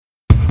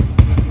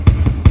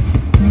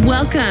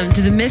Welcome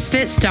to the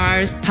Misfit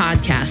Stars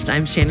podcast.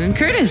 I'm Shannon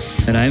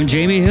Curtis. And I'm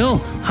Jamie Hill.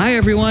 Hi,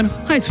 everyone.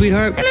 Hi,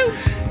 sweetheart.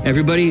 Hello.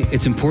 Everybody,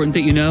 it's important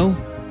that you know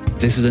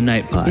this is a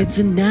night pod. It's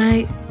a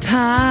night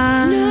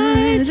pod.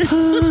 Night pod.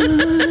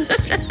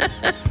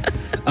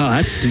 Oh,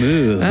 that's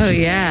smooth. Oh,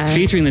 yeah.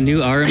 Featuring the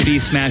new R&B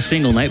smash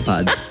single, Night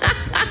Pod.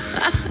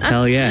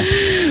 Hell yeah.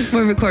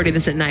 We're recording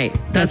this at night.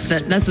 That's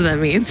what that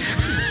means.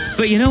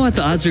 But you know what?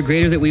 The odds are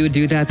greater that we would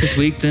do that this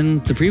week than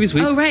the previous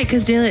week. Oh, right,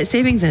 because daylight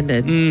savings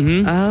ended.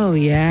 Mm-hmm. Oh,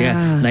 yeah.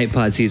 Yeah, Night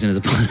Pod season is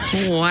upon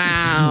us.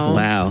 Wow.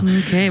 Wow.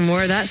 Okay,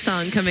 more of that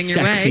song coming your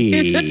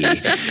Sexy. way.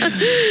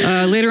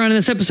 Later on in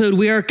this episode,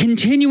 we are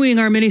continuing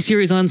our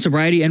mini-series on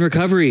sobriety and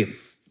recovery.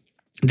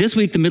 This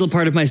week, the middle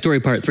part of my story,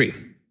 part 3.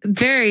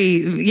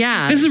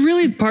 This is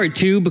really part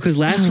 2 because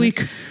last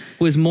week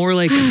was more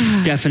like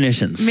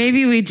definitions.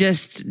 Maybe we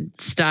just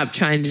stopped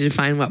trying to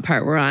define what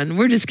part we're on.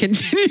 We're just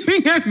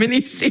continuing our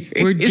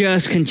mini-series. We're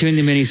just continuing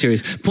the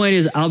mini-series. Point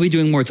is, I'll be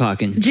doing more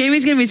talking.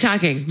 Jamie's going to be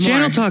talking more.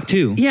 Jan will talk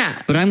too.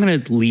 Yeah. But I'm going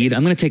to lead.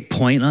 I'm going to take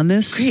point on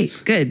this. Great.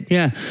 Good.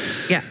 Yeah.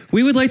 Yeah.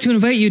 We would like to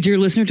invite you, dear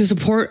listener, to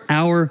support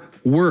our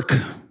work.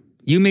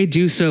 You may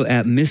do so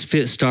at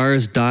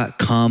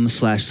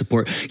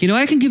misfitstars.com/support. You know,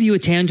 I can give you a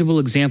tangible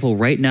example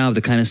right now of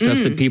the kind of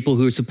stuff that people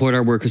who support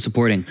our work are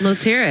supporting.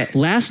 Let's hear it.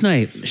 Last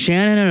night,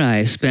 Shannon and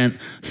I spent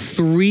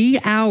 3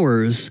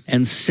 hours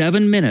and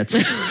 7 minutes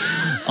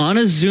on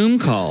a Zoom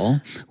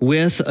call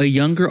with a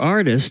younger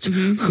artist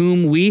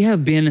whom we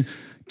have been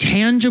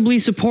tangibly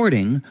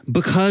supporting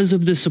because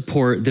of the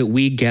support that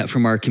we get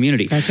from our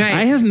community. That's right.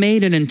 I have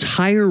made an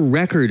entire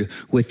record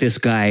with this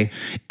guy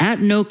at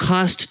no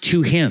cost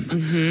to him.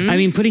 I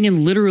mean, putting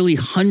in literally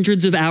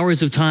hundreds of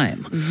hours of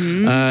time.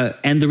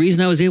 And the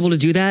reason I was able to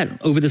do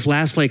that over this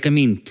last,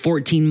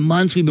 14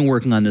 months we've been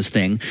working on this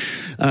thing,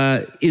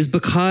 is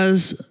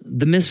because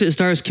the Misfit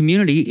Stars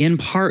community in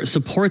part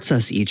supports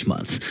us each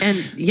month. And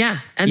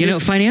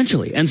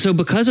financially. And so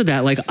because of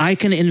that, I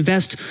can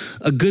invest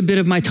a good bit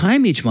of my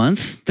time each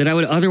month that I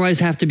would otherwise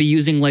have to be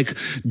using,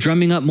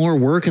 drumming up more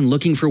work and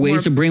looking for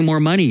ways to bring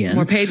more money in.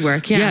 More paid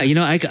work, yeah.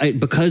 Yeah, I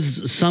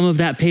because some of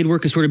that paid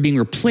work is sort of being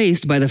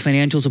replaced by the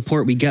financial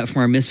support we get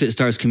from our Misfit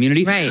Stars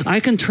community, right.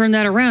 I can turn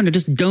that around and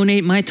just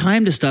donate my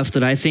time to stuff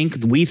that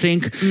we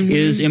think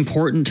is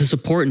important to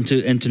support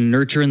and to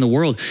nurture in the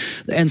world.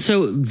 And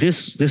so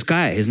this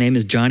guy, his name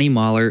is Johnny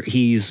Mahler.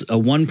 He's a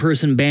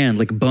one-person band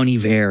like Bon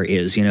Iver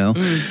is,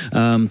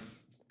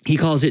 he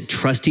calls it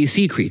Trusty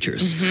Sea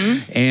Creatures.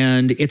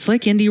 And it's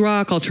like indie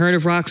rock,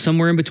 alternative rock,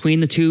 somewhere in between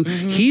the two.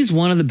 He's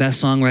one of the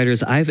best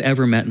songwriters I've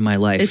ever met in my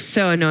life. It's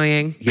so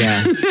annoying.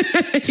 Yeah.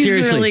 He's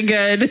Seriously. really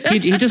good.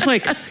 he just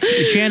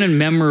Shannon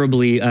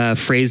memorably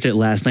phrased it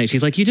last night.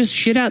 She's like, you just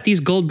shit out these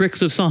gold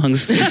bricks of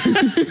songs.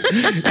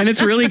 And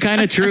it's really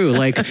kind of true.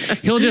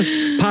 He'll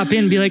just pop in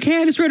and be like,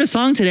 hey, I just wrote a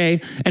song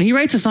today. And he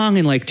writes a song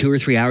in 2 or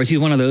 3 hours. He's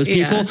one of those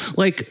people.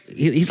 Yeah.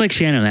 He's like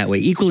Shannon that way,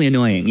 equally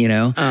annoying,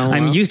 Oh, well,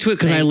 I'm used to it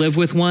because I live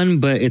with one,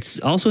 but it's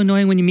also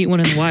annoying when you meet one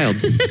in the wild.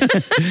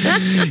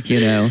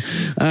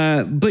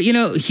 But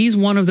he's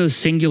one of those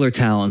singular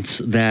talents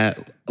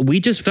that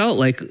we just felt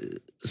like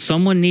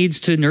someone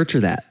needs to nurture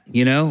that.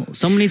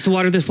 Someone needs to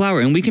water this flower,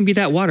 and we can be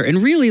that water.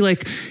 And really,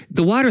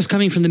 the water's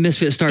coming from the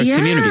Misfit Stars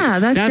community.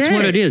 That's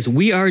what it is.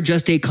 We are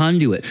just a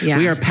conduit. Yeah.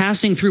 We are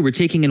passing through. We're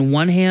taking in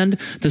one hand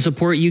the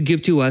support you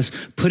give to us,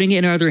 putting it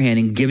in our other hand,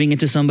 and giving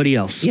it to somebody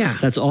else. Yeah.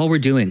 That's all we're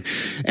doing.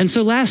 And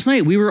so last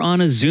night, we were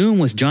on a Zoom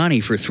with Johnny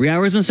for 3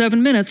 hours and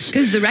 7 minutes.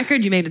 Because the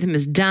record you made with him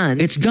is done.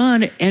 It's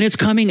done, and it's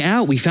coming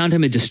out. We found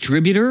him a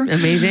distributor.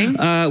 Amazing.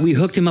 We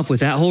hooked him up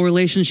with that whole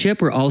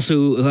relationship. We're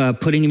also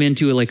putting him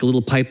into a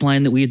little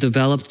pipeline that we had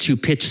developed to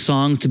pitch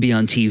songs to be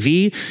on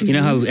TV. You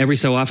know how every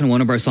so often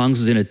one of our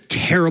songs is in a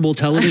terrible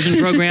television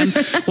program?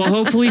 Well,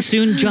 hopefully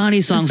soon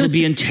Johnny's songs will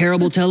be in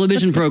terrible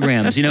television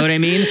programs. You know what I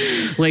mean?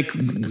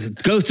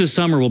 Ghost of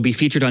Summer will be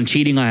featured on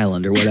Cheating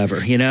Island or whatever,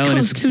 and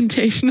it's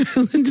Temptation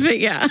Island, but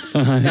yeah.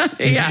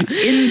 Yeah.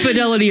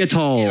 Infidelity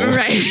Atoll.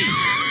 Right.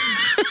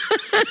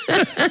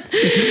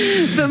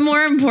 But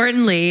more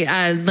importantly,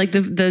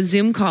 the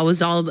Zoom call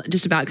was all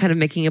just about kind of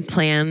making a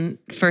plan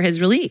for his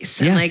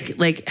release. Yeah. And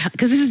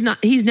because this is not,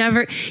 he's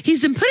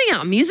been putting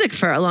out music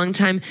for a long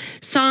time,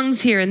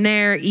 songs here and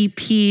there,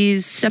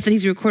 EPs, stuff that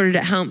he's recorded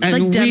at home,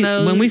 and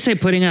demos. When we say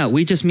putting out,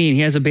 we just mean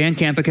he has a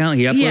Bandcamp account,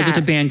 he uploads it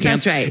to Bandcamp.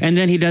 That's right. And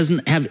then he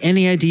doesn't have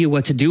any idea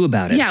what to do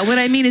about it. Yeah, what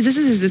I mean is this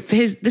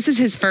is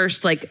his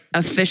first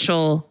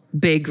official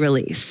big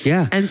release.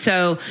 Yeah. And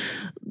so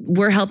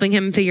we're helping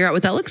him figure out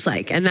what that looks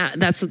like. And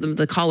that's what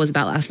the call was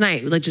about last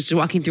night. Just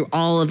walking through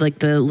all of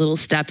the little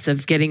steps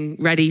of getting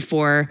ready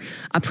for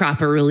a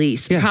proper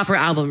release, proper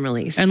album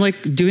release. And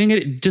doing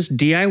it just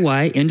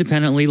DIY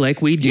independently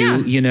like we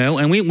do,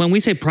 and when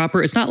we say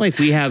proper, it's not like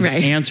we have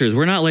answers.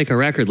 We're not like a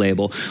record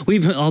label.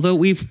 Although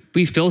we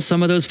fill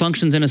some of those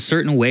functions in a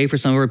certain way for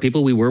some of our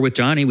people. We were with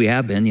Johnny, we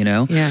have been,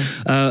 Yeah.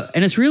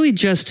 And it's really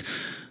just,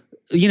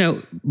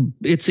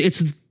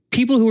 it's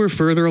people who are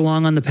further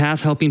along on the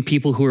path helping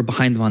people who are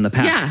behind them on the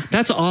path. Yeah.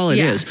 That's all it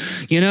is.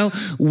 You know,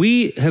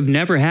 we have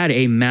never had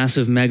a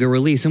massive mega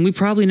release, and we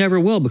probably never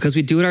will because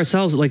we do it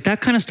ourselves. Like that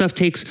kind of stuff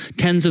takes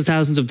tens of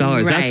thousands of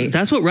dollars. Right.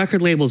 That's what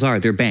record labels are.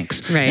 They're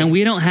banks. Right. And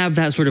we don't have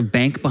that sort of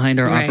bank behind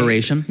our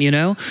operation, you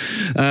know?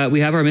 We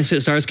have our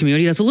Misfit Stars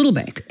community. That's a little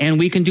bank, and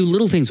we can do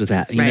little things with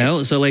that, you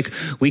know? So like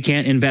we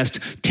can't invest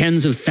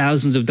tens of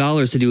thousands of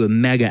dollars to do a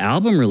mega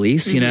album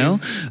release, you know?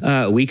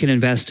 We can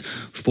invest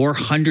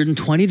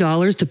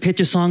 $420 to pitch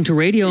a song to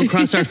radio and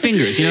cross our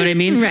fingers. You know what I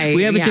mean? Right.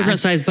 We have a different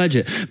size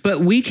budget,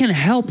 but we can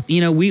help.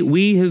 You know,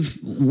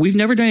 we've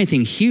never done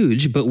anything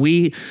huge, but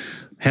we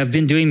have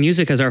been doing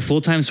music as our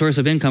full-time source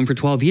of income for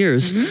 12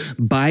 years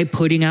by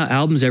putting out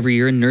albums every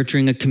year and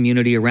nurturing a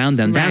community around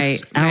them.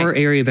 That's our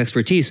area of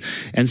expertise.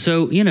 And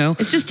so, you know,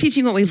 it's just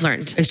teaching what we've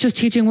learned. It's just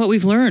teaching what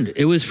we've learned.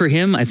 It was for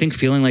him, I think,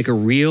 feeling like a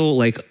real,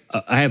 like,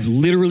 I have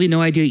literally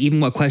no idea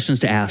even what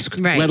questions to ask,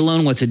 let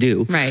alone what to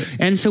do. Right.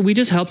 And so we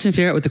just helped him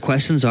figure out what the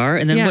questions are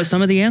and then what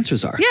some of the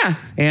answers are. Yeah.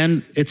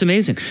 And it's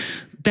amazing.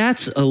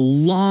 That's a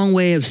long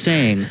way of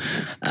saying,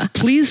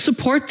 please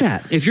support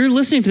that. If you're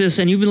listening to this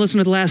and you've been listening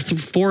to the last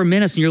 4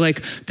 minutes and you're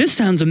like, this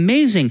sounds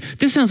amazing.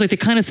 This sounds like the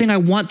kind of thing I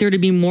want there to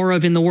be more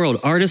of in the world.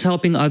 Artists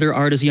helping other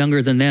artists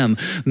younger than them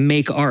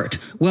make art.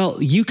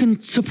 Well, you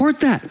can support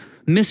that.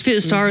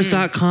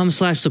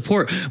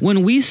 misfitstars.com/support.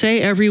 When we say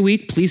every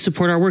week, please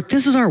support our work,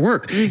 this is our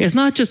work. It's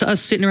not just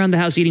us sitting around the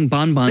house eating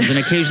bonbons and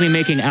occasionally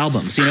making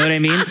albums. You know what I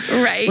mean?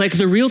 Right. Like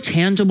the real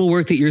tangible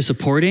work that you're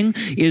supporting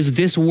is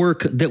this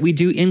work that we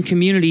do in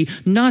community,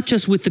 not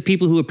just with the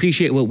people who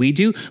appreciate what we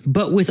do,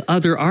 but with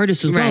other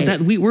artists as well.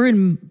 That we're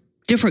in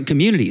different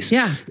communities.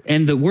 Yeah.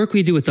 And the work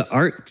we do with the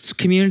arts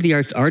community,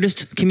 the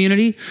artist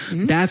community,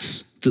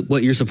 that's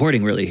what you're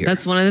supporting really here.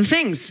 That's one of the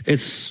things.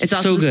 It's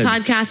also so this good.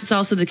 podcast. It's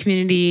also the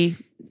community,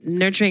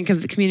 nurturing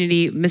of the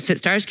community, Misfit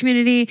Stars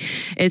community.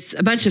 It's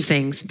a bunch of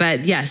things.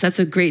 But yes, that's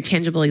a great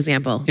tangible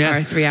example. Yeah.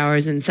 Our 3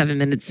 hours and 7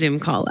 minutes Zoom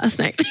call last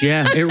night.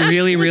 Yeah, it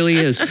really, really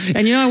is.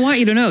 And you know, I want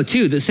you to know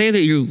too, that say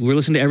that you were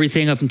listening to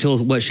everything up until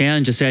what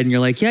Shannon just said, and you're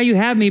like, yeah, you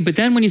have me. But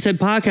then when you said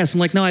podcast, I'm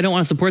like, no, I don't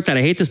want to support that.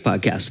 I hate this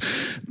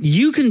podcast.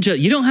 You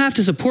don't have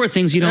to support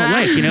things you don't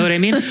like. You know what I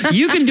mean?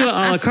 You can do it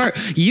a la carte.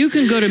 You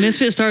can go to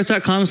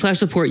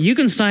misfitstars.com/support. You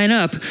can sign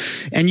up,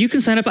 and you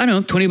can sign up, I don't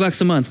know, $20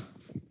 a month.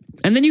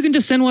 And then you can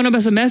just send one of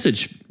us a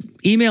message.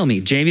 Email me,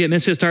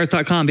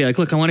 jamie@misfitstars.com. Be like,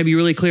 look, I want to be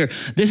really clear.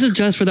 This is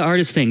just for the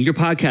artist thing. Your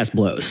podcast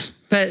blows.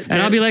 And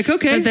I'll be like,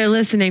 okay. But they're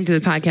listening to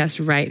the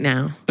podcast right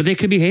now. But they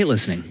could be hate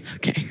listening.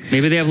 Okay.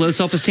 Maybe they have low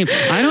self-esteem.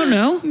 I don't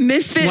know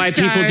why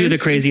people do the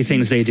crazy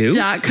things they do.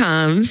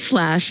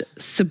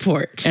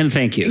 .com/support. And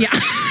thank you. Yeah.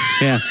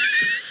 Yeah.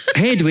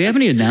 Hey, do we have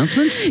any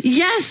announcements?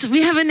 Yes,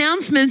 we have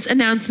announcements.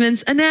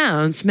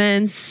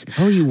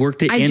 Oh, you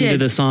worked it into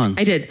the song.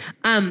 I did.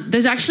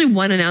 There's actually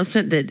one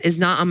announcement that is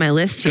not on my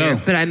list here,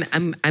 but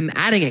I'm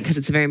adding it because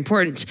it's very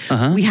important.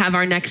 We have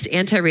our next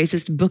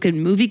Anti-Racist Book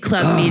and Movie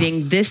Club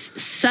meeting this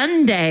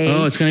Sunday.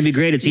 Oh, it's going to be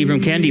great. It's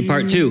Ibram Kendi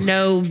Part 2.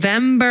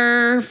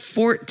 November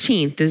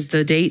 14th is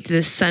the date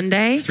this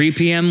Sunday. 3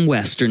 p.m.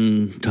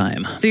 Western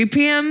time. 3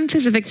 p.m.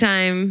 Pacific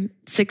time,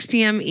 6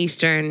 p.m.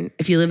 Eastern.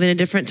 If you live in a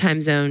different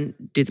time zone,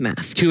 do the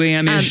math. 2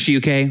 a.m.-ish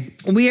UK.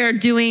 We are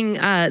doing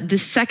the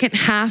second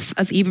half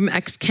of Ibram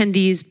X.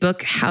 Kendi's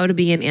book, How to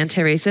Be an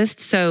Anti-Racist.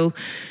 So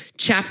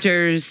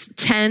chapters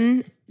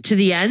 10 to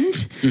the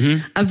end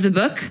of the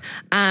book.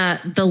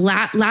 The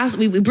last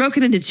we broke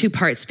it into two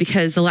parts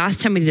because the last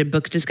time we did a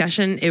book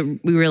discussion,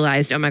 we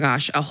realized, oh my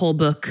gosh, a whole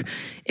book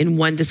in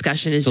one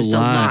discussion is just a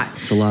lot.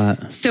 It's a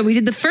lot. So we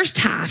did the first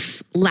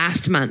half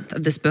last month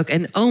of this book,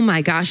 and oh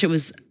my gosh, it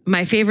was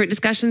my favorite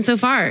discussion so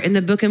far in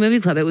the Book and Movie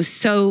Club. It was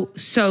so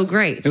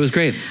great. It was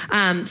great.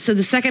 So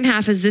the second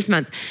half is this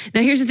month.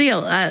 Now here's the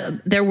deal.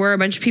 There were a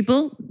bunch of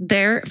people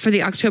there for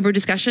the October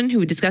discussion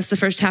who discussed the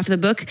first half of the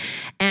book.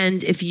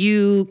 And if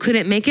you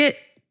couldn't make it,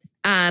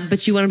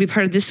 but you want to be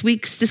part of this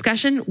week's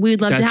discussion, we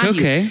would love to have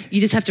you.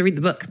 You just have to read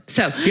the book.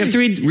 So you have to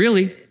read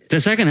really the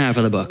second half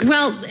of the book.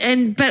 Well,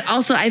 but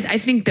also I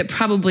think that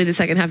probably the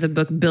second half of the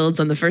book builds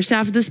on the first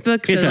half of this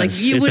book. So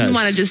you wouldn't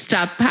want to just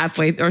stop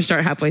halfway or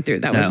start halfway through.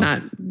 That would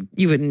not,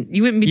 you wouldn't be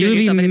doing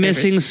yourself any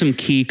favors. Missing some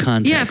key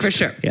context. Yeah, for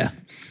sure. Yeah.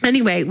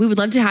 Anyway, we would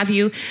love to have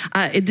you.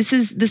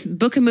 This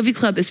Book and Movie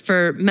Club is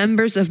for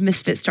members of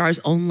Misfit Stars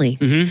only.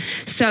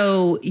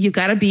 So you've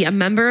got to be a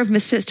member of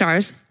Misfit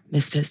Stars.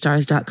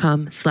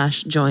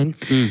 misfitstars.com/join.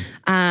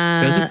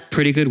 That was a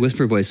pretty good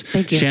whisper voice.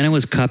 Thank you. Shannon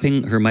was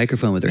cupping her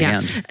microphone with her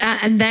hand.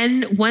 And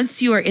then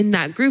once you are in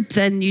that group,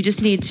 then you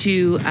just need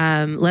to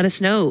let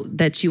us know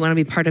that you want to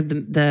be part of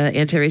the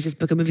Anti-Racist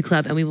Book and Movie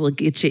Club, and we will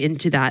get you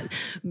into that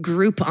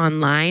group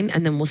online,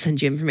 and then we'll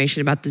send you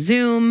information about the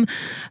Zoom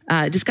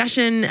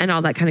discussion and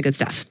all that kind of good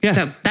stuff. Yeah.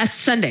 So that's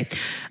Sunday.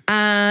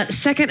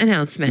 Second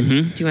announcement. Do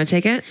you want to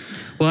take it?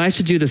 Well, I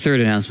should do the third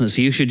announcement,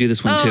 so you should do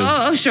this one too.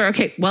 Oh, sure.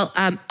 Okay. Well,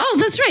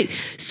 that's right.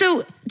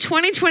 So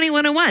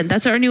 2020-101,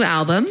 that's our new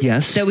album.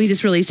 Yes. That we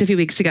just released a few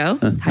weeks ago.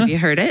 Have you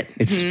heard it?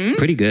 It's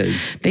pretty good.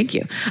 Thank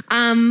you.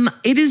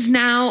 It is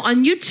now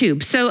on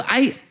YouTube. So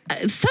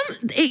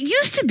it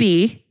used to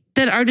be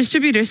that our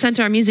distributor sent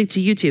our music to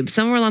YouTube.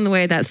 Somewhere along the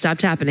way that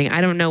stopped happening.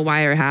 I don't know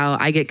why or how.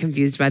 I get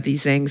confused about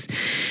these things.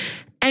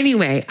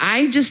 Anyway,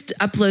 I just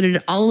uploaded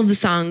all of the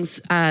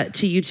songs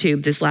to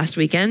YouTube this last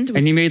weekend.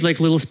 And you made like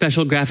little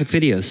special graphic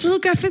videos. Little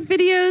graphic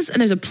videos, and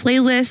there's a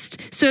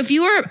playlist. So if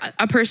you are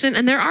a person,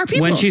 and there are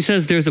people. When she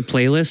says there's a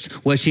playlist,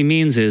 what she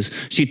means is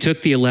she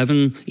took the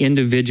 11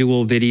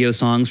 individual video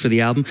songs for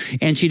the album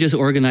and she just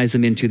organized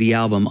them into the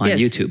album on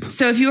YouTube.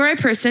 So if you are a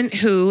person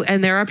who,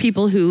 and there are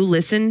people who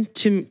listen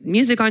to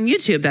music on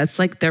YouTube, that's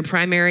like their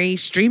primary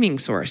streaming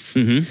source.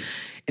 Mm-hmm.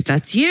 If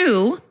that's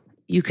you,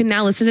 you can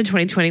now listen to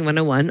 2020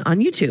 101 on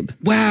YouTube.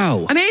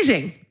 Wow.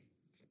 Amazing.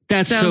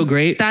 That's so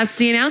great. That's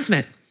the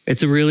announcement.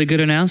 It's a really good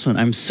announcement.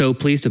 I'm so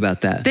pleased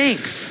about that.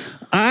 Thanks.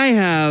 I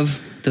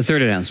have the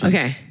third announcement.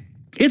 Okay.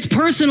 It's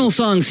personal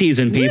song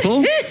season,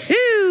 people.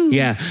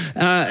 Yeah.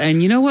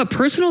 And you know what?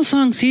 Personal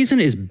song season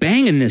is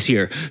banging this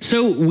year.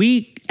 So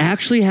we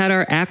actually had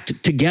our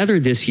act together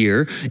this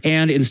year.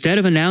 And instead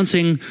of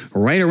announcing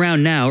right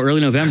around now, early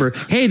November,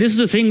 hey, this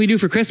is a thing we do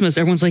for Christmas,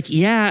 everyone's like,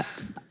 yeah,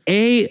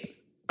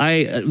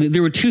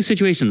 there were two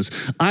situations.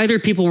 Either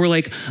people were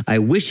like, I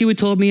wish you had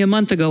told me a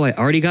month ago. I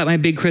already got my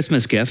big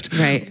Christmas gift.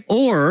 Right.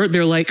 Or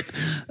they're like,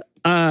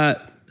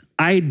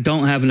 I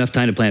don't have enough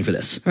time to plan for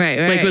this. Right.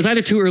 Like it was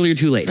either too early or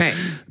too late. Right.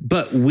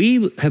 But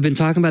we have been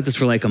talking about this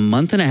for like a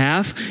month and a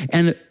half.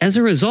 And as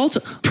a result,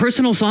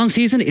 personal song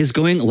season is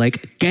going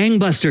like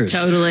gangbusters.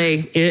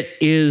 Totally. It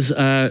is,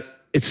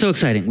 it's so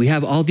exciting. We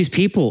have all these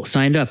people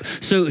signed up.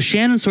 So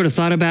Shannon sort of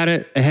thought about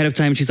it ahead of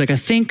time. She's like, I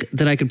think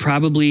that I could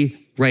probably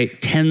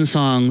write 10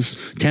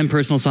 songs, 10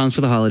 personal songs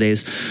for the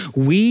holidays.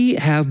 We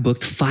have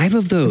booked 5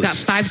 of those. We've got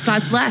 5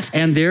 spots left.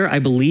 And there, I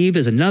believe,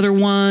 is another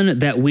one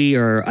that we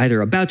are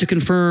either about to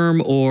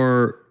confirm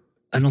or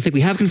I don't think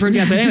we have confirmed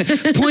yet. But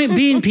anyway, point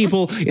being,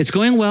 people, it's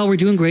going well. We're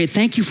doing great.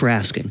 Thank you for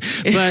asking.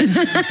 But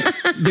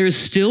there's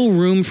still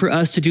room for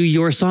us to do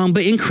your song.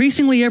 But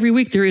increasingly every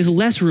week, there is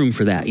less room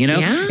for that. You know,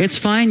 It's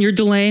fine. You're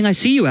delaying. I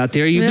see you out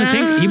there. You've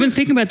been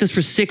thinking about this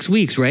for 6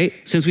 weeks, right?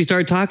 Since we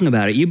started talking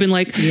about it. You've been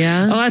like,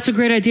 oh, that's a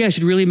great idea. I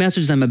should really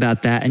message them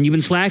about that. And you've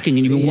been slacking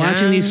and you've been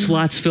watching these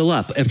slots fill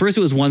up. At first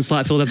it was 1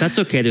 slot filled up. That's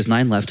okay. There's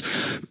 9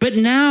 left. But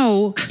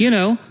now, you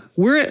know,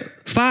 we're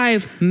at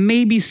 5,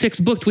 maybe 6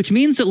 booked, which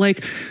means that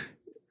like,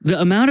 the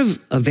amount of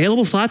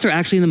available slots are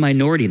actually in the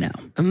minority now,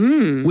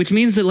 which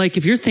means that like,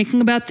 if you're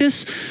thinking about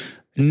this,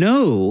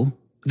 know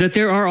that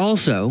there are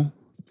also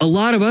a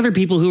lot of other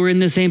people who are in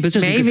the same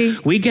position. Maybe.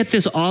 We get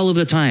this all of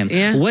the time.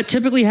 Yeah. What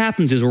typically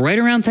happens is right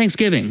around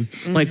Thanksgiving,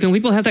 like when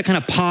people have that kind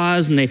of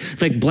pause and they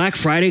like Black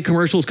Friday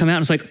commercials come out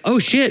and it's like, oh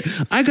shit,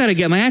 I got to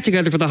get my act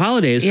together for the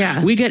holidays.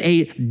 Yeah. We get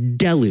a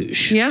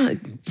deluge. Yeah.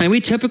 And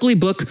we typically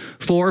book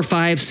 4,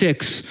 5,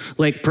 6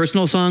 like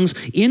personal songs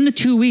in the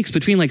 2 weeks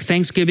between like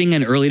Thanksgiving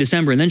and early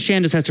December. And then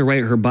Shan just has to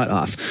write her butt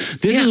off.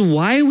 This is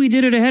why we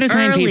did it ahead of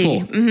time,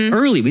 people.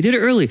 Early. We did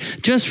it early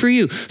just for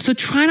you. So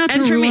try not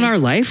to ruin our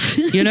life,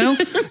 you know?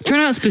 Try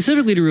not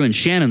specifically to ruin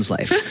Shannon's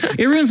life.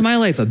 It ruins my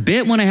life a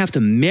bit when I have to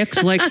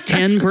mix like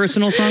 10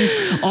 personal songs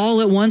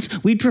all at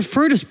once. We'd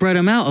prefer to spread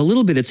them out a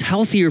little bit. It's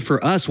healthier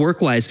for us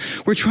work-wise.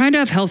 We're trying to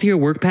have healthier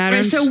work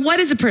patterns. Right, so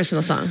what is a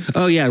personal song?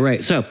 Oh, yeah,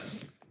 right. So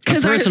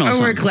because our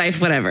work life,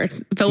 whatever.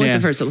 But what's a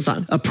personal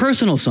song? A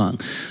personal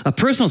song. A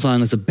personal song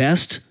is the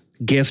best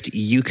gift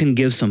you can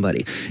give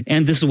somebody.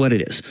 And this is what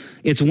it is.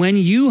 It's when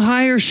you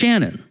hire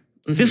Shannon,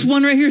 this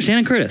one right here,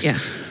 Shannon Curtis,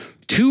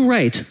 to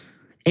write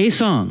a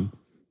song,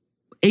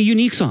 a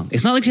unique song.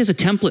 It's not like she has a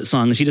template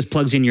song and she just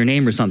plugs in your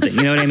name or something.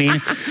 You know what I mean?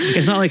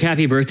 It's not like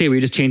Happy Birthday where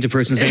you just change a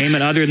person's name.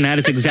 And other than that,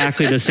 it's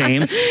exactly the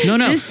same. No.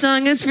 This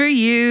song is for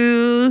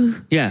you.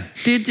 Yeah.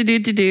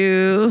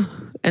 Do.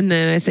 And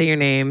then I say your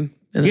name.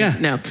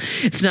 No,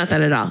 it's not that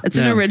at all. It's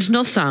an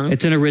original song.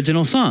 It's an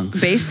original song.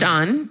 Based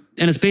on...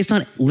 And it's based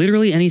on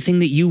literally anything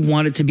that you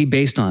want it to be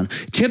based on.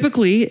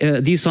 Typically,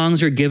 these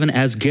songs are given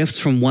as gifts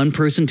from one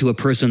person to a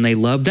person they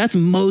love. That's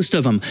most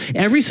of them.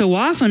 Every so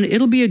often,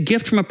 it'll be a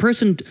gift from a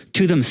person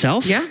to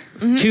themselves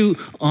to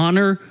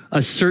honor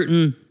a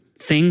certain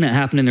thing that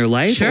happened in their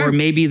life, or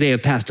maybe they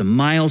have passed a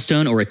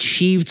milestone or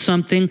achieved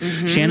something.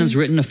 Shannon's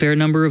written a fair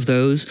number of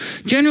those.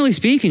 Generally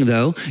speaking,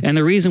 though, and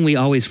the reason we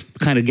always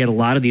kind of get a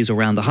lot of these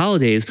around the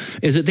holidays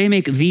is that they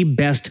make the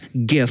best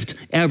gift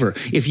ever.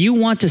 If you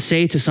want to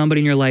say to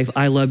somebody in your life,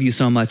 I love you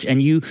so much,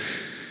 and you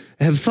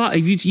have thought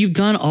you've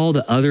done all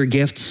the other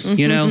gifts,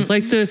 you know,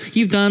 like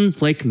you've done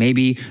like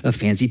maybe a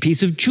fancy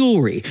piece of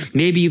jewelry,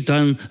 maybe you've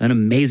done an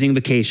amazing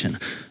vacation.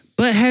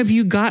 But have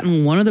you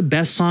gotten one of the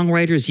best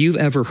songwriters you've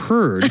ever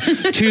heard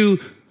to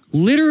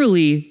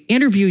literally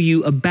interview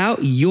you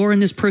about your and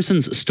this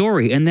person's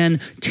story and then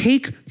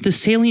take the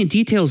salient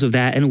details of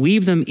that and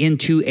weave them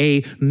into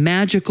a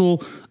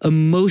magical,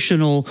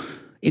 emotional,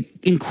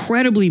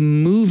 incredibly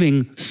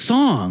moving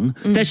song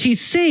that she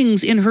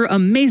sings in her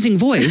amazing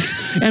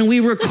voice and we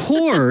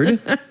record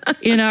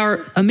in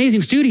our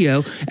amazing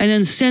studio and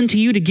then send to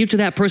you to give to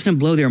that person and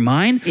blow their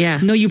mind? Yeah.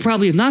 No, you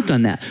probably have not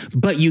done that,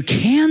 but you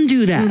can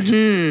do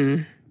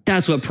that.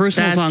 That's what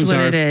personal That's songs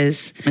what are. it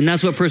is. And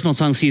that's what personal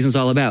song season's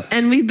all about.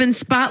 And we've been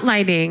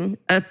spotlighting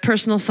a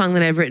personal song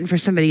that I've written for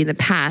somebody in the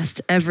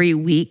past every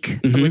week.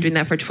 We're doing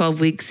that for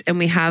 12 weeks. And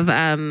we have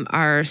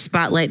our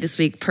spotlight this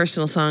week,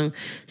 personal song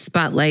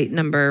spotlight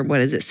number,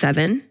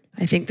 7?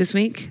 I think this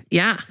week.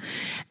 Yeah.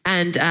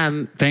 And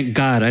thank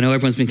God. I know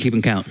everyone's been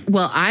keeping count.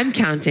 well, I'm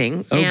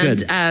counting. Oh, and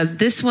good.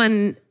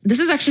 This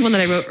is actually one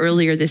that I wrote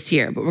earlier this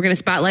year, but we're going to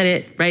spotlight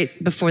it right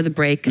before the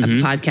break of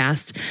the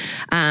podcast.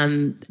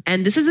 And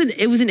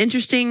it was an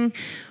interesting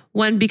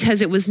one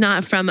because it was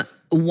not from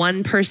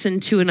one person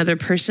to another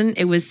person.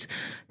 It was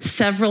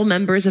several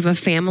members of a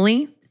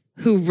family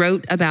who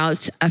wrote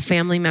about a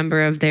family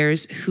member of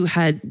theirs who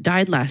had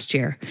died last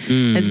year.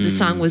 And so the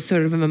song was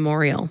sort of a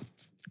memorial.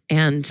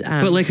 And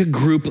But like a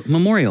group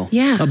memorial.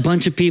 Yeah. A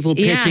bunch of people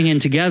pitching in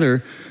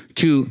together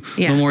to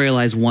Yeah.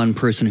 memorialize one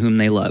person whom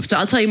they loved. so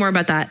I'll tell you more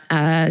about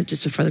that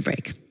just before the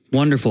break.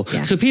 Wonderful.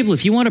 Yeah. So people,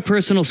 if you want a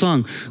personal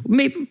song,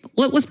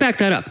 let's back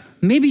that up.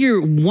 Maybe you're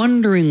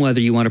wondering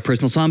whether you want a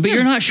personal song, but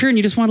you're not sure and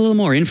you just want a little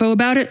more info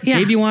about it. Yeah.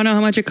 Maybe you want to know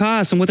how much it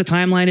costs and what the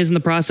timeline is in the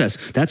process.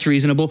 That's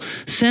reasonable.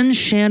 Send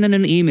Shannon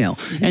an email.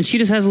 And she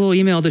just has a little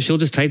email that she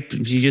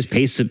just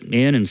pastes it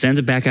in and sends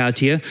it back out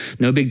to you.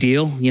 No big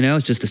deal.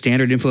 It's just the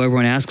standard info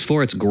everyone asks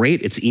for. It's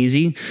great. It's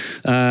easy.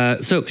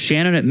 So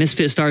Shannon at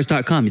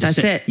misfitstars.com. That's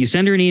it. You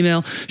send her an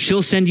email.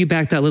 She'll send you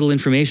back that little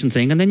information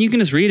thing. And then you can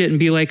just read it and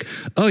be like,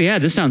 oh yeah,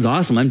 this sounds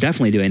awesome. I'm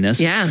definitely doing this.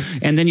 Yeah.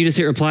 And then you just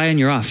hit reply and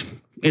you're off.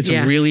 It's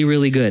really,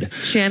 really good.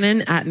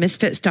 Shannon at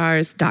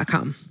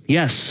misfitstars.com.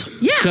 Yes.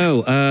 Yeah.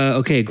 So,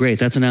 okay, great.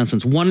 That's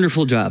announcements.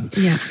 Wonderful job.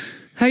 Yeah.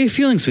 How you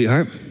feeling,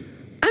 sweetheart?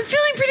 I'm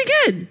feeling pretty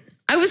good.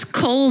 I was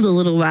cold a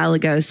little while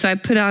ago, so I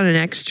put on an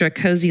extra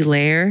cozy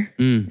layer,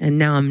 and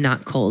now I'm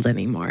not cold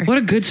anymore. What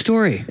a good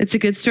story. It's a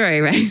good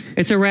story, right?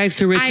 It's a rags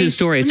to riches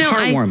story. It's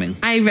heartwarming.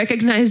 I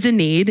recognized a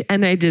need,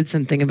 and I did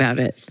something about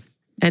it.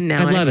 And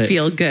now I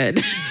feel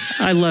good.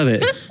 I love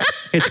it.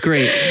 It's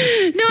great.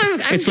 No, I'm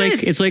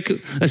good. It's like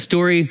a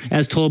story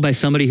as told by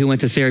somebody who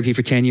went to therapy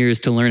for 10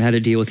 years to learn how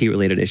to deal with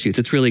heat-related issues.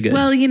 It's really good.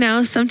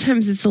 Well,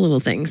 sometimes it's the little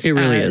things. It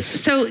really is.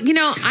 So,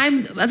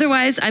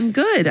 I'm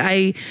good.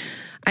 I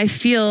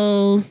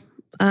feel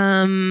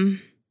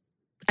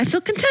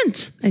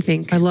content, I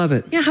think. I love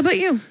it. Yeah, how about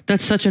you?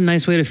 That's such a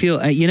nice way to feel.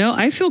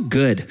 I feel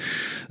good.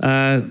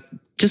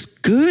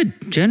 Just good,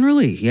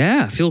 generally.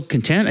 Yeah, I feel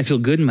content. I feel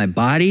good in my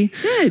body.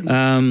 Good.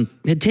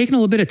 Had taken a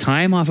little bit of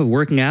time off of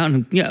working out,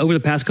 and over the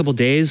past couple of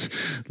days,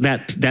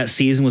 that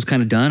season was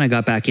kind of done. I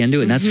got back into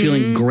it, and that's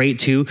feeling great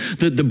too.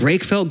 The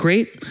break felt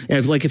great.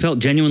 It felt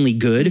genuinely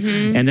good,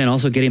 and then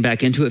also getting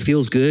back into it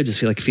feels good. Just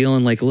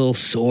feeling like a little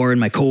sore in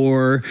my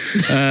core.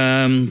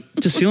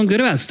 Just feeling good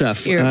about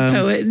stuff. You're a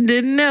poet and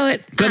didn't know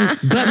it.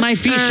 But my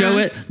feet show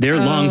it. They're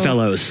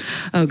Longfellows.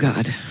 Oh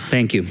God.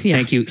 Thank you. Yeah.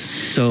 Thank you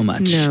so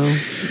much. No.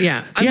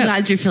 Yeah. I'm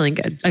glad you're feeling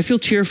good. I feel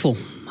cheerful.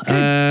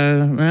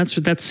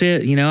 That's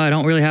it. I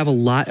don't really have a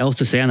lot else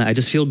to say on that. I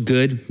just feel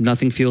good.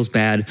 Nothing feels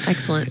bad.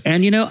 Excellent.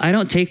 And I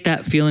don't take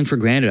that feeling for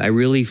granted. I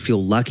really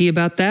feel lucky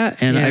about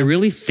that. And I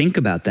really think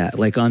about that.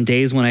 Like on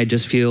days when I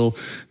just feel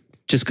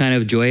just kind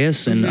of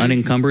joyous and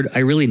unencumbered, I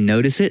really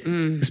notice it,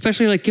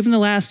 especially like given the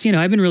last,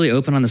 I've been really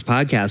open on this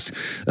podcast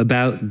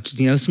about,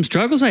 some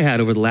struggles I had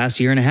over the last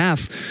year and a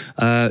half,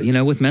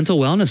 with mental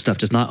wellness stuff,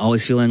 just not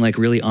always feeling like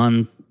really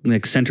on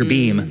like center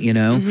beam,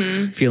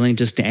 feeling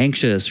just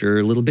anxious or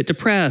a little bit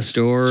depressed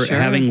or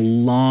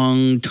having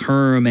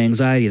long-term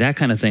anxiety, that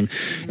kind of thing.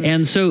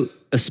 And so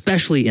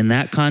especially in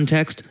that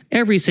context,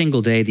 every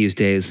single day these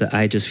days that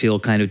I just feel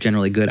kind of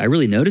generally good, I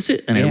really notice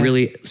it and I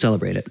really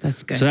celebrate it.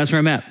 That's good. So that's where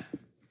I'm at.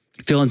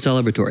 Feeling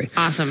celebratory.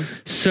 Awesome.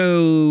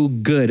 So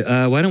good.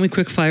 Why don't we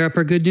quick fire up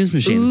our good news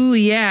machine? Ooh,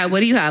 yeah.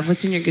 What do you have?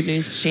 What's in your good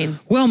news machine?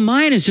 Well,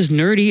 mine is just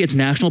nerdy. It's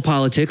national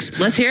politics.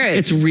 Let's hear it.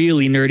 It's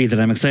really nerdy that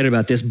I'm excited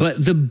about this,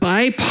 but the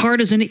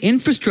bipartisan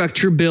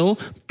infrastructure bill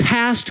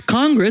passed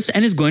Congress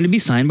and is going to be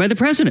signed by the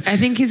president. I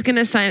think he's going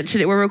to sign it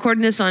today. We're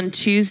recording this on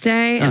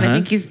Tuesday, and I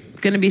think he's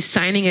going to be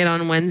signing it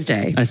on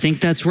Wednesday. I think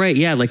that's right.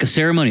 Yeah, like a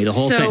ceremony, the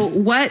whole thing. So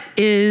what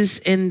is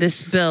in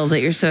this bill that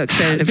you're so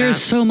excited about? There's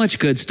so much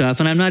good stuff,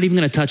 and I'm not even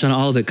going to touch on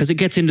all of it because it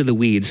gets into the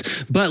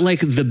weeds. But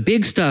like the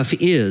big stuff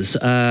is,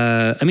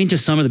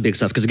 just some of the big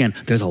stuff, because again,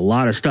 there's a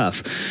lot of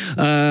stuff.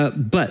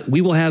 But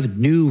we will have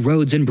new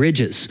roads and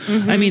bridges.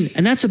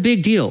 And that's a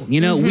big deal.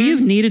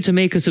 We've needed to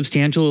make a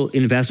substantial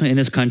investment in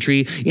this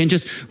country in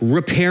just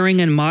repairing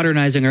and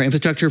modernizing our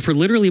infrastructure for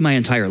literally my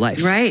entire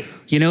life. Right.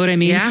 You know what I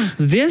mean? Yeah.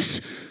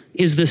 This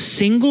is the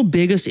single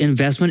biggest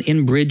investment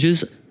in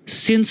bridges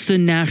since the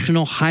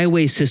national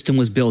highway system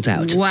was built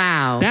out.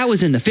 Wow. That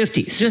was in the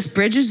 50s. Just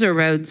bridges or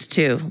roads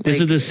too? This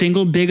is the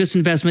single biggest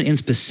investment in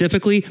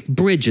specifically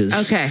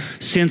bridges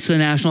since the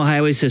national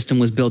highway system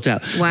was built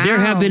out. Wow. There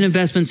have been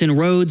investments in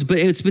roads, but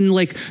it's been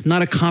like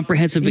not a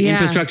comprehensive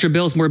infrastructure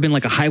bill. It's more been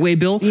like a highway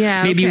bill.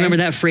 Yeah, Maybe you remember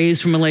that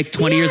phrase from like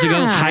 20 years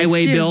ago,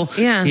 highway bill.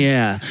 Yeah.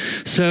 Yeah.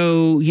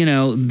 So,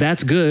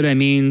 that's good.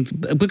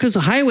 Because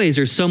the highways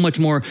are so much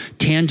more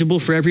tangible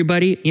for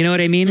everybody. You know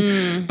what I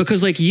mean?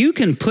 Because like you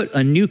can put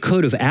a new new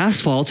coat of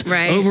asphalt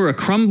over a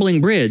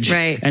crumbling bridge.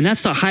 Right. And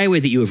that's the highway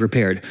that you have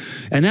repaired.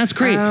 And that's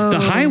great. The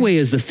highway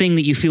is the thing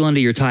that you feel under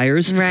your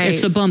tires. Right.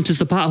 It's the bumps, it's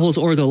the potholes,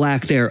 or the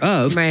lack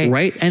thereof.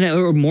 Right. And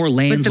or more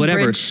lanes, but the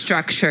whatever. bridge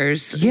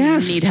structures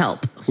need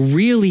help.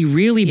 Really,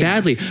 really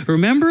badly.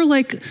 Remember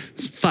like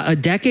a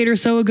decade or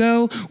so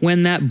ago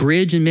when that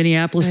bridge in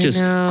Minneapolis just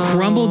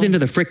crumbled into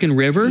the frickin'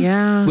 river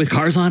with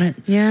cars on it?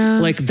 Yeah.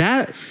 Like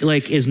that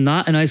is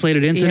not an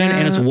isolated incident,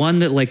 and it's one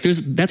that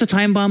that's a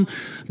time bomb.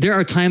 There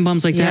are time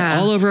bombs like that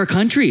all over our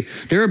country.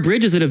 There are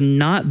bridges that have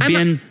not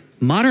been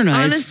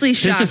modernized since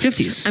the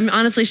 50s. I'm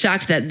honestly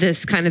shocked that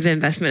this kind of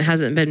investment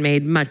hasn't been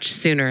made much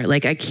sooner.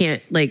 Like I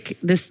can't, like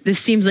this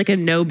seems like a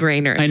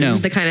no-brainer. I know. This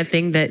is the kind of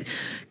thing that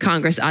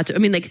Congress ought to, I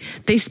mean, like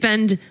they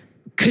spend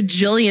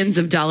cajillions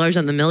of dollars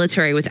on the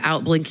military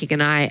without blinking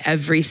an eye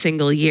every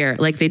single year.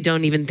 Like they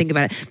don't even think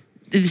about it.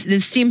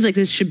 This seems like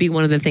this should be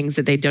one of the things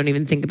that they don't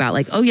even think about.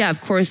 Like, oh yeah,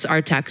 of course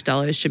our tax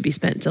dollars should be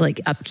spent to like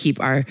upkeep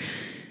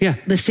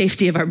the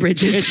safety of our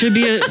bridges. It should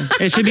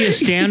be a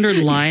standard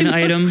line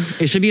item.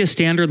 It should be a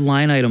standard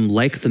line item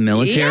like the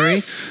military,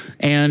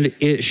 and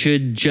it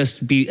should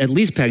just be at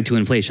least pegged to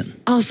inflation.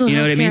 Also, you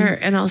know what I mean?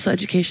 And also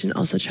education,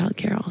 also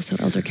childcare, also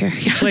elder care.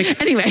 Yeah. Like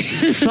anyway,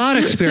 thought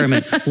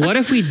experiment. What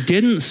if we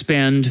didn't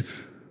spend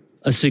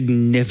a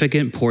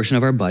significant portion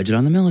of our budget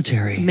on the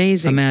military?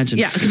 Amazing. Imagine.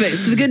 Yeah, but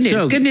it's good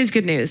news.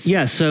 Good news.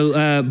 Yeah,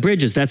 so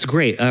bridges, that's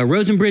great.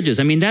 Roads and bridges,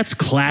 I mean, that's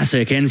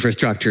classic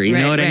infrastructure. You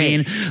know what I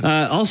mean?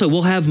 Also,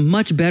 we'll have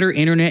much better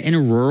internet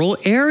in rural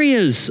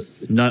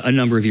areas a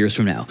number of years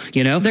from now,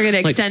 you know? They're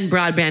going to extend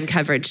broadband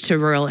coverage to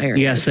rural areas.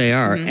 Yes, they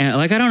are. And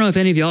like, I don't know if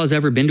any of y'all has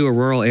ever been to a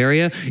rural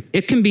area.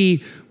 It can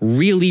be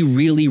really,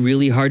 really,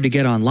 really hard to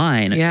get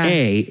online.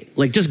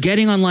 Like just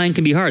getting online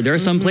can be hard. There are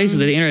some places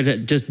that the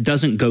internet just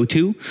doesn't go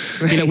to.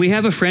 You know, we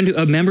have a friend,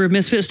 a member of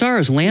Misfit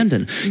Stars,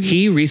 Landon.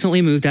 He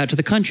recently moved out to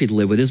the country to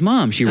live with his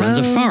mom. She runs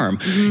a farm.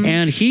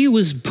 And he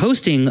was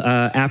posting,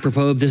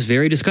 apropos of this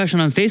very discussion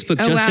on Facebook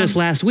this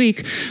last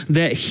week,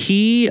 that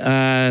he...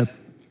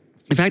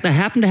 in fact, I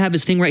happen to have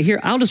his thing right here.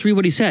 I'll just read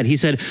what he said. He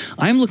said,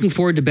 I'm looking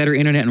forward to better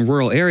internet in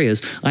rural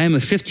areas. I am a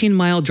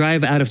 15-mile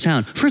drive out of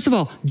town. First of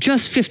all,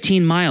 just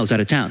 15 miles out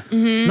of town.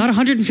 Not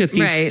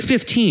 150,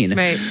 15.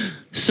 Right.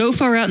 So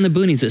far out in the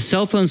boonies that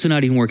cell phones do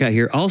not even work out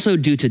here. Also,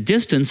 due to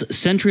distance,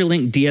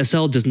 CenturyLink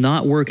DSL does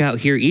not work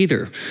out here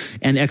either.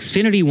 And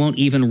Xfinity won't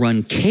even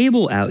run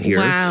cable out here.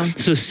 Wow.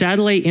 So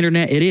satellite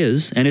internet it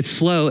is, and it's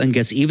slow and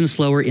gets even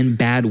slower in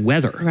bad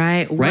weather.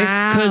 Right.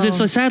 Wow. Because it's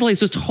a satellite,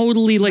 so it's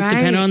totally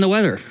dependent on the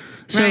weather.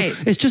 So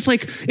it's just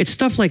like, it's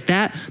stuff like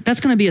that. That's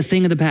going to be a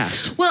thing of the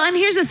past. Well, and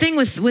here's the thing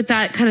with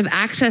that kind of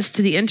access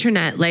to the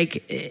internet,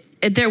 like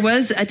there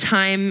was a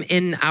time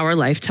in our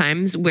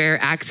lifetimes where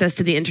access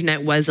to the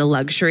internet was a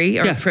luxury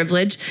or a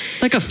privilege.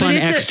 Like a fun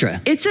extra.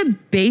 It's a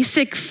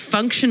basic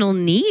functional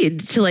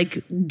need to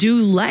like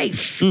do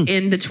life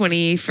in the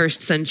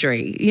 21st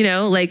century. You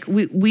know, like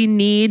you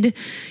need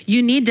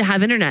to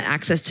have internet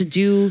access to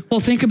do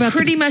think about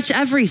pretty much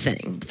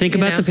everything. Think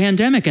about the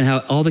pandemic and how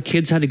all the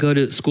kids had to go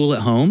to school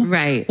at home.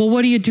 Right. Well,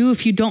 what do you do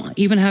if you don't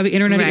even have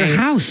internet at your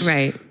house?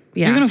 Right.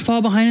 Yeah. You're going to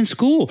fall behind in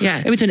school. Yeah.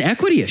 I mean, it's an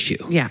equity issue.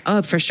 Yeah.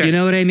 Oh, for sure. You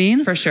know what I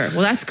mean? For sure.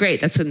 Well, that's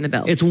great. That's in the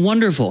bill. It's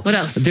wonderful. What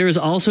else? They're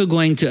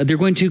going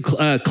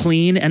to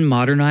clean and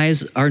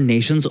modernize our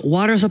nation's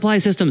water supply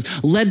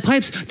systems. Lead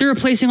pipes. They're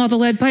replacing all the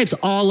lead pipes,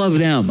 all of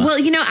them. Well,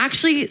 you know,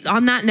 actually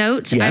on that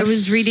note, I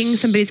was reading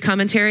somebody's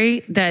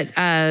commentary that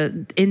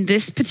in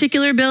this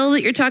particular bill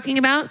that you're talking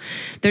about,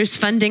 there's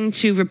funding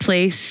to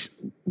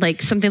replace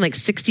like something like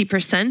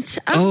 60%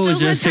 of the is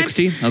there lead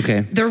 60? pipes. Okay.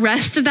 The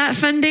rest of that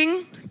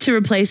funding to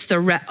replace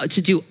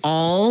to do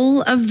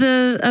all of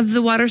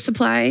the water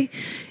supply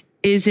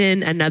is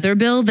in another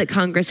bill that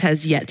Congress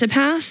has yet to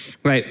pass.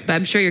 Right. But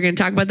I'm sure you're going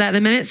to talk about that in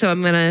a minute, so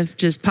I'm going to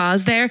just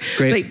pause there.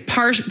 Great. But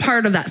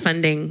part of that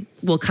funding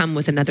will come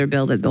with another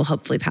bill that they'll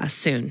hopefully pass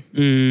soon.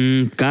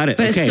 Got it.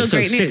 But okay, it's still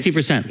great news.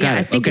 60%. Got it.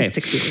 I think okay. it's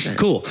 60%.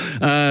 Cool.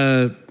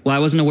 Well, I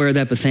wasn't aware of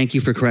that, but thank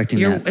you for correcting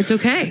that. It's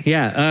okay.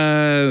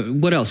 Yeah.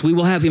 What else? We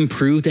will have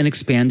improved and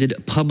expanded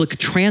public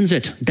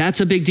transit.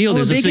 That's a big deal.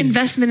 There's a big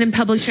investment in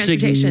public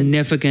transportation.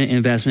 Significant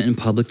investment in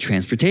public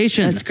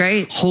transportation. That's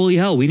great. Holy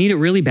hell, we need it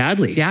really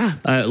badly. Yeah.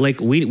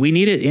 Like we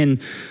need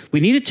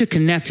it to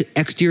connect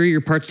exterior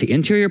parts to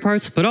interior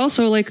parts, but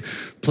also like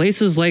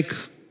places like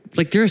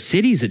there are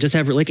cities that just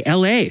have like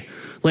LA.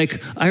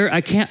 Like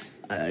I can't.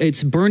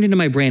 It's burned into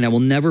my brain. I will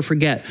never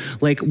forget.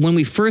 Like when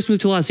we first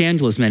moved to Los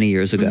Angeles many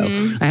years ago,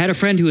 I had a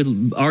friend who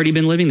had already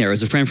been living there. It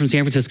was a friend from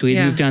San Francisco. He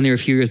had moved down there a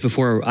few years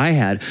before I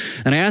had.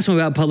 And I asked him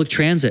about public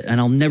transit, and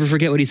I'll never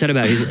forget what he said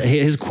about it.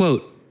 His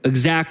quote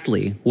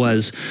exactly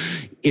was,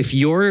 if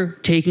you're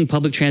taking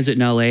public transit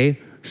in LA,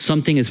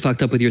 something is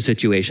fucked up with your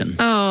situation.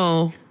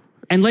 Oh.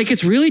 And like,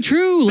 it's really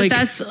true. Like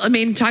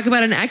talk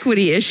about an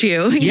equity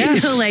issue.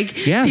 Yes,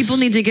 You know, people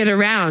need to get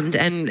around,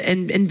 and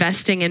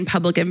investing in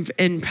public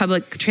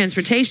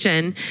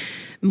transportation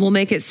will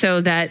make it so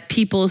that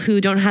people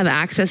who don't have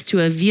access to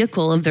a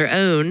vehicle of their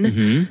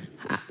own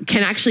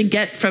can actually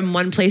get from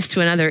one place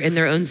to another in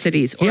their own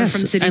cities, or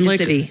from city to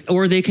city.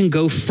 Or they can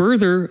go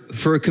further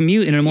for a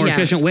commute in a more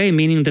efficient way,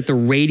 meaning that the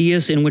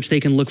radius in which they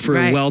can look for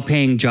a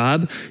well-paying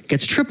job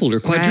gets tripled or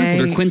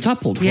quadrupled or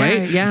quintupled,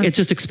 right? Yeah. It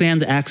just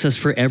expands access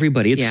for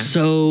everybody. It's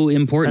so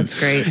important. That's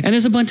great. And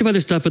there's a bunch of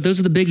other stuff, but those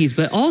are the biggies.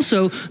 But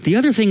also, the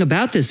other thing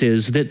about this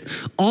is that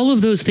all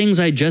of those things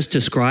I just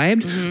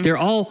described, they're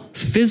all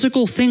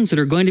physical things that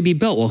are going to be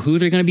built. Well, who are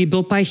they going to be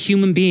built by?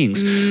 Human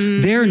beings.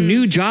 They're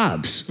new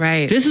jobs.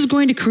 Right. This is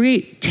going to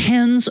create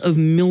tens of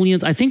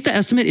millions. I think the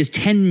estimate is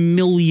 10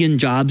 million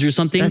jobs or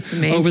something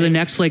over the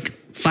next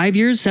 5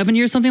 years, 7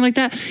 years, something like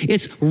that.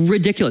 It's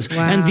ridiculous.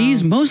 Wow. And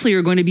these mostly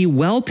are going to be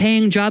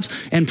well-paying jobs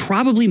and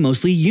probably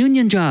mostly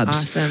union jobs.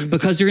 Awesome.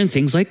 Because they're in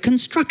things like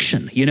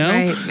construction, you know?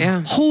 Right,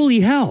 yeah. Holy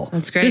hell.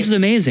 That's great. This is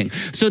amazing.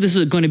 So this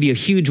is going to be a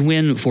huge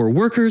win for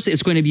workers.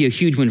 It's going to be a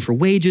huge win for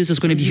wages. It's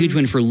going to be a huge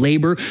win for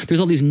labor.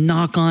 There's all these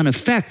knock-on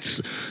effects.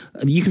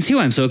 You can see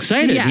why I'm so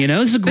excited, you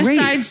know? This is great.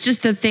 Besides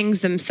just the things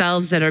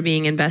themselves that are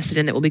being invested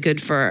in that will be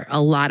good for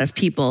a lot of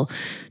people,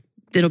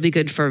 it'll be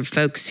good for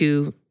folks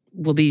who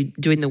will be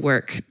doing the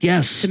work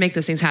to make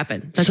those things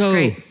happen. That's so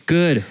great.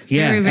 Good.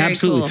 Yeah, very, very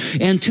absolutely.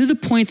 Cool. And to the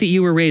point that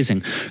you were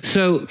raising,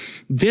 so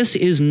this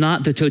is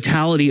not the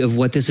totality of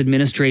what this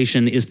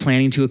administration is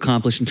planning to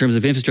accomplish in terms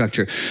of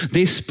infrastructure.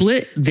 They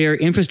split their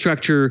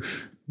infrastructure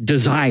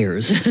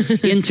desires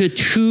into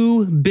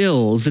two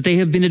bills that they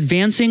have been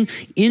advancing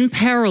in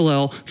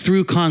parallel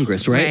through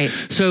Congress, right?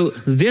 So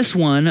this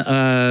one,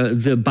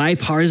 the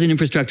bipartisan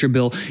infrastructure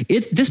bill,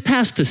 this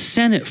passed the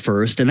Senate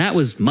first, and that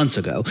was months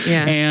ago.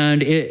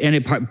 And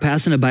it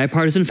passed in a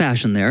bipartisan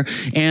fashion there,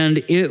 and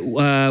it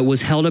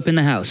was held up in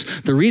the House.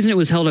 The reason it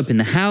was held up in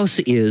the House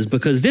is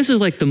because this is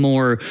like the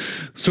more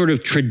sort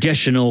of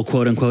traditional,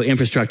 quote unquote,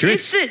 infrastructure.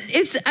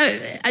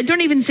 I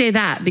don't even say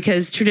that,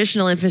 because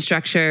traditional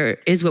infrastructure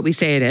is what we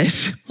say it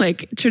is.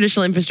 Like,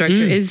 traditional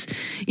infrastructure is,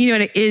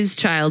 and it is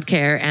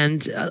childcare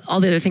and all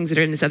the other things that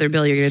are in this other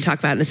bill you're going to talk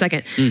about in a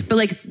second. But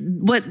like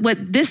what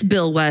this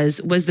bill was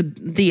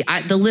the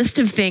list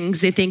of things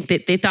they think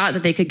that they thought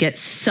that they could get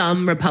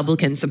some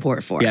Republican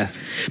support for.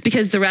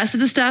 Because the rest of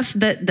the stuff,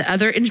 that the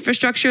other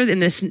infrastructure in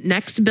this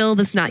next bill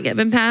that's not yet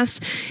been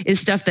passed,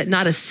 is stuff that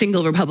not a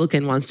single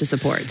Republican wants to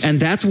support. And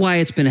that's why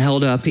it's been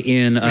held up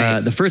in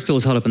the first bill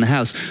was held up in the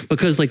House,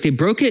 because like they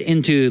broke it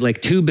into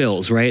like two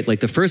bills, right? Like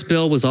the first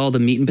bill was all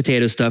the meat and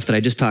potato stuff that I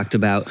just talked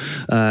about.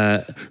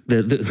 I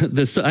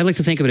like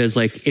to think of it as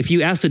like, if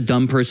you asked a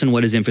dumb person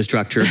what is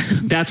infrastructure,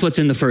 that's what's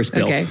in the first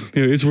bill.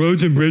 It's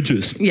roads and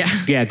bridges.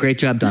 Yeah, great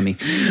job, dummy.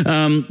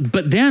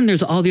 But then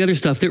there's all the other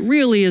stuff that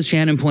really, as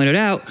Shannon pointed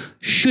out,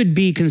 should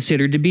be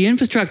considered to be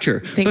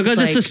infrastructure.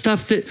 Because it's the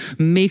stuff that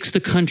makes the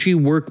country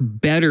work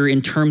better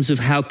in terms of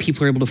how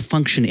people are able to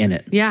function in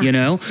it. You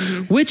know?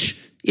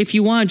 Which, if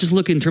you want to just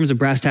look in terms of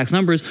brass tacks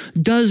numbers,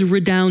 does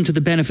redound to the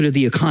benefit of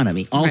the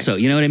economy also,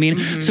 you know what I mean?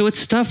 So it's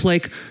stuff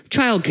like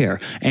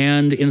childcare,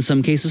 and in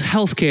some cases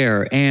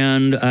healthcare,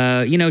 and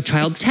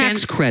child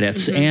tax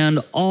credits, and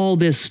all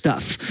this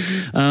stuff.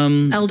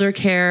 Elder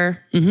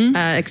care,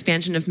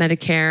 expansion of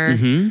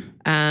Medicare,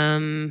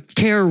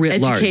 care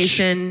writ large.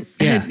 Education.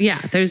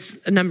 There's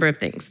a number of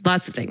things,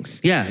 lots of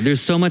things.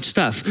 There's so much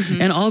stuff,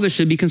 and all of it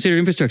should be considered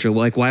infrastructure.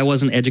 Like, why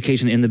wasn't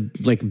education in the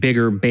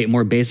bigger,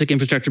 more basic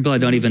infrastructure bill? I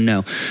don't even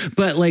know.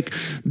 But like,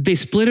 they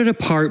split it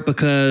apart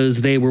because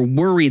they were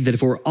worried that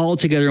if we're all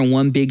together in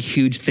one big,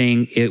 huge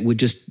thing, it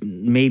would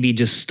maybe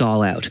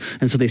stall out.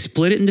 And so they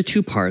split it into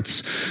two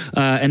parts,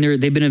 and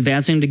they've been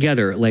advancing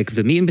together. Like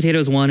the meat and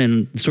potatoes one,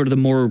 and sort of the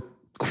more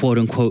quote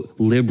unquote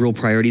liberal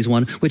priorities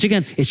one, which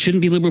again, it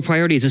shouldn't be liberal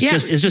priorities.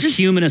 It's just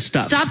humanist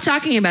stuff. Stop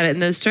talking about it in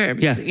those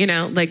terms.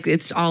 Like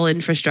it's all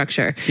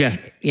infrastructure.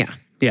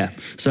 Yeah.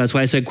 So that's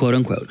why I said quote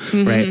unquote,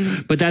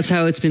 right? But that's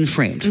how it's been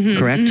framed,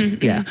 correct?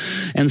 Yeah.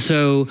 And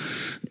so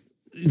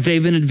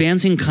they've been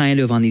advancing kind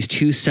of on these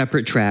two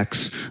separate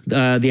tracks,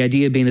 the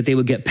idea being that they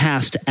would get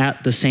passed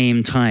at the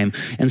same time.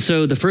 And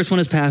so the first one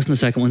is passed and the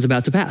second one's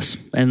about to pass.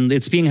 And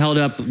it's being held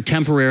up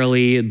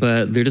temporarily,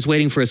 but they're just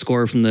waiting for a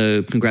score from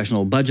the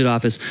Congressional Budget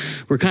Office.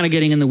 We're kind of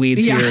getting in the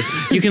weeds here.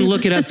 You can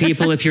look it up,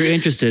 people, if you're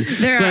interested.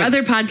 There are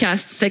other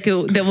podcasts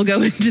that will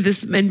go into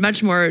this in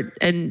much more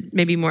and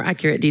maybe more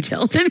accurate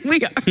detail than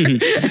we are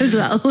as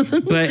well.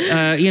 But,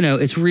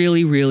 it's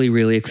really, really,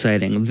 really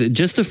exciting.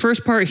 Just the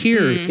first part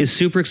here is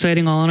super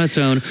exciting all on its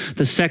own.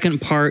 The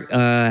second part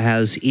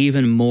has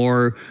even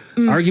more,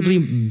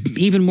 arguably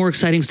even more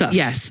exciting stuff.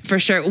 Yes, for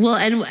sure. Well,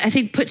 and I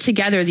think put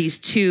together these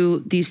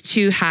two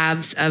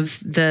halves of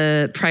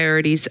the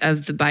priorities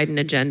of the Biden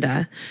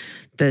agenda,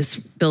 this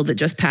bill that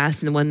just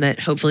passed and the one that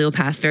hopefully will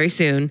pass very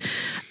soon.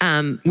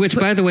 Which,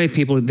 by the way,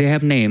 people, they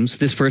have names.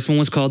 This first one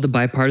was called the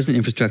Bipartisan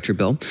Infrastructure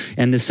Bill,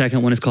 and the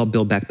second one is called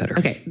Build Back Better.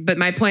 Okay, but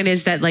my point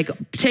is that, like,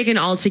 taken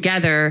all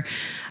together,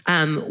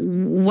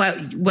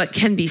 what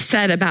can be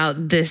said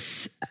about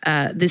these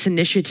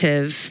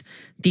initiatives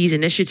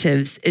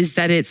is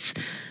that it's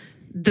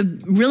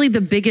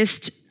the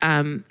biggest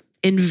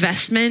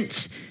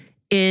investment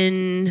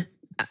in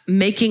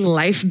making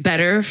life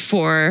better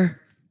for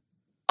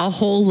a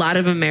whole lot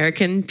of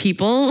American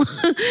people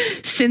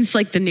since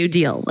like the New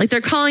Deal. Like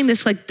they're calling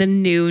this like the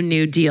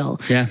New Deal.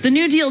 Yeah. The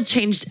New Deal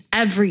changed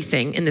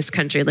everything in this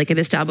country. Like it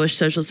established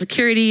Social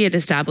Security. It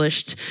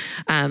established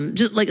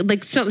just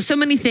like so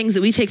many things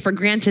that we take for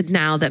granted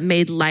now that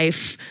made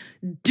life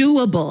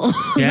doable.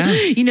 Yeah.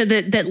 You know,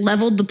 that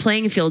leveled the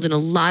playing field in a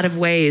lot of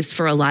ways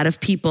for a lot of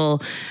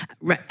people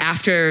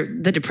after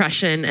the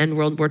Depression and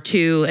World War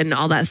II and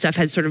all that stuff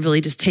had sort of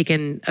really just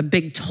taken a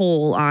big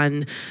toll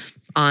on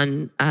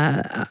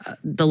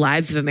the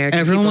lives of American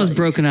Everyone people. was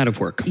broken out of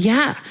work.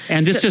 Yeah.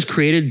 And this just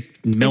created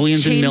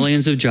millions and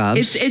millions of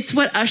jobs. It's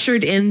what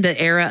ushered in the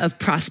era of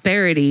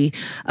prosperity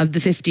of the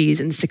 50s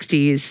and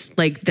 60s,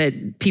 like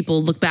that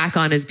people look back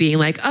on as being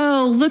like,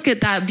 oh, look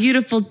at that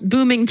beautiful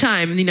booming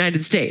time in the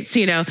United States,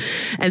 you know,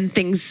 and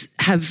things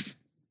have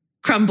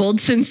crumbled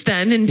since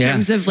then in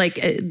terms of like,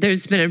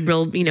 there's been a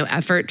real, you know,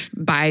 effort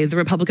by the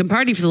Republican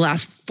Party for the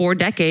last 4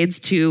 decades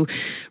to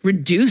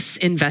reduce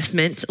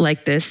investment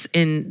like this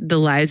in the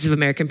lives of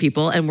American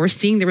people. And we're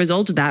seeing the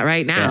result of that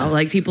right now.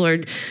 Like people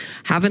are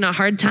having a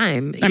hard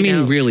time. I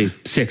mean, really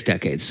 6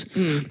 decades,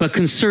 but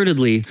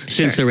concertedly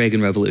since the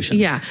Reagan Revolution.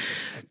 Yeah.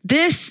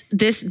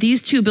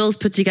 These two bills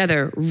put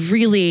together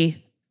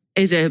really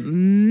is a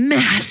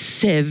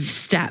massive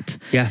step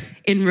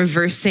in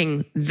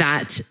reversing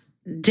that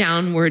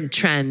downward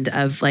trend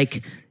of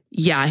like,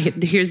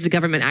 here's the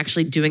government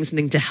actually doing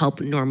something to help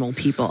normal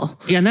people.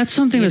 Yeah, and that's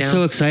something that's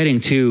so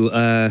exciting too,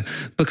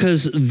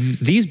 because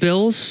these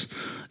bills,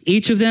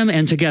 each of them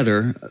and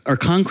together, are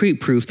concrete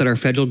proof that our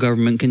federal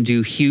government can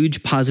do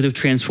huge, positive,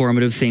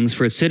 transformative things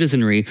for its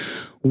citizenry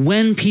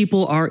when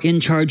people are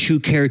in charge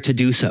who care to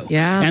do so.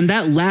 Yeah. And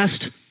that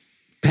last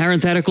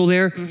parenthetical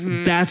there,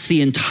 that's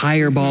the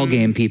entire ball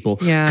game, people.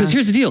 Yeah. Because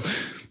here's the deal.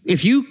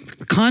 If you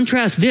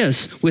contrast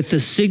this with the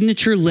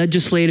signature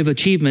legislative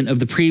achievement of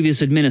the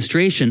previous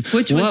administration,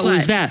 which was what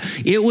was that?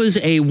 It was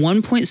a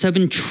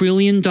 $1.7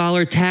 trillion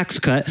tax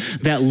cut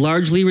that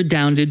largely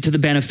redounded to the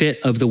benefit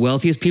of the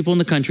wealthiest people in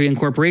the country and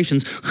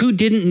corporations who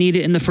didn't need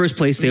it in the first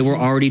place. They were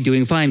already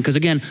doing fine because,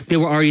 again, they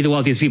were already the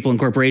wealthiest people in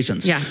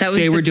corporations. Yeah,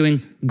 they were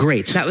doing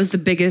great. That was the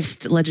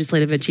biggest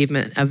legislative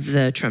achievement of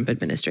the Trump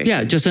administration.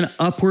 Yeah, just an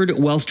upward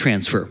wealth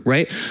transfer,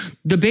 right?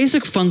 The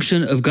basic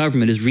function of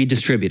government is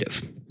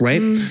redistributive,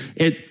 right?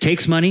 It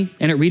takes money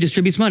and it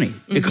redistributes money.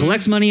 It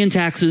collects money in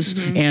taxes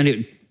and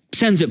it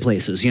sends it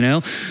places, you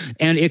know?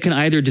 And it can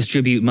either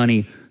distribute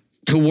money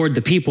toward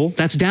the people,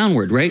 that's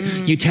downward, right?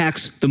 You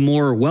tax the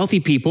more wealthy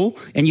people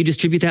and you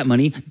distribute that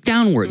money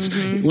downwards,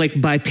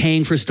 like by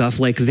paying for stuff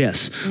like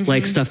this,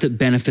 like stuff that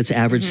benefits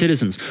average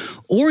citizens.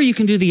 Or you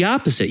can do the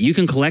opposite. You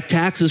can collect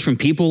taxes from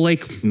people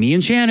like me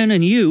and Shannon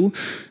and you,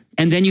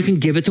 and then you can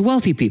give it to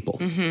wealthy people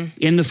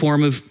in the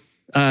form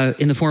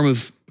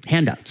of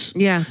handouts.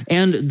 Yeah.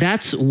 And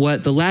that's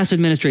what the last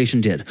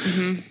administration did.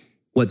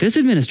 What this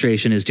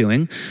administration is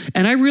doing,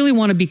 and I really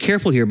want to be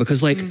careful here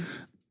because like,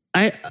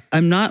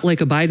 I'm not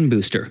like a Biden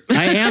booster.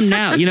 I am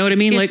now. You know what I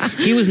mean? Like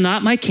he was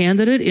not my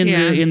candidate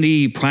in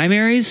the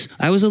primaries.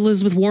 I was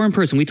Elizabeth Warren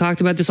person. We talked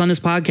about this on this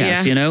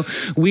podcast. You know,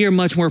 we are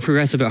much more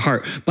progressive at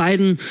heart.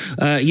 Biden,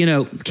 you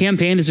know,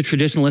 campaigned as a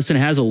traditionalist and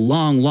has a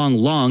long,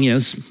 you know,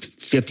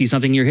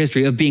 50-something year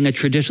history of being a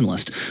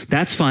traditionalist.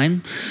 That's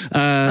fine.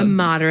 A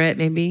moderate,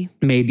 maybe.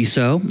 Maybe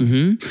so.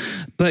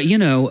 But, you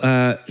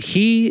know,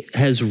 he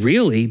has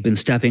really been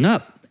stepping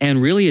up and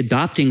really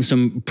adopting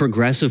some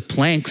progressive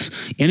planks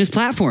in his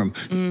platform,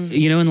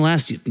 you know, in the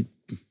last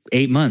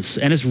 8 months.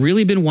 And it's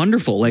really been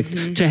wonderful.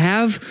 Like to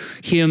have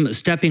him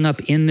stepping up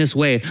in this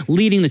way,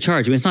 leading the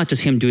charge. I mean, it's not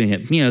just him doing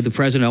it. You know, the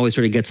president always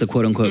sort of gets the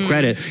quote unquote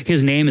credit.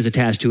 His name is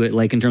attached to it,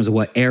 like in terms of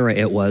what era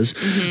it was,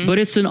 but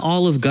it's an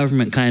all of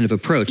government kind of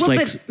approach. Well,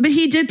 like, but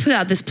he did put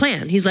out this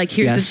plan. He's like,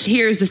 here's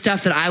the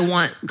stuff that I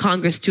want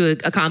Congress to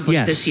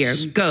accomplish this year.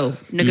 Go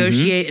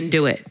negotiate and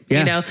do it.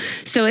 You know?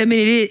 So, I mean,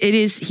 it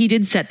is, he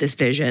did set this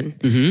vision,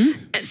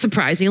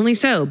 surprisingly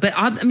so. But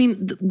I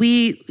mean,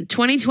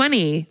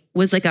 2020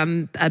 was like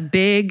a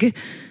big,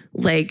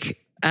 like,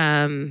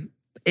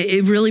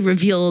 it really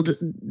revealed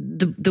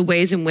the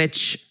ways in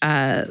which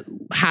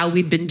how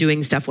we'd been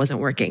doing stuff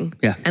wasn't working.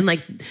 Yeah. And like,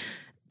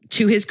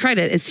 to his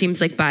credit, it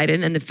seems like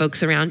Biden and the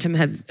folks around him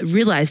have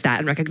realized that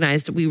and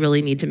recognized that we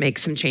really need to make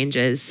some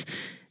changes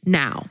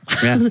now.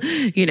 Yeah.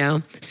 You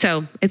know,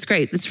 so it's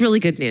great. It's really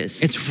good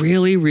news. It's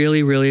really,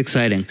 really, really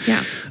exciting.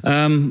 Yeah.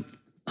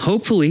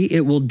 Hopefully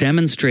it will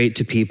demonstrate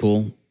to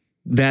people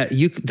that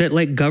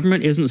like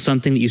government isn't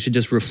something that you should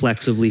just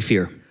reflexively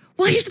fear.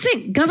 Well, here's the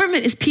thing.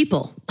 Government is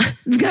people.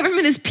 The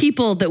government is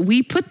people that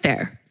we put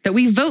there, that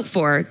we vote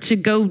for to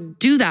go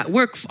do that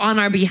work on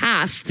our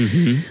behalf.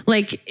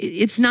 Like,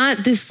 it's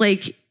not this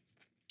like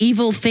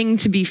evil thing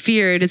to be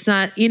feared. It's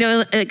not, you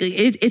know,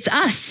 it's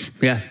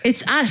us. Yeah.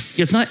 It's us.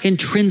 It's not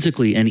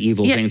intrinsically an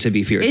evil thing to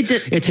be feared.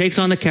 It takes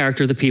on the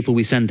character of the people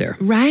we send there.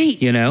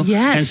 Right. You know?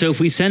 Yes. And so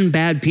if we send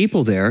bad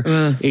people there,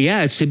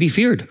 it's to be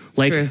feared.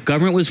 Like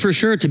government was for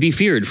sure to be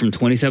feared from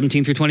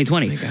 2017 through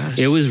 2020. Oh my gosh.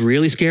 It was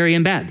really scary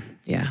and bad.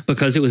 Yeah.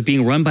 Because it was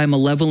being run by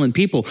malevolent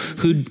people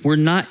who were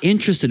not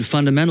interested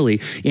fundamentally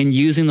in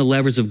using the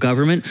levers of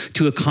government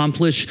to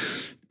accomplish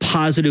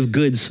positive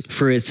goods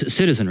for its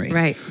citizenry.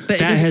 Right. But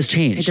that has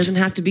changed. It doesn't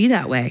have to be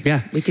that way.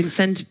 Yeah. We can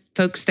send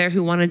folks there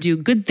who want to do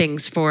good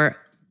things for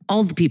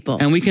all the people.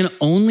 And we can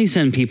only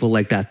send people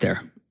like that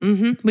there.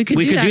 We could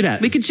do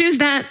that. We could choose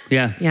that.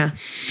 Yeah. Yeah.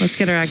 Let's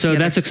get our act So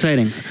together. that's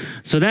exciting.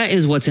 So that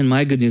is what's in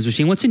my good news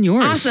machine. What's in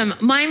yours? Awesome.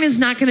 Mine is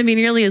not going to be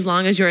nearly as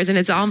long as yours, and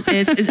it's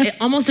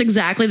almost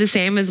exactly the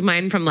same as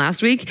mine from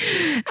last week.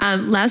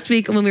 Last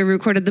week, when we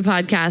recorded the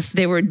podcast,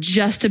 they were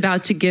just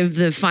about to give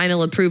the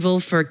final approval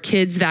for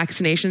kids'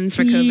 vaccinations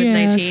for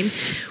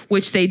COVID-19,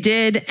 which they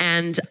did.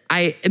 And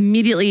I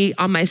immediately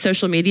on my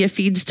social media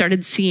feed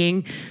started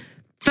seeing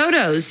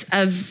photos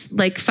of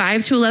like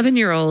 5 to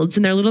 11-year-olds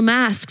in their little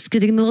masks,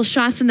 getting little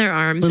shots in their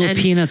arms.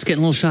 Little peanuts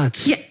getting little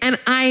shots. Yeah, and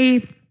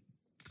I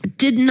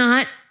did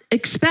not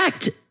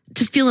expect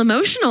to feel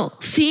emotional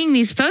seeing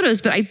these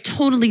photos, but I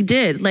totally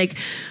did. Like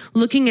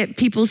looking at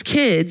people's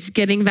kids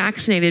getting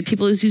vaccinated,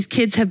 people whose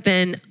kids have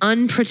been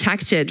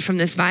unprotected from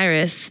this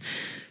virus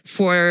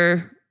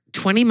for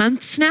 20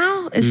 months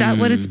now. Is that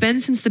what it's been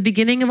since the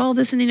beginning of all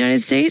this in the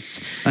United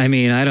States? I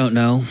mean, I don't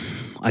know.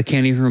 I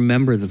can't even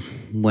remember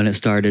when it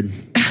started.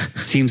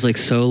 Seems like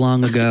so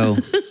long ago.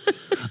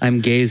 I'm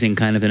gazing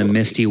kind of in a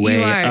misty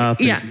way up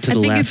and to the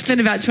left. I think it's been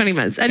about 20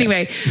 months.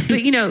 Anyway,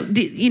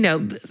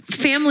 but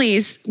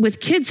families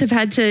with kids have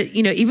had to,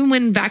 even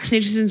when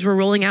vaccinations were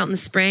rolling out in the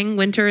spring,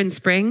 winter and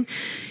spring,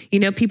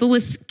 people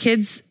with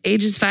kids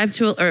ages 5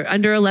 to or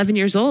under 11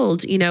 years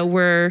old,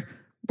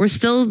 we're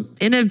still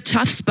in a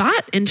tough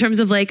spot in terms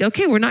of like,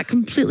 okay, we're not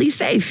completely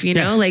safe,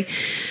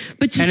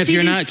 but and if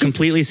you're not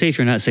completely safe,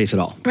 you're not safe at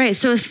all. Right.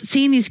 So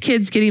seeing these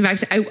kids getting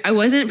vaccinated, I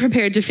wasn't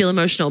prepared to feel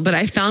emotional, but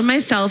I found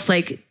myself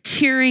like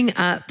tearing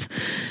up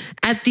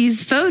at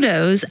these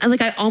photos.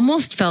 Like I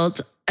almost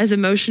felt as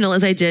emotional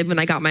as I did when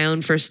I got my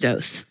own first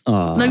dose.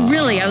 Like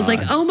really, I was like,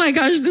 oh my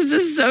gosh, this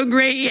is so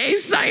great. Yay,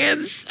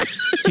 science.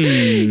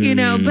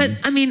 But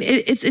I mean,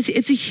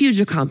 it's a huge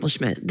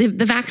accomplishment.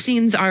 The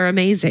vaccines are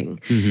amazing.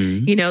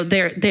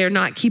 They're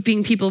not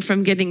keeping people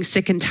from getting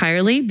sick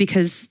entirely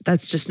because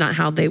that's just not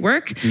how they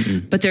work,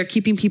 but they're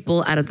keeping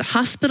people out of the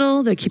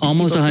hospital. They're keeping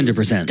almost people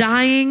 100%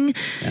 dying.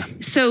 Yeah.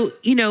 So,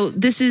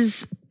 this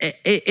is,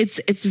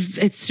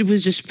 it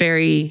was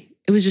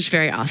just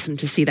very awesome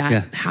to see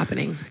that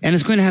happening. And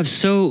it's going to have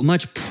so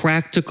much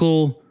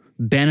practical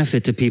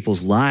benefit to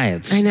people's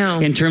lives. I know.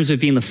 In terms of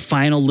being the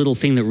final little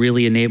thing that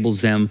really enables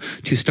them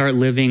to start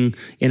living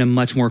in a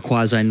much more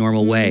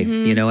quasi-normal way,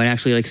 and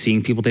actually like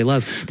seeing people they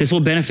love. This will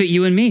benefit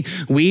you and me.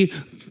 We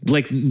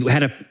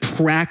had a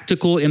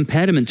practical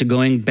impediment to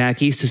going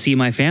back east to see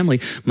my family.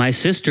 My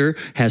sister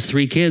has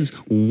 3 kids.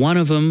 One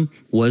of them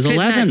was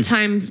 11. That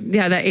time,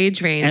 that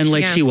age range.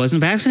 And she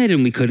wasn't vaccinated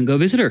and we couldn't go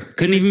visit her.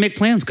 Couldn't even make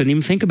plans. Couldn't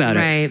even think about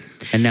it.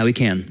 And now we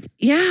can.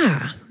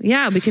 Yeah.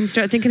 Yeah. We can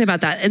start thinking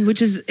about that. And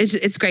which is,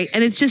 it's great.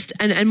 And it's just,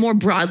 and more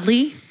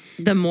broadly,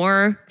 the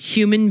more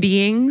human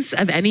beings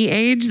of any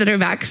age that are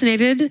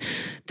vaccinated,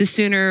 the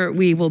sooner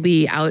we will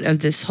be out of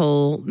this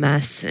whole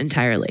mess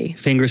entirely.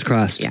 Fingers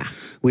crossed. Yeah.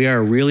 We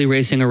are really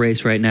racing a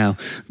race right now.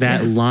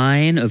 That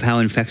line of how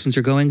infections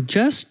are going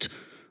just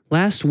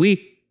last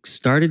week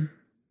started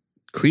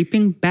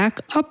creeping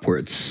back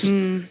upwards.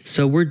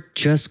 So we're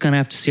just going to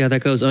have to see how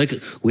that goes.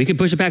 Like we could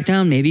push it back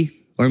down maybe,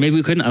 or maybe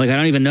we couldn't. Like, I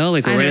don't even know.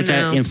 Like we're right at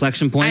that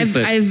inflection point,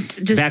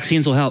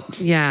 vaccines will help.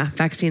 Yeah.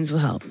 Vaccines will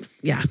help.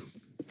 Yeah.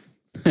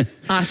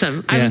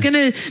 Awesome. I was going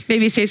to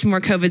maybe say some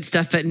more COVID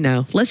stuff, but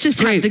no, let's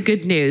just have the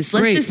good news.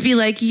 Let's just be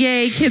like,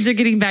 yay, kids are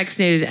getting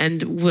vaccinated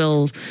and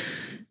we'll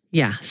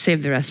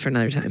save the rest for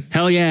another time.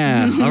 Hell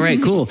yeah. All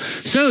right, cool.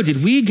 So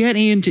did we get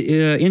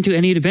into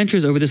any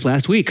adventures over this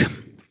last week?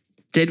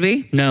 Did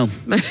we? No.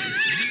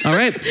 All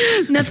right.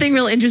 Nothing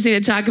real interesting to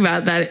talk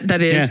about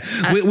that is.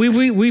 Yeah.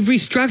 We've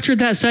restructured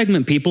that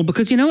segment, people,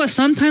 because you know what?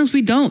 Sometimes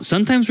we don't.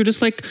 Sometimes we're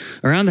just like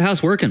around the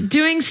house working.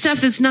 Doing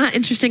stuff that's not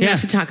interesting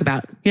enough to talk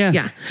about.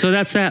 Yeah. So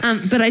that's that.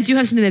 But I do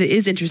have something that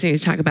is interesting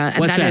to talk about. And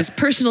What's that? Is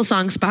Personal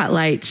Song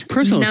Spotlight.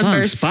 Personal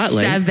Song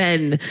Spotlight.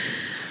 Number 7.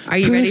 Are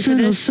you ready for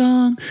this?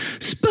 Personal Song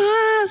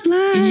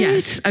Spotlight.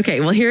 Yes. Okay.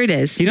 Well, here it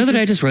is. Do you know that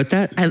I just wrote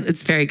that?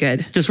 It's very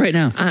good. Just right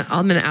now.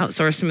 I'm going to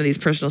outsource some of these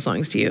personal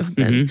songs to you.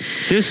 Then.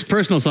 This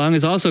personal song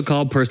is also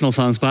called Personal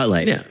Song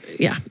Spotlight.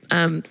 Yeah.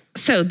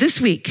 So this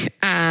week,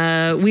 we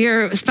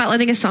are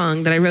spotlighting a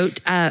song that I wrote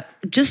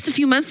just a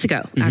few months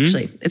ago,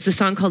 actually. It's a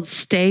song called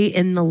Stay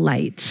in the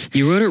Light.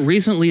 You wrote it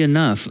recently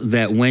enough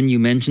that when you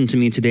mentioned to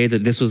me today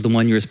that this was the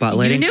one you were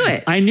spotlighting. You knew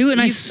it. I knew it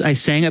and I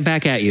sang it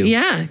back at you.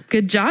 Yeah.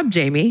 Good job,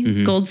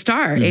 Jamie. Gold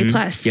star, A+.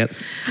 Yep.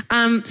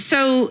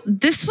 So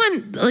this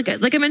one,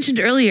 like I mentioned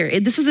earlier,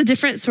 this was a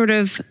different sort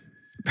of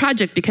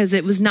project because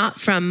it was not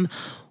from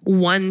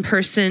one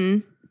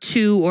person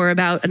to or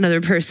about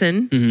another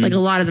person. Like a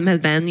lot of them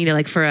have been,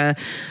 like for a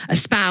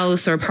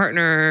spouse or a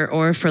partner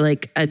or for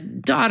like a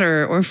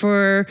daughter or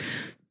for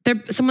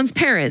someone's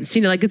parents,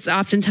 like it's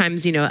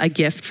oftentimes, a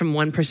gift from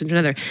one person to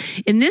another.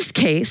 In this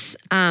case,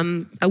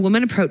 a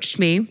woman approached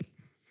me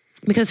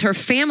because her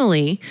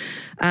family,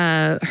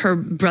 her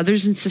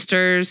brothers and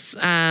sisters,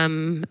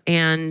 and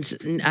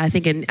I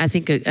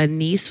think a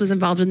niece was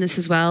involved in this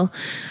as well.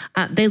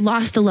 They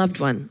lost a loved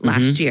one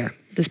last year.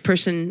 This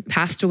person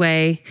passed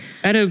away.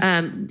 At a,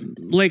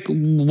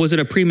 was it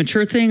a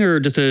premature thing or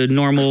just a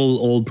normal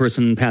old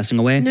person passing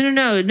away?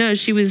 No.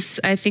 She was,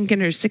 I think, in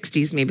her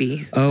 60s,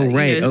 maybe. Oh,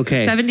 right.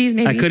 Okay. 70s,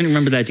 maybe. I couldn't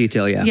remember that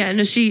detail. Yeah. Yeah.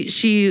 No,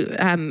 she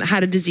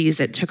had a disease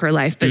that took her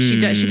life, but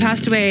she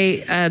passed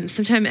away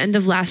sometime end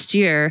of last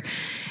year.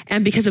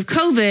 And because of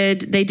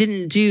COVID, they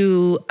didn't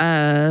do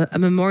a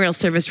memorial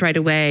service right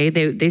away.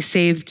 They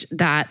saved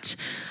that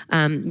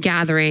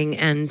gathering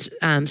and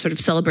sort of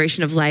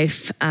celebration of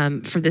life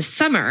for this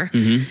summer.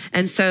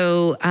 And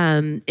so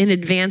in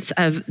advance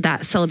of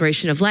that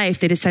celebration of life,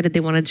 they decided they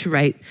wanted to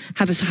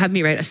have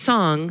me write a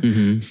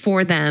song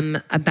for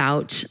them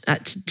about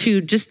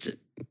to just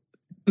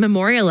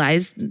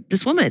memorialize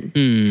this woman.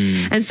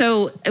 And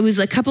so it was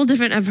a couple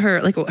different of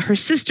her, like her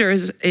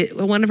sisters,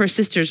 one of her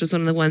sisters was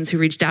one of the ones who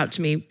reached out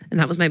to me, and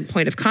that was my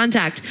point of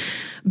contact.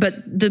 But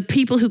the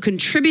people who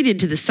contributed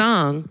to the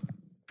song,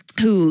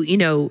 who,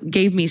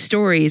 gave me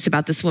stories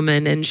about this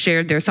woman and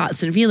shared their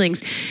thoughts and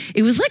feelings,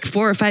 it was like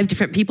 4 or 5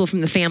 different people from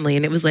the family.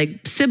 And it was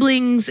like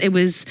siblings. It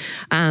was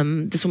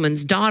this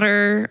woman's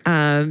daughter,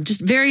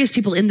 just various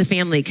people in the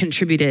family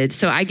contributed.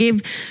 So I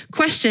gave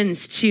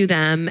questions to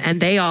them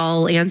and they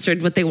all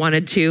answered what they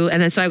wanted to.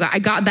 And then so I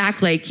got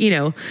back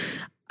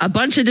a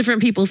bunch of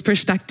different people's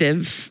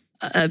perspectives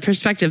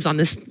on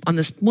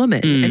this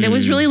woman. And it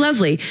was really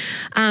lovely.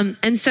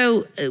 And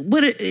so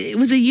it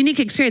was a unique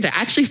experience. I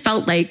actually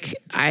felt like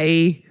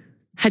I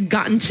had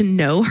gotten to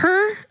know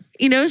her.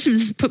 She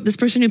was this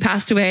person who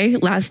passed away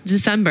last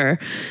December,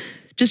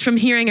 just from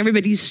hearing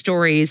everybody's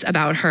stories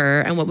about her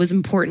and what was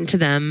important to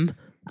them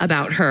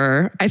about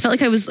her. I felt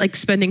like I was like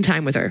spending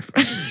time with her.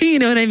 You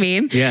know what I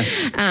mean?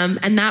 Yes.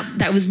 And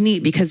that was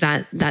neat because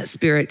that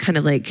spirit kind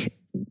of like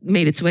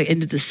made its way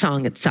into the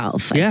song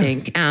itself, I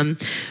think.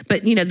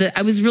 But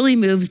I was really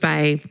moved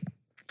by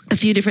a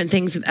few different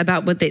things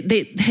about what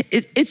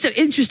it's so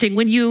interesting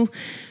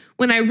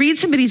when I read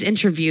somebody's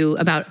interview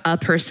about a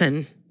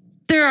person,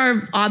 there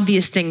are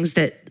obvious things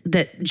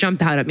that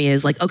jump out at me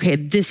as like, okay,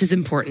 this is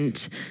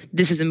important.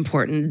 This is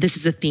important. This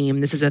is a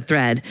theme. This is a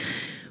thread.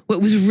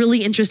 What was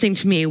really interesting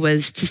to me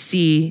was to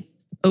see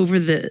over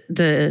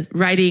the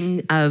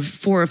writing of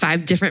 4 or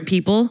 5 different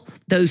people,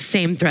 those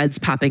same threads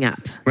popping up.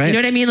 Right. You know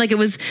what I mean? Like it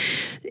was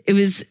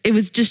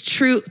just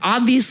true,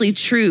 obviously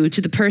true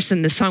to the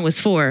person the song was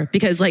for,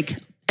 because like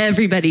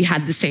everybody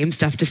had the same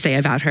stuff to say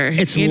about her.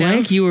 It's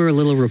like you were a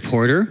little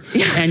reporter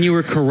and you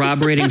were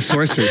corroborating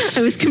sources.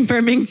 I was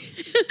confirming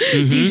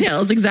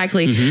details,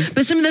 exactly.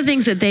 But some of the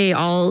things that they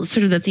all,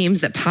 sort of the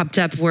themes that popped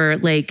up were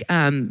like,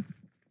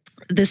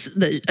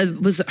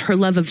 was her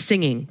love of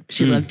singing.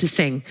 She loved to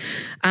sing.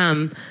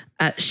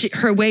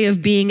 Her way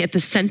of being at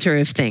the center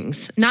of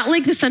things, not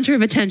like the center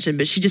of attention,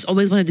 but she just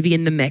always wanted to be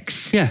in the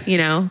mix.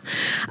 Yeah.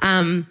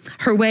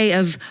 Her way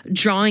of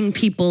drawing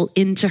people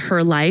into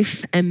her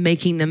life and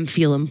making them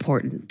feel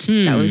important.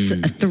 That was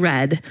a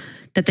thread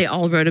that they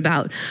all wrote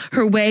about.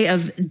 Her way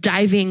of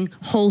diving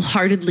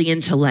wholeheartedly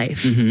into life.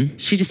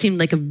 She just seemed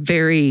like a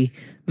very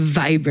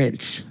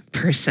vibrant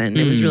person.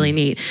 It was really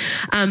neat.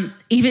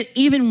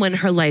 Even when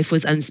her life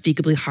was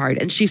unspeakably hard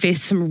and she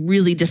faced some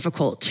really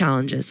difficult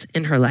challenges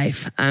in her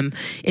life. And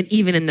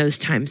even in those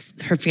times,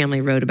 her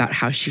family wrote about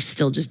how she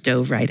still just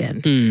dove right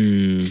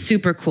in.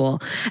 Super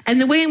cool.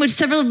 And the way in which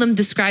several of them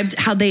described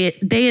how they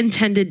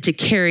intended to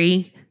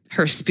carry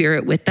her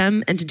spirit with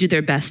them and to do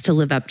their best to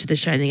live up to the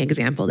shining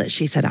example that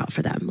she set out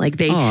for them. Like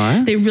they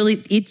really,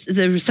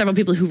 there were several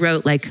people who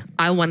wrote like,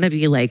 I want to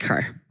be like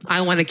her.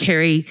 I want to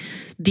carry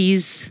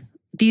these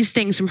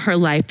things from her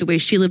life, the way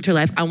she lived her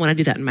life. I want to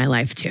do that in my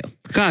life too.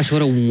 Gosh,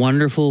 what a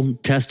wonderful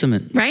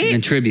testament, right?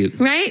 And tribute.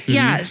 Right?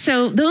 Yeah.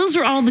 So those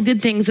are all the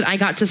good things that I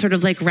got to sort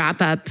of like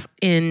wrap up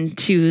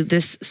into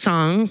this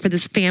song for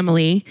this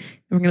family.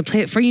 And we're going to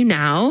play it for you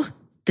now.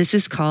 This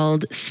is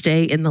called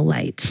Stay in the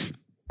Light.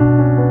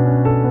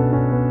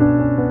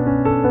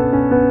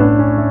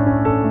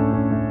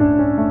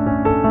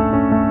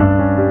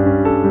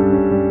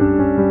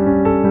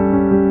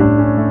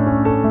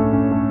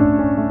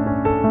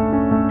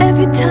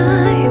 Every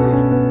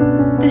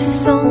time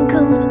this song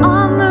comes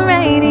on the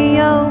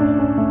radio,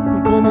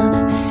 I'm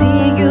gonna see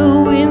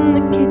you in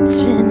the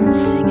kitchen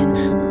singing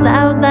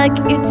loud like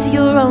it's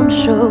your own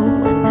show.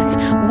 And that's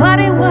what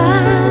it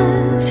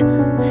was.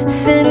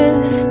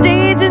 Center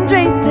stage and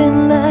draped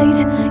in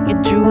light, you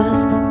drew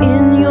us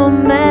in your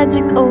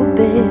magic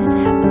orbit,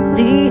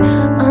 happily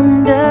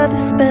under the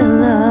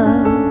spell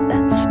of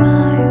that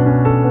smile.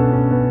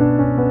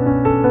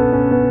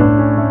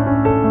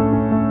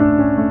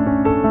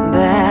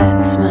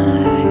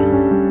 Smile.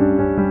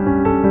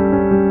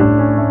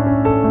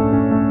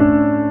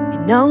 You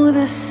know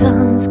the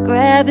sun's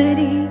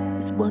gravity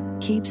is what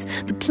keeps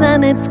the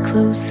planets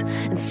close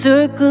and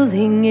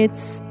circling.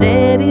 Its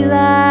steady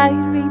light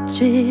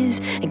reaches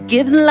and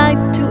gives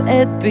life to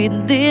every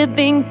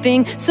living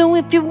thing. So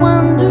if you're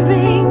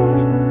wondering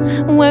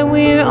why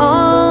we're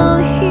all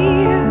here,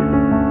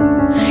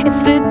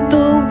 It's that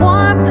the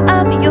warmth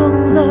of your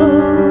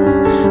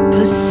glow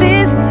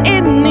persists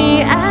in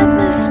the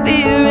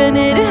atmosphere, and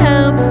it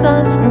helps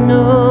us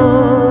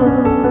know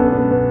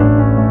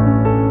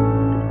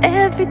that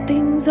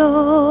everything's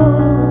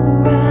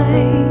alright.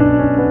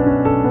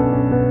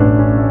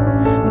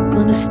 We're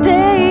gonna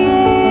stay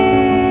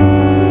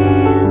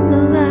in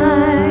the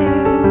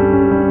light.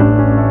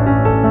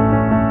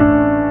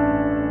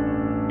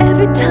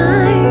 Every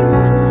time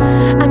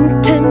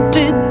I'm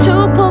tempted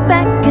to pull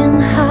back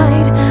and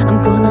hide,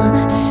 I'm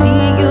gonna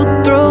see you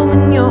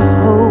throwing your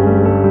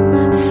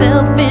whole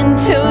self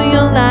into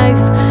your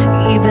life,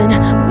 even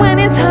when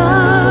it's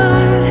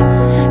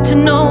hard to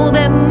know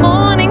that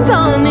morning's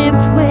on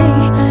its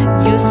way.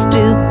 You're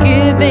still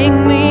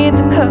giving me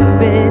the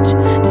courage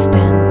to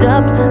stand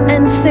up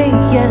and say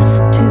yes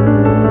to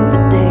the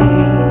day.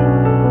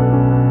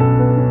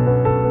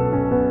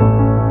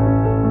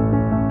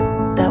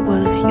 That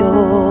was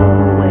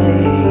your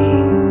way.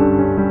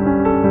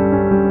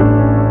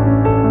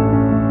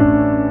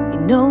 You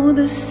know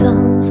the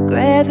sun's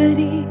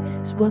gravity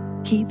is what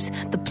keeps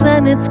the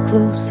planets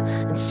close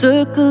and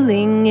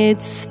circling.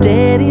 Its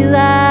steady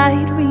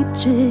light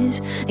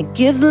reaches and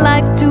gives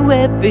life to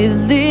every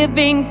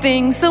living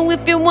thing. So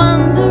if you're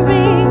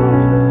wondering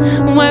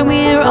why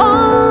we're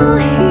all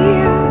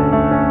here,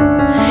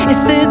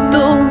 it's that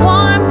the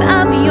warmth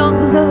of your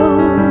glow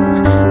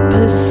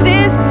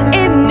persists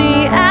in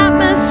the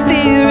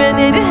atmosphere, and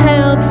it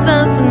helps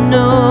us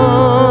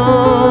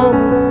know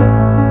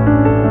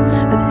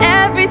that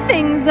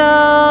everything's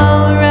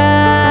alright.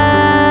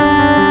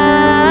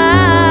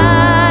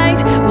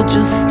 We'll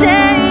just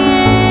stay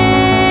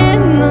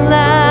in the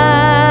light.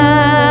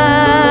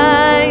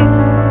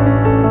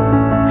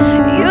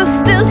 You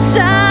still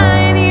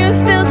shine, you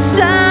still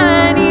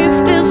shine, you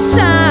still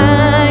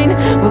shine.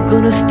 We're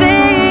gonna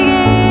stay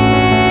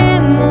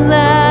in the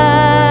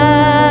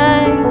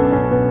light.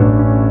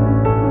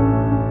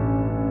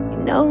 You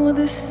know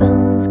the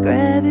sun's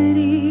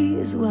gravity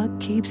is what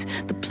keeps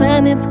the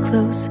planets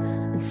close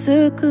and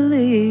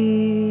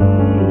circling.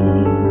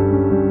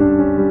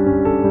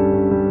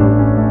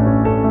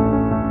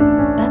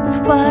 That's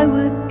why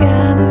we're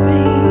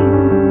gathering.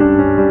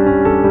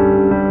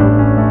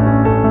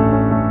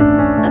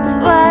 That's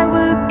why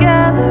we're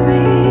gathering.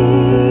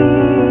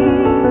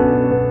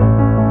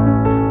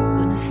 We're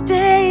gonna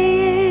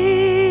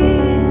stay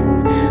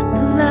in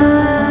the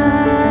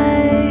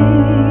light.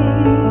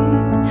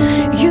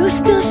 You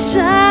still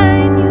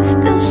shine, you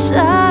still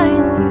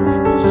shine, you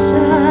still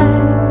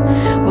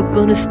shine. We're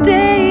gonna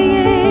stay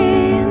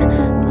in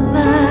the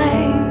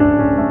light.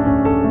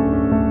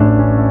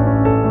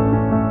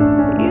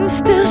 You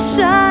still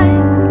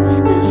shine, you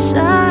still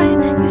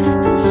shine, you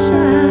still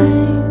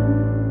shine.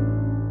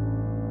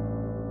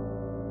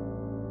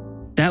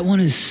 That one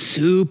is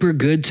super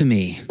good to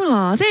me.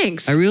 Aw,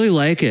 thanks. I really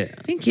like it.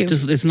 Thank you.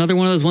 Just it's another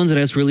one of those ones that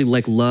I just really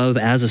like love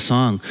as a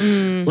song.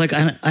 Like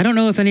I don't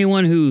know if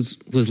anyone who's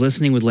was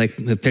listening would like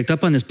have picked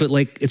up on this, but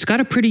like it's got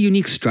a pretty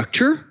unique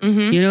structure.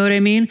 You know what I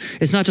mean?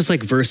 It's not just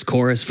like verse,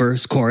 chorus,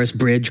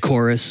 bridge,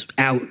 chorus,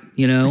 out.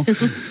 You know,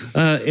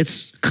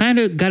 it's kind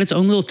of got its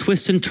own little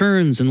twists and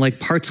turns, and like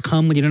parts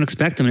come when you don't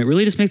expect them, and it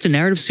really just makes the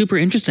narrative super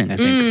interesting. I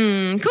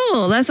think.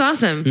 Cool. That's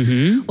awesome.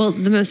 Well,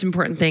 the most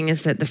important thing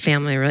is that the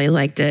family really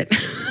liked it.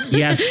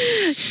 Yes.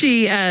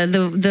 She,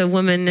 the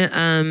woman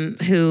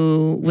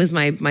who was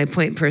my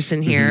point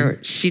person here,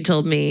 she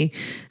told me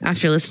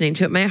after listening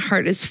to it, my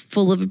heart is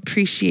full of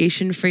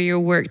appreciation for your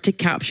work to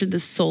capture the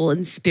soul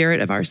and spirit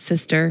of our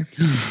sister.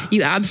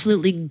 You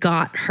absolutely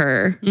got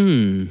her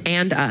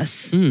and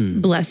us.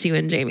 Bless you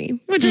and Jamie.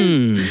 Which I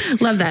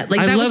just love that. Like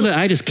I that love that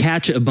I just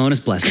catch a bonus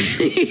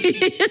blessing.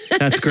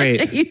 That's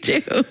great. You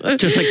do.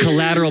 Just like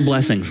collateral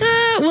blessings.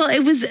 Well,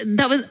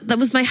 that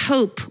was my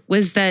hope,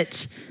 was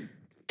that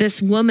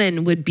this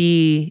woman would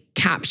be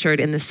captured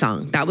in the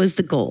song. That was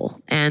the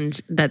goal. And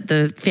that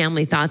the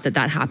family thought that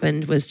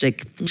happened was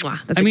like,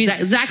 mwah. That's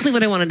exactly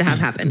what I wanted to have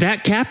happen.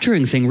 That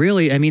capturing thing,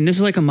 really, I mean, this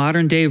is like a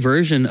modern day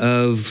version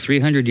of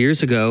 300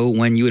 years ago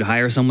when you would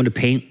hire someone to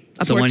paint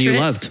someone you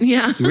loved.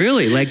 Yeah.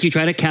 Really, like you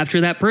try to capture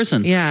that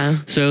person. Yeah.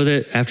 So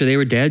that after they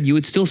were dead, you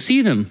would still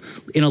see them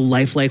in a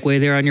lifelike way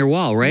there on your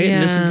wall, right? Yeah.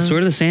 And this is sort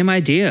of the same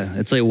idea.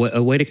 It's like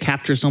a way to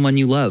capture someone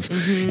you love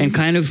and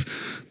kind of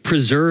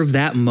preserve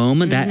that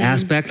moment, that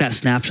aspect, that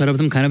snapshot of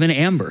them kind of in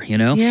amber, you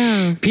know?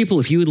 Yeah.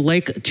 People, if you would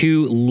like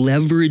to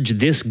leverage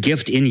this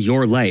gift in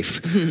your life,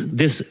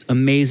 this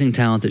amazing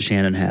talent that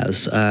Shannon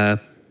has,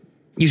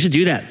 you should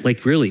do that.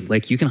 Like really,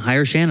 like you can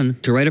hire Shannon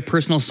to write a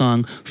personal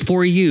song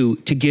for you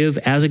to give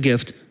as a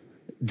gift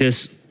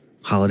this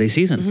holiday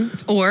season.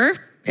 Or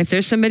if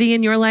there's somebody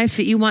in your life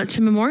that you want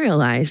to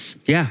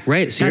memorialize. Yeah,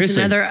 right.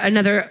 Seriously. That's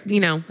another,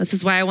 this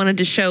is why I wanted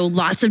to show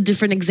lots of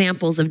different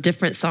examples of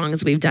different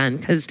songs we've done,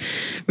 because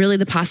really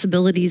the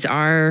possibilities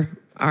are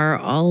are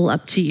all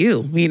up to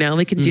you. You know,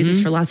 we can do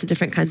this for lots of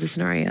different kinds of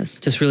scenarios.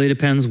 Just really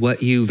depends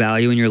what you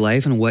value in your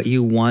life and what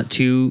you want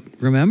to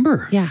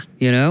remember. Yeah.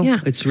 You know, Yeah.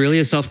 it's really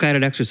a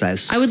self-guided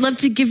exercise. I would love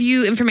to give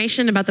you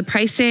information about the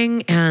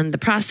pricing and the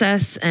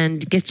process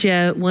and get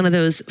you one of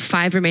those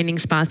 5 remaining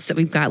spots that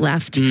we've got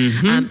left.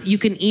 You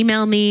can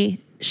email me,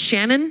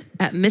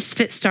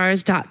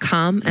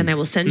 Shannon@misfitstars.com, and I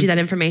will send you that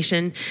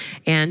information,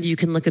 and you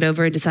can look it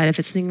over and decide if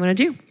it's something you want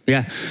to do.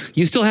 Yeah.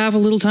 You still have a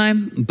little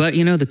time, but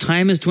you know, the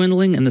time is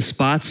dwindling and the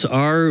spots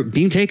are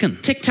being taken.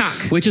 TikTok.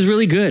 Which is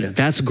really good.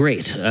 That's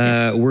great.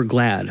 We're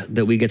glad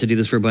that we get to do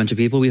this for a bunch of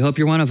people. We hope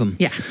you're one of them.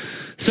 Yeah.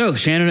 So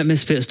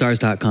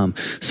Shannon@misfitstars.com.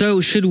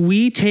 So should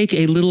we take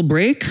a little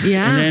break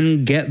and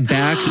then get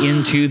back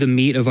into the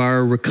meat of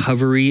our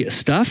recovery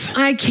stuff?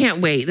 I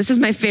can't wait. This is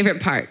my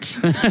favorite part.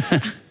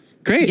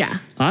 Great. Yeah.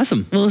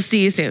 Awesome. We'll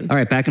see you soon. All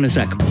right. Back in a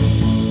sec.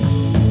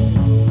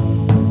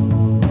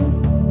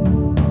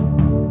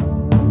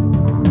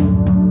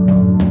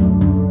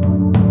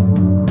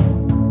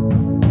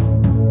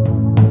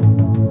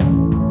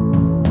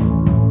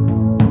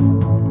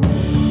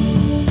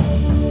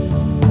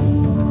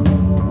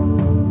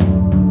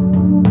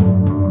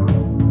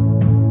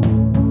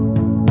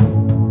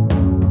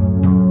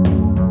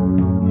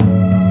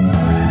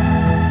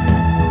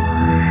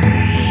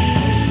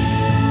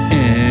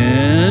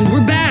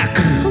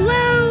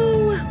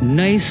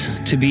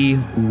 To be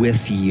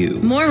with you.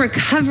 More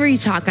recovery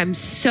talk. I'm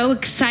so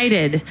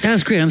excited. That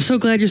was great. I'm so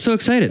glad you're so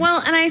excited.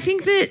 Well, and I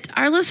think that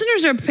our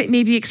listeners are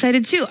maybe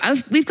excited too.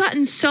 We've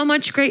gotten so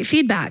much great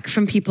feedback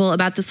from people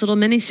about this little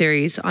mini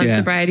series on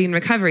sobriety and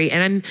recovery.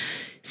 And I'm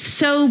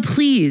so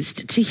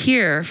pleased to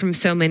hear from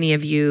so many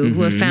of you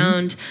who have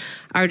found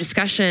our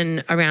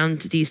discussion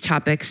around these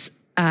topics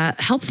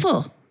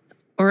helpful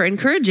or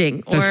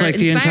encouraging or That's like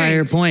inspiring. The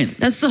entire point.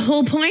 That's the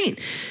whole point.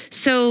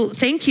 So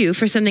thank you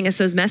for sending us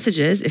those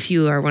messages if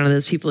you are one of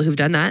those people who've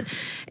done that.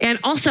 And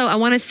also I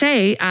want to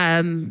say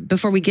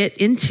before we get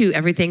into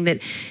everything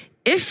that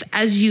if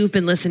as you've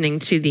been listening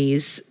to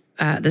these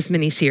this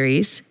mini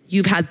series,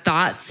 you've had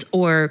thoughts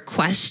or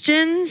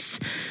questions,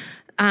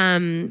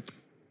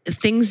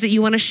 things that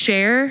you want to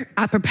share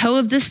apropos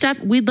of this stuff,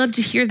 we'd love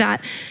to hear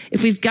that.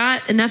 If we've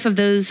got enough of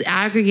those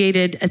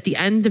aggregated at the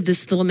end of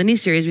this little mini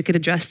series, we could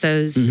address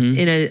those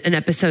in an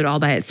episode all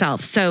by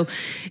itself. So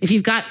if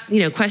you've got,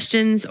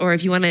 questions or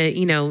if you want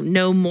to,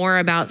 know more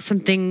about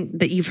something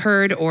that you've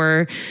heard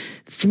or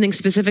something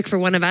specific for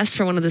one of us,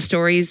 for one of the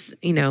stories,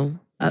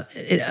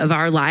 of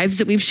our lives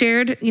that we've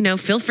shared,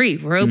 feel free.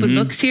 We're open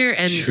books here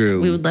and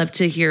we would love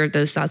to hear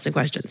those thoughts and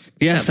questions.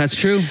 Yes, that's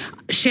true.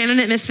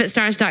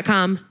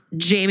 Shannon@misfitstars.com,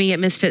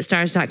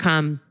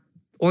 Jamie@misfitstars.com,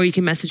 or you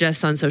can message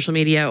us on social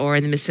media or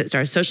in the Misfit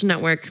Stars social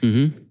network.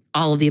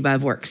 All of the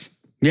above works.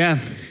 Yeah.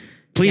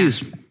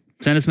 Please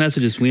send us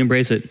messages. We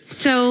embrace it.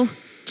 So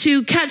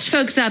to catch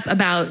folks up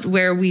about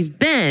where we've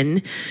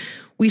been,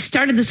 we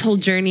started this whole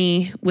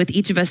journey with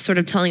each of us sort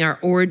of telling our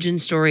origin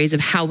stories of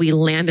how we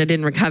landed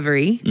in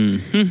recovery.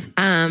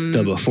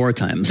 The before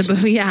times.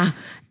 Yeah.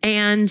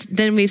 And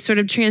then we've sort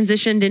of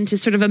transitioned into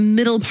sort of a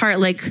middle part,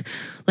 like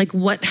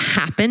what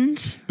happened,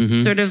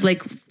 sort of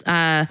like,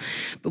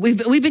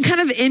 we've been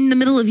kind of in the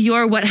middle of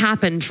your what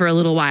happened for a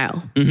little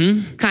while,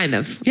 kind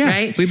of,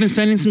 right? We've been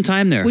spending some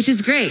time there. Which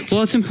is great.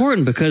 Well, it's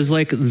important because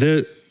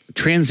the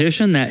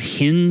transition, that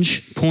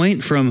hinge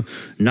point from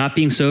not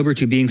being sober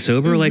to being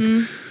sober,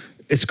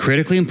 it's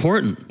critically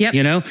important.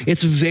 Yep.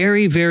 It's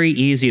very, very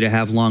easy to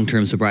have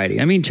long-term sobriety.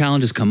 I mean,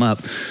 challenges come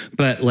up,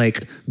 but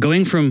like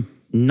going from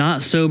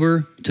not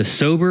sober to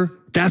sober,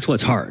 that's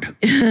what's hard.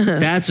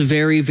 That's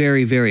very,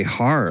 very, very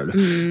hard.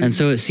 And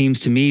so it seems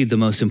to me the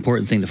most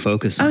important thing to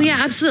focus on. Oh yeah,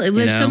 absolutely.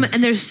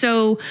 There's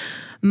so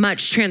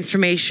much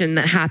transformation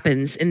that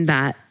happens in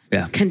that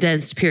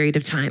condensed period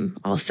of time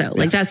also.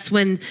 Like that's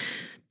when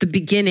the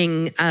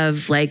beginning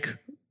of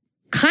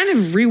kind of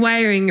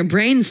rewiring your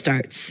brain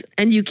starts,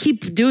 and you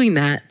keep doing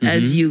that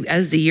as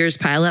the years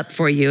pile up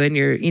for you and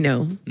your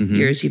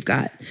years you've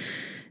got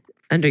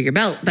under your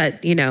belt.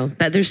 But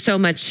that there's so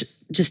much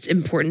just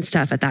important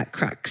stuff at that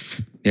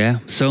crux. Yeah,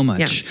 so much.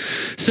 Yeah.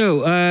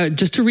 So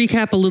just to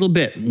recap a little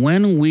bit,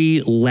 when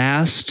we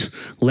last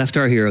left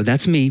our hero,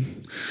 that's me.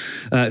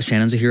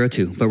 Shannon's a hero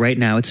too, but right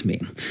now it's me.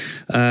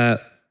 I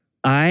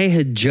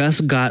had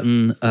just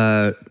gotten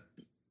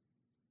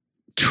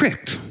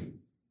tricked.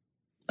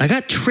 I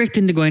got tricked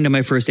into going to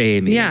my first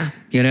AA meeting. Yeah.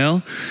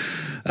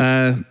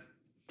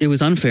 It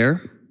was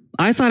unfair.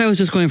 I thought I was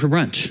just going for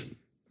brunch.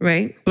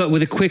 Right. But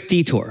with a quick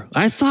detour.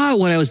 I thought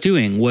what I was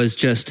doing was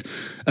just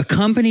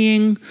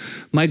accompanying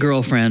my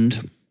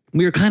girlfriend.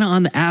 We were kind of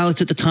on the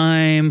outs at the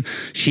time.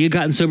 She had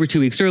gotten sober 2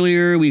 weeks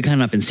earlier. We kind of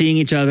not been seeing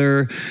each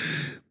other.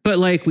 But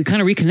we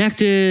kind of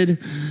reconnected.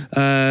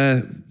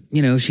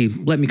 She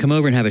let me come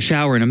over and have a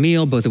shower and a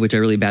meal, both of which I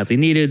really badly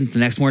needed. The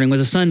next morning was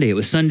a Sunday. It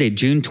was Sunday,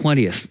 June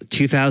 20th,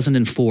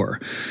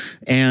 2004.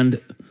 And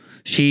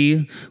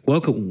we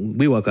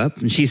woke up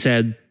and she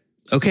said,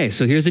 okay,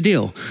 so here's the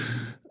deal.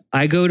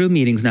 I go to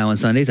meetings now on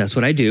Sundays. That's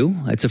what I do.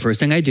 It's the first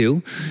thing I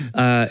do.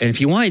 And if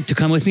you want to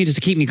come with me just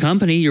to keep me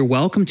company, you're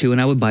welcome to. And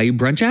I would buy you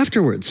brunch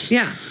afterwards.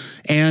 Yeah.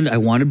 And I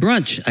wanted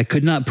brunch. I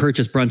could not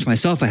purchase brunch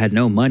myself. I had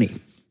no money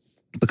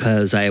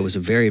because I was a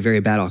very, very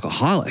bad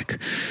alcoholic.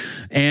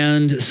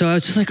 And so I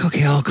was just like,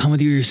 okay, I'll come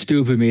with you to your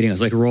stupid meeting. I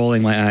was like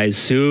rolling my eyes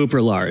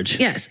super large.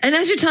 Yes. And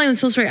as you're telling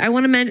this whole story, I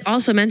want to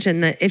also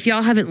mention that if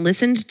y'all haven't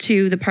listened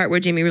to the part where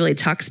Jamie really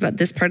talks about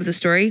this part of the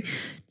story,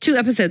 2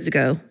 episodes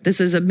ago, this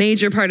was a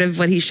major part of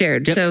what he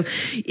shared. Yep. So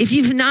if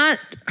you've not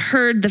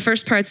heard the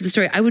first parts of the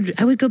story, I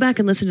would go back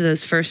and listen to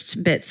those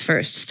first bits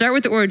first. Start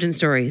with the origin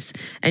stories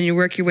and you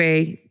work your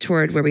way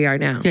toward where we are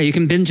now. Yeah, you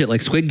can binge it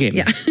like Squid Game.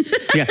 Yeah.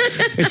 Yeah,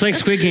 it's like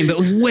Squid Game, but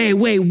with way,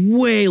 way,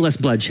 way less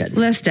bloodshed.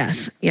 Less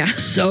death. Yeah.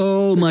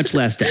 So much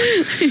less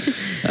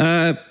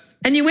death.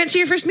 And you went to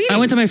your first meeting. I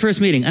went to my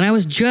first meeting, and I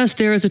was just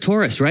there as a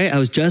tourist, right? I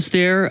was just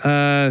there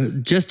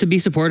just to be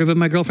supportive of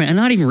my girlfriend. And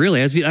not even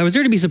really. I was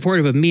there to be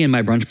supportive of me and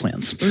my brunch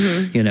plans,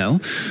 you know?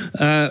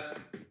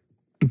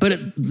 But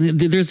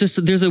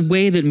there's a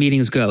way that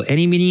meetings go.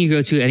 Any meeting you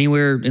go to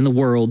anywhere in the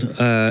world,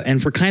 and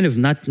for kind of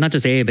not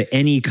just AA, but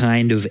any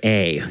kind of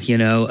A, you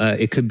know?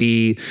 It could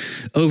be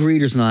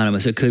Overeaters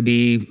Anonymous. It could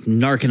be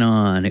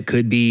Narcanon. It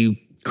could be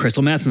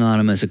Crystal Meth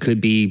Anonymous, it could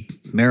be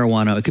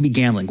marijuana, it could be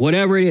gambling,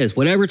 whatever it is,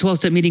 whatever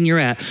 12-step meeting you're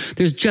at,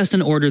 there's just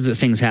an order that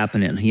things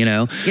happen in, you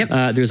know?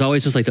 Yep. There's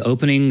always just like the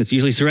opening, it's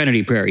usually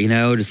serenity prayer, you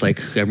know? Just like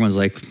everyone's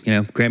like, you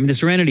know, grant me the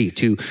serenity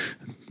to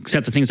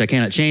accept the things I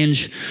cannot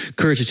change,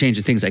 courage to change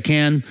the things I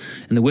can,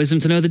 and the wisdom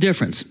to know the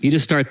difference. You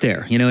just start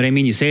there. You know what I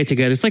mean? You say it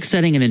together. It's like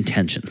setting an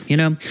intention, you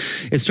know?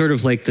 It's sort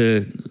of like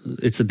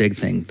it's a big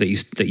thing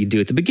that you do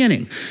at the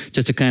beginning,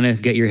 just to kind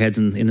of get your heads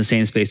in the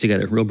same space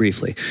together real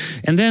briefly.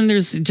 And then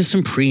there's just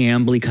some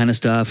preamble-y kind of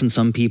stuff, and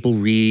some people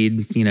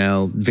read, you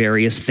know,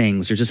 various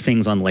things. There's just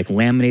things on like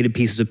laminated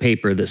pieces of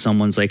paper that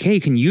someone's like, hey,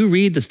 can you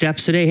read the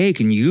steps today? Hey,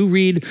 can you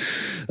read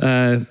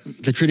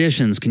the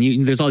traditions?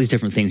 There's all these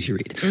different things you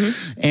read.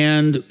 Mm-hmm.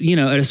 And you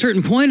know, at a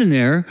certain point in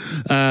there,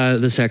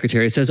 the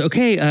secretary says,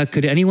 okay,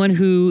 could anyone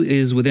who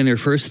is within their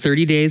first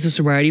 30 days of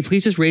sobriety,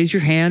 please just raise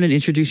your hand and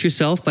introduce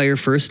yourself by your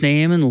first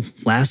name and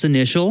last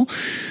initial,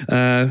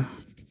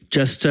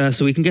 just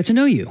so we can get to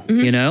know you,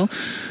 you know?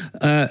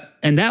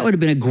 And that would have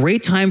been a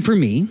great time for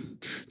me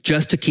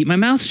just to keep my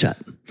mouth shut,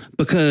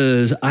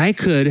 because I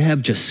could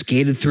have just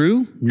skated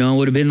through, no one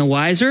would have been the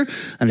wiser,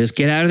 and just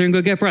get out of there and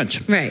go get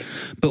brunch. Right.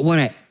 But what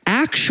I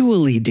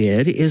actually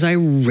did is I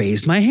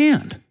raised my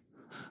hand.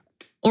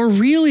 Or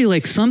really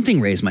like something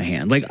raised my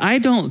hand. Like I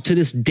don't to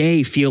this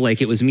day feel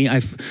like it was me.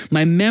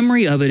 My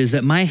memory of it is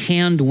that my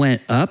hand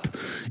went up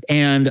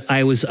and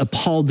I was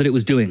appalled that it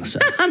was doing so.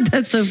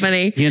 That's so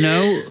funny. You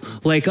know,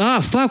 like,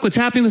 oh, fuck, what's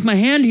happening with my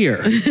hand here?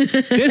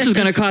 This is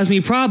going to cause me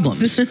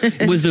problems.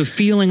 It was the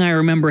feeling I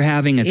remember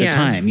having at the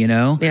time, you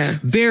know? Yeah.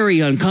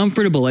 Very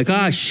uncomfortable. Like,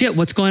 oh, shit,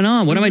 what's going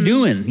on? What am I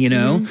doing? You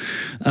know?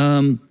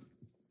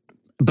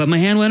 But my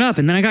hand went up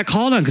and then I got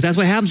called on, because that's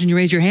what happens when you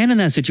raise your hand in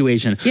that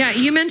situation. Yeah,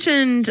 you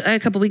mentioned a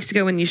couple weeks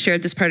ago when you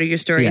shared this part of your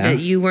story that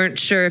you weren't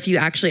sure if you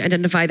actually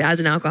identified as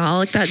an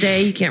alcoholic that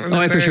day. You can't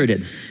remember. Oh, I for sure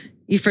did.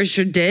 You for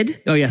sure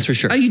did? Oh, yes, for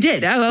sure. Oh, you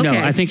did? Oh, okay. No,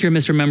 I think you're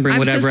misremembering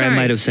whatever I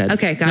might have said.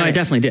 Okay, got it. No, I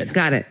definitely did.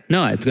 Got it.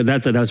 No,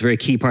 that was a very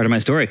key part of my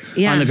story.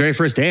 Yeah. On the very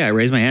first day, I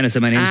raised my hand and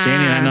said, my name is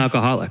Jamie and I'm an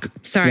alcoholic.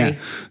 Sorry. Yeah.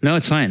 No,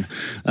 it's fine.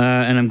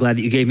 And I'm glad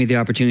that you gave me the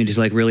opportunity to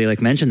like really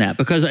like mention that,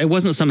 because it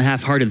wasn't some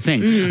half-hearted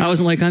thing. I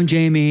wasn't like, I'm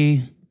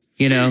Jamie.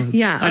 You know,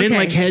 yeah, I didn't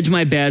like hedge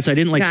my bets. I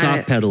didn't like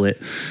soft pedal it.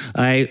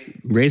 I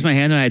raised my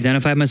hand and I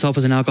identified myself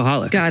as an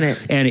alcoholic. Got it.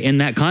 And in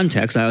that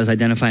context, I was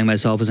identifying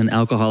myself as an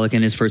alcoholic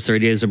in his first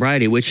 30 days of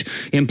sobriety, which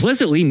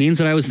implicitly means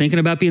that I was thinking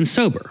about being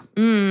sober.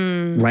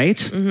 Right?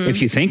 Mm-hmm.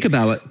 If you think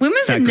about it. When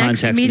was the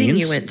next meeting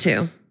you went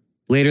to?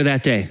 Later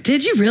that day.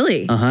 Did you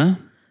really? Uh-huh.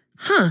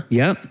 Huh.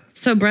 Yep.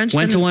 So brunch.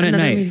 Went to one at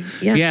night. Meeting.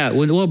 Yeah.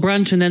 Well,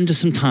 brunch and then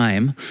just some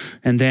time,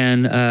 and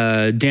then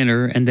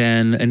dinner, and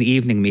then an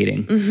evening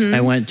meeting. Mm-hmm.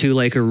 I went to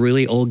like a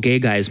really old gay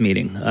guys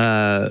meeting.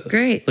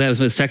 Great. That was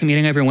the second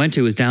meeting I ever went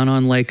to. It was down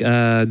on like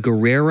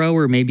Guerrero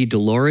or maybe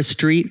Dolores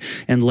Street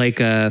and like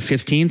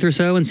 15th or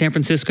so in San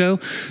Francisco.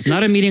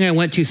 Not a meeting I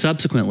went to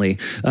subsequently.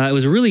 It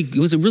was a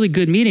really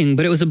good meeting,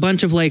 but it was a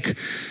bunch of like.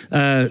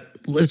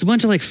 It's a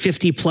bunch of like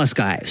 50 plus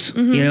guys.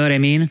 Mm-hmm. You know what I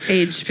mean?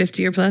 Age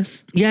 50 or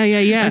plus? Yeah.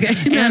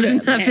 Okay.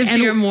 Not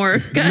 50 or more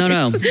guys.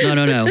 No.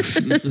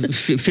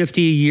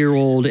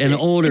 50-year-old and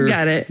older.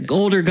 Got it.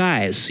 Older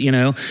guys, you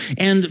know?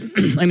 And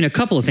I mean, a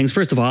couple of things.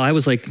 First of all, I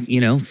was like,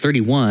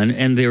 31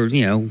 and there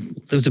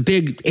was a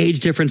big age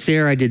difference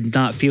there. I did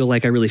not feel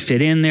like I really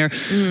fit in there,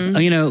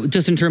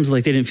 just in terms of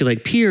like, they didn't feel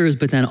like peers,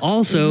 but then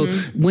also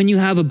when you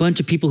have a bunch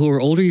of people who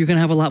are older, you're going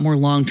to have a lot more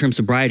long-term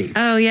sobriety.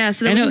 Oh yeah.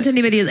 So there wasn't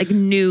anybody like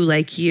new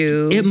like you.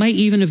 It might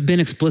even have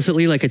been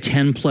explicitly like a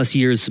 10 plus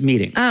years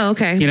meeting. Oh,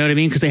 okay. You know what I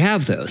mean? Because they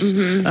have those.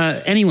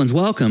 Mm-hmm. Anyone's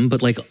welcome,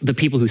 but like the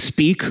people who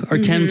speak are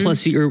 10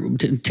 plus or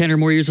 10 or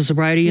more years of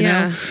sobriety, you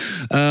know,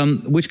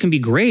 which can be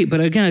great.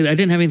 But again, I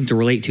didn't have anything to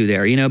relate to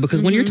there,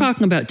 because when you're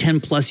talking about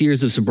 10 plus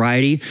years of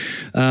sobriety,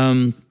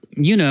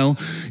 you know,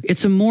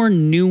 it's a more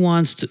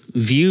nuanced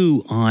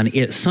view on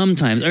it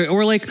sometimes.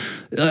 Or like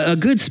a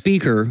good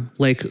speaker,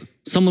 like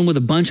someone with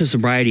a bunch of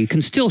sobriety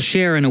can still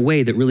share in a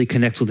way that really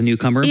connects with a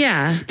newcomer.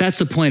 Yeah. That's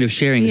the point of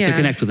sharing, is to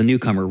connect with a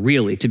newcomer,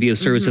 really, to be of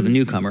service to the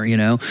newcomer, you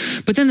know?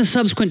 But then the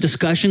subsequent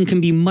discussion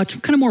can be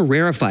much kind of more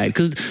rarefied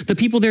because the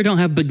people there don't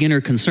have beginner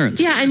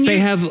concerns. Yeah, and they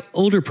have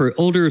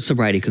older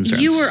sobriety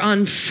concerns. You were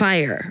on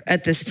fire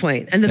at this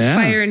point, and the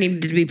fire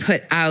needed to be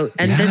put out.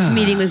 And this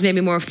meeting was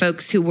maybe more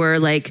folks who were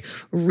like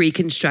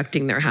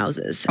reconstructing their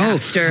houses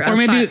after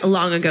a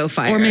long ago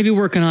fire. Or maybe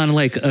working on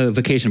like a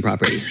vacation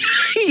property.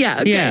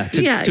 Yeah.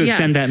 Okay. To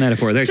extend that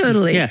metaphor.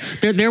 Totally. Yeah.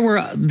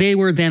 They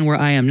were then where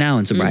I am now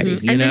in sobriety,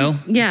 you know?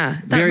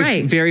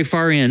 Very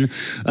far in.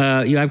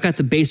 I've got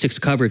the basics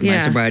covered in my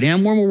sobriety.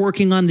 And we're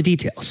working on the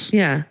details.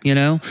 Yeah. You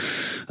know?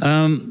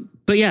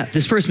 But yeah,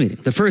 the first meeting,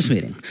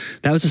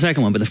 that was the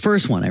second one. But the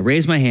first one, I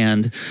raised my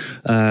hand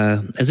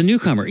as a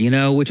newcomer, you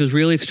know, which was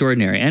really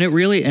extraordinary. And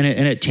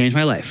it changed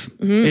my life.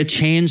 It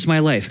changed my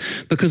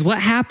life. Because what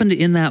happened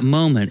in that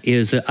moment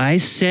is that I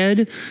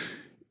said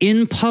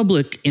in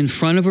public, in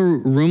front of a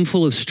room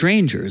full of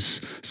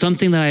strangers,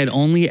 something that I had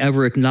only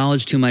ever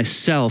acknowledged to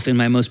myself in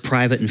my most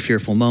private and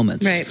fearful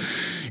moments. Right.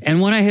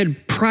 And when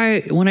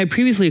I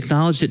previously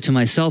acknowledged it to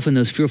myself in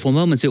those fearful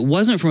moments, it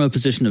wasn't from a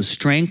position of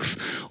strength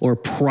or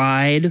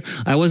pride.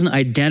 I wasn't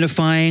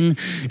identifying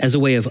as a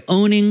way of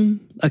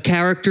owning a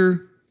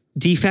character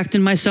defect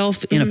in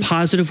myself in a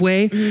positive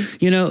way.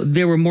 You know,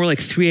 there were more like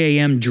 3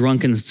 a.m.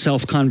 drunken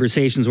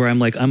self-conversations where I'm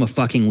like, I'm a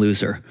fucking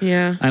loser.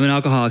 Yeah. I'm an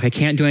alcoholic. I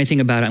can't do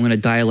anything about it. I'm going to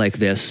die like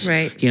this.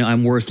 Right. You know,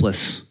 I'm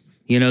worthless.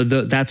 You know,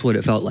 that's what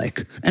it felt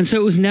like. And so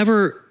it was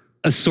never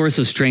a source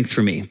of strength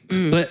for me.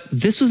 But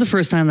this was the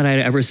first time that I'd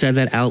ever said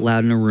that out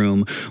loud in a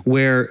room,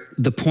 where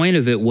the point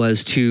of it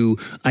was to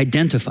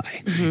identify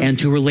and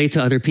to relate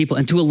to other people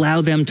and to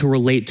allow them to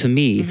relate to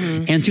me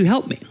and to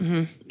help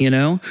me, you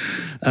know?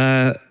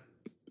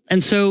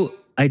 And so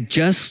I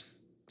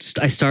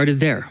started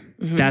there.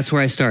 That's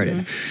where I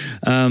started.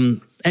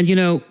 And, you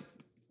know,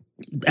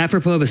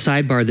 apropos of a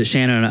sidebar that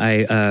Shannon and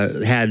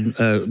I had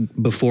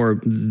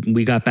before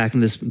we got back in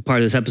this part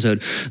of this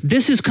episode,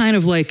 this is kind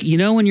of like, you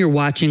know, when you're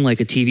watching like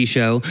a TV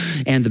show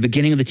and the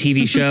beginning of the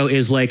TV show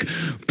is like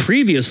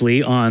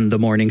previously on the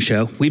morning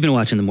show. We've been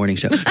watching the morning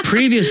show.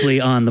 Previously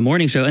on the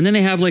morning show. And then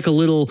they have like a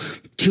little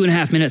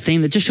 2.5 minute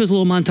thing that just shows a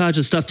little montage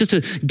of stuff just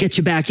to get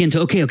you back into,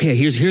 okay,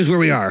 here's where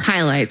we are.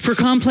 Highlights. For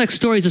complex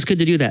stories, it's good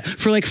to do that.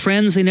 For like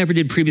Friends, they never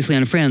did previously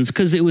on Friends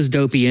because it was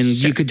dopey and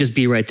you could just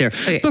be right there.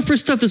 Okay. But for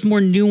stuff that's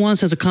more nuanced,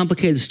 has a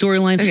complicated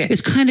storyline,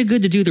 it's kind of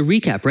good to do the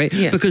recap, right?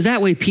 Yeah. Because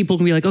that way people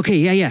can be like,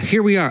 okay,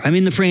 here we are. I'm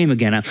in the frame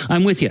again.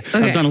 I'm with you.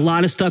 Okay. I've done a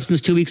lot of stuff since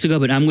 2 weeks ago,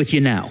 but I'm with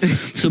you now.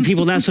 So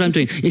people, that's what I'm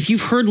doing. If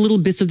you've heard little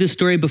bits of this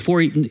story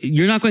before,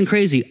 you're not going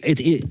crazy.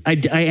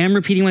 I am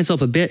repeating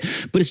myself a bit,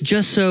 but it's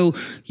just so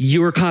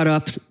you're caught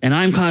up and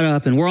I'm caught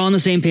up and we're all on the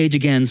same page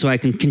again so I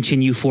can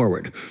continue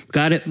forward.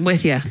 Got it?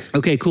 With you.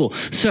 Okay, cool.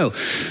 So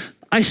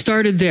I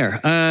started there,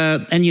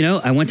 and you know,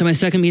 I went to my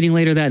second meeting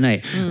later that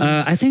night.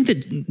 I think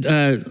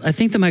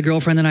that my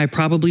girlfriend and I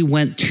probably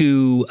went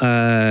to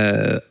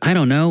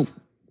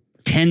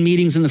 10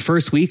 meetings in the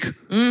first week.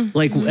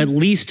 At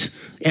least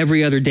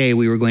every other day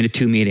we were going to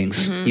 2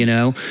 meetings, you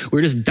know? We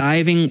were just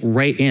diving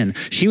right in.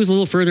 She was a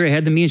little further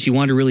ahead than me and she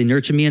wanted to really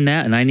nurture me in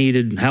that, and I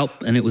needed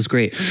help, and it was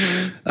great.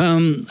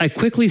 I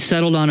quickly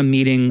settled on a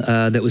meeting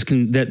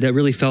that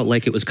really felt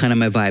like it was kind of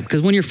my vibe.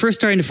 Because when you're first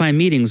starting to find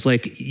meetings,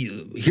 like,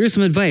 here's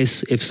some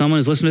advice. If someone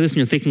is listening to this and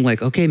you're thinking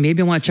like, okay,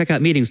 maybe I want to check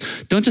out meetings,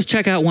 don't just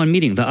check out one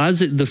meeting. The odds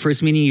that the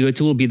first meeting you go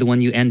to will be the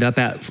one you end up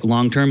at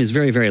long-term is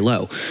very, very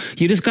low.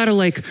 You just got to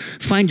like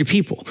find your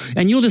people,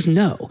 and you'll just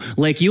know.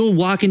 Like, you'll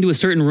walk into a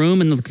certain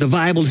room and the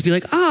vibe will just be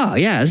like,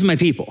 yeah, this is my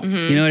people.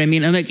 You know what I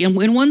mean? And like,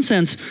 in one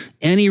sense,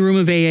 any room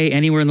of AA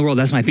anywhere in the world,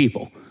 that's my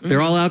people. They're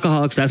all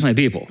alcoholics. That's my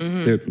people.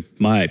 They're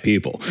my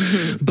people.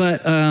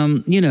 But,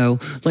 you know,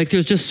 like,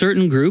 there's just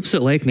certain groups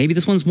that, like, maybe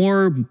this one's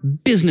more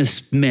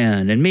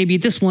businessmen, and maybe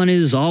this one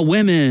is all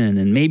women,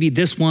 and maybe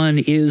this one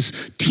is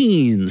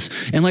teens.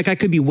 And like, I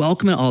could be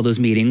welcome at all those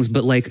meetings,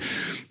 but like,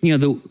 you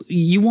know,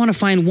 you want to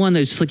find one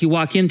that's just like, you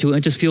walk into it, and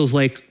it just feels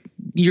like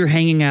you're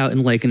hanging out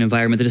in like an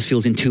environment that just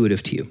feels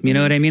intuitive to you. You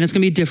know what I mean? It's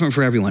going to be different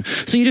for everyone.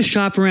 So you just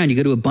shop around, you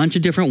go to a bunch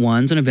of different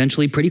ones, and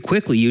eventually pretty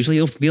quickly, usually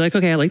you'll be like,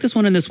 okay, I like this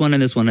one and this one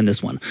and this one and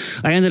this one.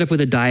 I ended up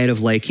with a diet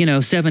of like, you know,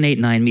 7, 8,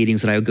 9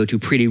 meetings that I would go to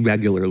pretty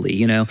regularly,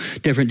 you know,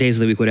 different days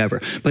of the week,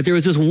 whatever. But there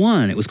was this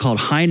one, it was called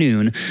High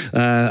Noon.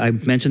 I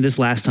mentioned this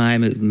last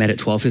time, it met at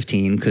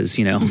 12:15 because,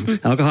 you know,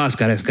 alcoholics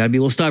got to be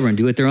a little stubborn,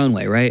 do it their own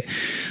way, right?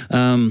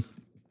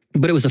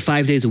 But it was a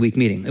 5 days a week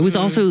meeting. It was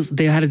also,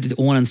 they had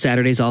one on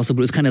Saturdays also, but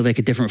it was kind of like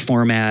a different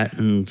format.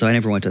 And so I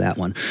never went to that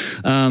one.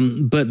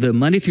 But the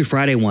Monday through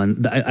Friday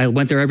one, I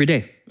went there every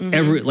day.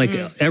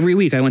 Every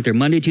week I went there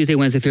Monday, Tuesday,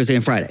 Wednesday, Thursday,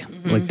 and Friday,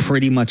 like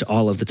pretty much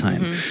all of the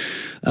time.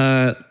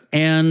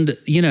 And,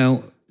 you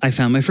know, I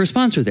found my first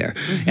sponsor there.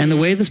 And the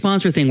way the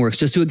sponsor thing works,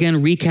 just to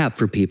again recap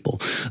for people,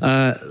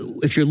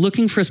 if you're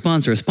looking for a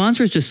sponsor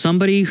is just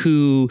somebody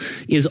who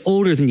is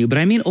older than you, but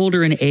I mean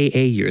older in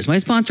AA years. My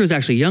sponsor is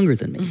actually younger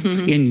than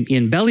me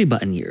in belly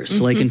button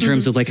years, like in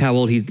terms of like how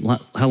long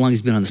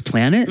he's been on this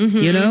planet,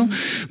 you know,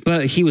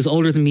 but he was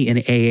older than me in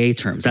AA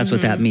terms. That's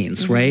what that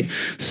means, right?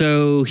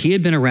 So he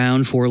had been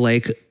around for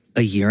like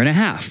a year and a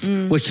half,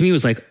 which to me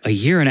was like, a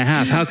year and a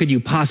half? How could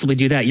you possibly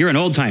do that? You're an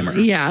old timer.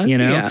 Yeah. You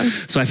know? Yeah.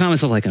 So I found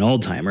myself like an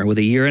old timer with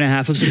a year and a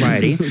half of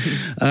sobriety.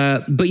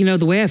 But you know,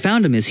 the way I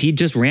found him is he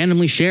just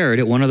randomly shared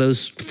at one of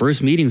those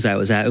first meetings I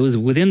was at. It was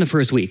within the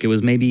first week. It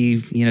was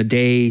maybe, you know,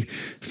 day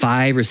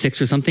 5 or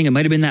 6 or something. It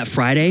might've been that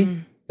Friday.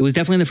 It was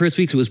definitely in the first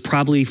week. So it was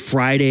probably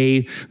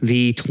Friday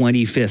the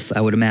 25th, I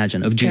would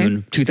imagine, of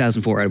June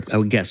 2004. I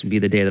would guess would be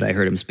the day that I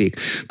heard him speak.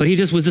 But he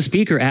just was the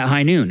speaker at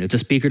high noon. It's a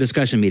speaker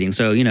discussion meeting.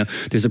 So, you know,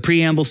 there's a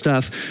preamble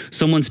stuff.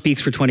 Someone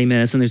speaks for 20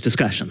 minutes and there's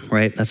discussion,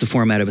 right? That's the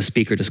format of a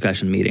speaker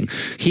discussion meeting.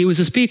 He was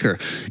a speaker.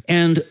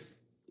 And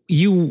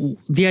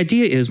the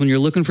idea is when you're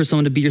looking for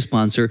someone to be your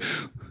sponsor,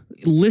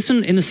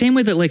 listen in the same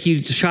way that like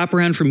you shop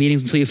around for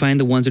meetings until you find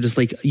the ones that just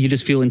like, you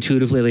just feel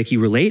intuitively like you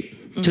relate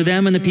to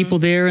them and the people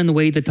there and the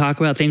way they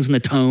talk about things and the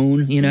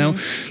tone, you know,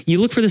 you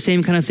look for the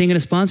same kind of thing in a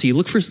sponsor. You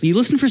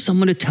listen for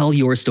someone to tell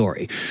your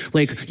story.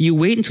 Like you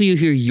wait until you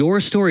hear your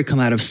story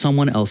come out of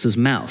someone else's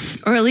mouth.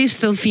 Or at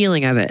least the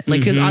feeling of it. Like,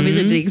 because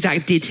obviously the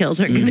exact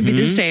details aren't going to be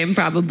the same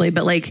probably,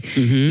 but like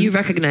you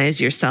recognize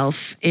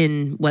yourself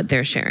in what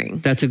they're sharing.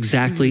 That's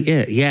exactly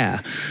it.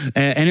 Yeah.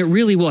 And it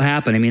really will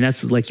happen. I mean,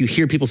 that's like, you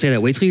hear people say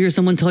that, wait till you hear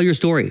someone tell your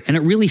story. And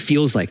it really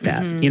feels like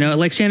that. You know,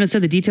 like Shannon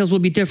said, the details will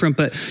be different,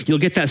 but you'll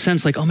get that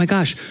sense like, oh my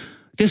gosh,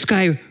 this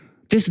guy,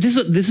 this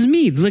is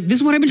me. Like, this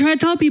is what I've been trying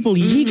to tell people.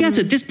 He gets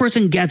it. This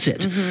person gets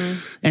it.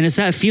 And it's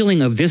that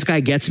feeling of this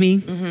guy gets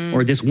me,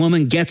 or this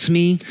woman gets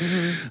me,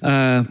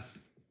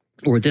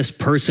 or this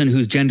person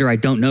whose gender I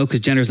don't know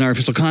because gender is an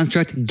artificial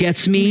construct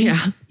gets me. Yeah.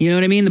 You know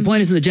what I mean? The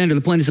point isn't the gender.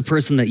 The point is the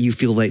person that you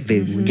feel like they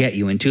get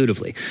you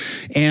intuitively.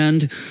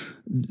 And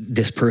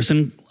this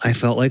person, I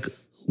felt like,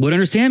 would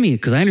understand me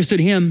because I understood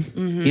him.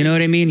 You know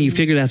what I mean? You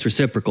figure that's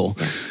reciprocal.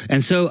 Yeah.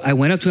 And so I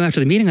went up to him after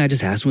the meeting. I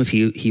just asked him if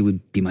he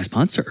would be my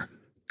sponsor.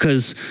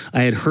 Because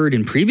I had heard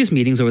in previous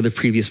meetings over the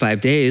previous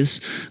 5 days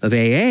of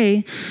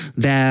AA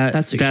that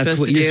that's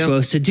what you're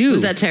supposed to do.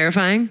 Was that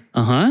terrifying?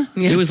 Yeah.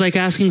 It was like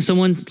asking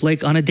someone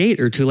like on a date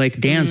or to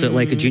like dance at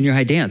like a junior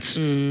high dance,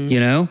 you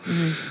know?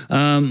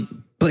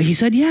 But he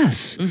said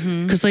yes.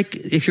 Because like,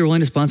 if you're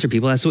willing to sponsor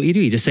people, that's what you do.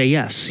 You just say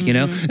yes, you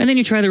know? And then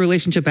you try the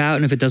relationship out,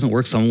 and if it doesn't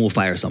work, someone will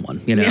fire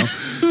someone, you know?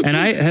 And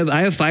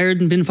I have fired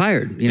and been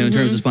fired, you know, in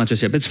terms of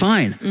sponsorship. It's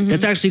fine.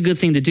 That's actually a good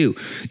thing to do.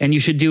 And you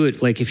should do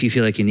it like if you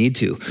feel like you need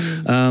to.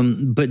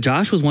 But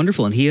Josh was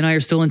wonderful, and he and I are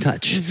still in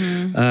touch.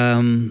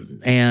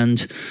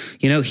 And,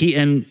 you know,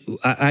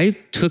 I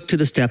took to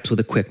the steps with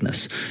a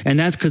quickness. And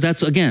that's because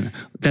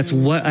that's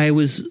what I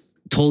was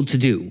told to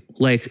do.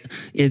 Like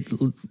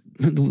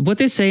what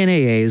they say in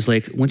AA is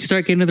like, once you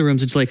start getting into the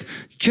rooms, it's like,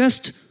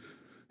 just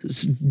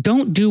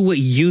don't do what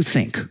you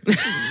think,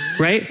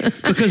 right?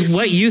 Because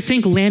what you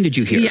think landed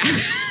you here. Yeah.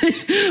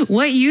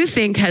 What you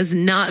think has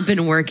not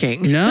been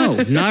working. No,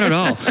 not at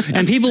all.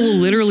 And people will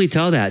literally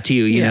tell that to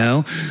you, you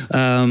know?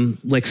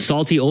 Like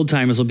salty old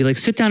timers will be like,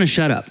 sit down and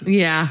shut up.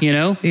 Yeah. You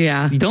know?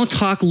 Yeah. Don't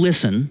talk,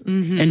 listen,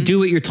 and do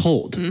what you're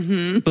told.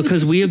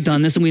 Because we have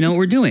done this and we know what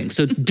we're doing.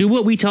 So do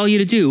what we tell you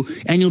to do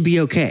and you'll be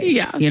okay.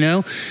 Yeah. You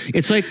know?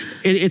 It's like,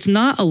 it's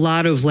not a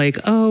lot of like,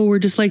 oh, we're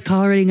just like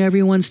tolerating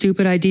everyone's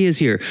stupid ideas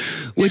here.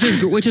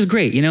 Which is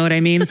great, you know what I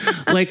mean?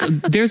 Like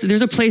there's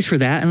a place for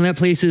that, and that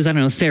place is, I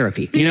don't know,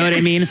 therapy, you know what I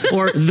mean?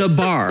 Or the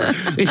bar.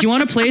 If you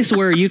want a place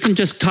where you can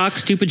just talk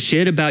stupid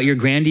shit about your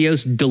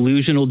grandiose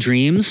delusional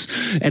dreams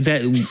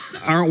that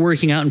aren't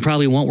working out and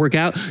probably won't work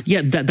out,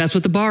 yeah, that's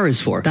what the bar is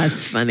for.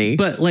 That's funny.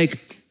 But like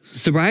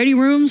sobriety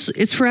rooms,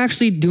 it's for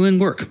actually doing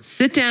work.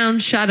 Sit down,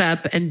 shut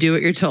up, and do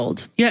what you're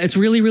told. Yeah, it's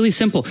really, really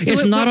simple. So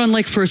it's not on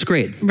like first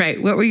grade.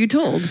 Right. What were you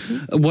told?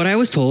 What I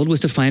was told was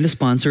to find a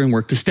sponsor and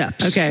work the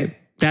steps. Okay.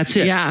 That's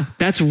it. Yeah.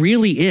 That's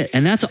really it.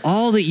 And that's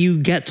all that you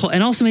get told.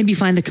 And also maybe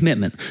find a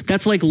commitment.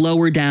 That's like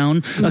lower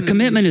down. A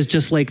commitment is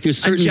just like there's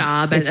certain... A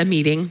job at a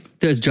meeting.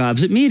 There's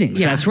jobs at meetings.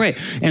 Yeah. That's right.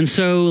 And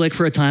so like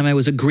for a time I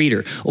was a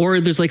greeter, or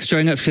there's like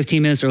showing up 15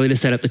 minutes early to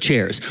set up the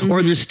chairs,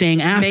 or there's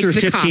staying after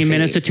 15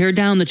 minutes to tear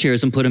down the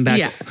chairs and put them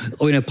back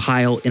in a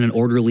pile in an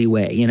orderly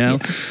way, you know?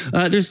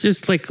 Yeah.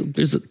 There's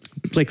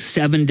like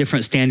 7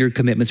 different standard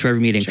commitments for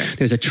every meeting. Sure.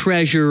 There's a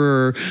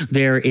treasurer.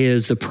 There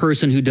is the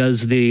person who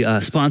does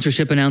the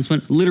sponsorship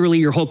announcement. Literally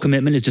your whole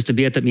commitment is just to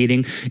be at that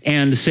meeting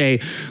and say,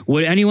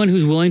 would anyone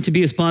who's willing to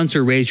be a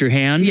sponsor raise your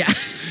hand? Yeah.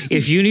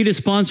 If you need a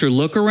sponsor,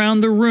 look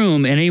around the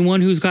room, and anyone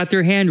who's got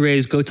their hand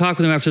raised, go talk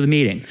with them after the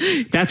meeting.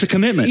 That's a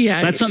commitment.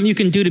 Yeah. That's something you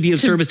can do to be of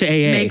service to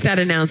AA. Make that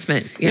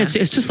announcement. Yeah. It's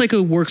just like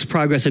a works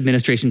progress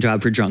administration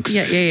job for drunks.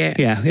 Yeah.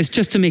 Yeah, it's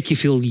just to make you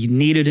feel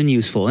needed and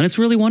useful. And it's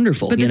really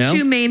wonderful. But the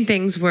 2 main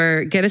things were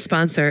get a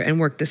sponsor, and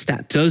work the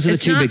steps. Those are the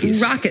two biggies.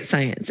 It's not rocket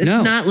science.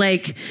 It's not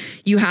like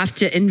you have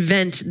to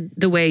invent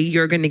the way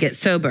you're going to get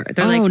sober.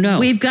 They're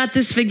we've got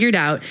this figured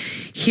out.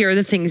 Here are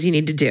the things you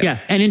need to do. Yeah.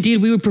 And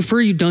indeed, we would prefer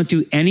you don't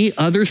do any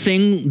other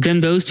thing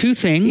than those two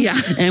things. Yeah.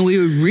 And we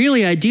would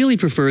really ideally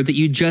prefer that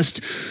you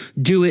just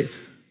do it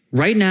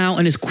right now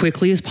and as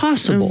quickly as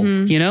possible.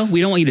 You know, we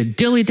don't want you to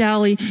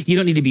dilly-dally. You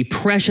don't need to be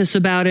precious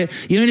about it.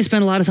 You don't need to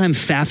spend a lot of time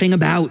faffing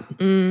about.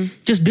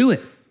 Just do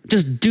it.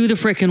 Just do the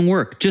frickin'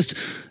 work. Just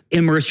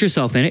immerse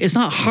yourself in it. It's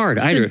not hard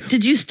either.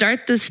 Did you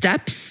start the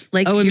steps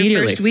your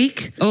immediately. first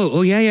week?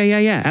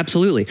 Yeah,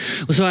 absolutely.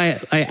 So I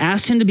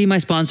asked him to be my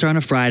sponsor on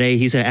a Friday.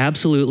 He said,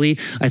 absolutely.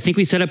 I think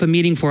we set up a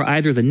meeting for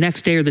either the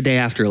next day or the day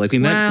after. Like we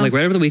met like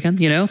right over the weekend,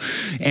 you know?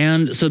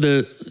 And so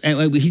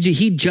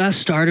he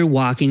just started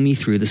walking me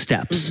through the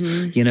steps,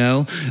 you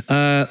know?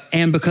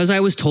 And because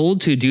I was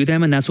told to do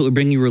them and that's what would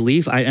bring you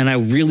relief, and I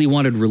really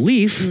wanted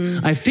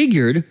relief, I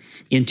figured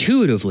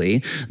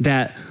intuitively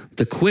that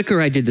the quicker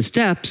I did the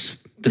steps,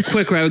 the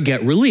quicker I would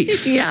get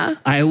relief. Yeah.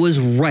 I was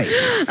right.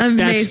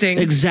 Amazing.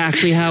 That's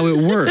exactly how it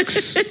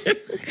works.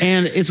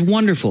 And it's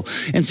wonderful.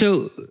 And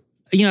so,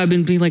 you know, I've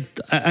been being like,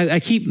 I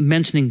keep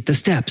mentioning the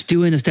steps,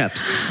 doing the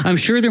steps. I'm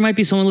sure there might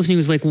be someone listening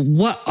who's like,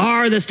 what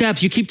are the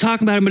steps? You keep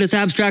talking about them, but it's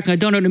abstract and I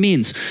don't know what it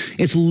means.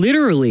 It's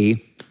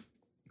literally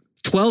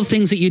 12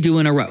 things that you do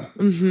in a row.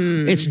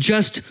 It's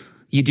just,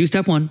 you do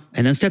step 1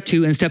 and then step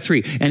 2 and step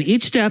 3. And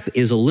each step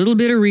is a little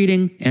bit of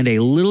reading and a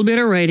little bit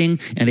of writing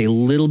and a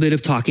little bit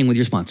of talking with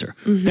your sponsor.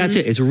 That's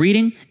it. It's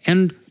reading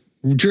and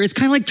it's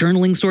kind of like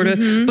journaling sort of,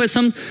 but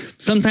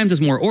sometimes it's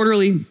more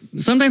orderly.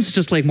 Sometimes it's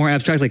just like more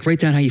abstract, like write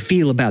down how you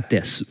feel about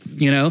this,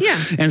 you know? Yeah.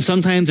 And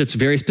sometimes it's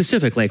very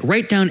specific, like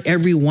write down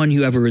everyone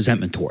you have a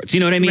resentment towards.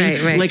 You know what I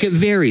mean? Right. Like it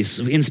varies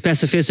in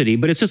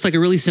specificity, but it's just like a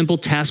really simple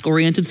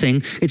task-oriented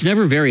thing. It's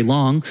never very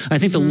long. I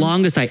think the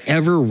longest I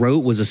ever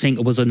wrote was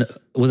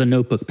a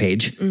notebook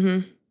page.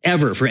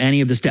 Ever for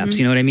any of the steps.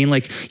 You know what I mean?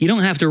 Like you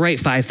don't have to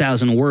write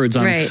 5,000 words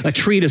on a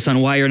treatise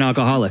on why you're an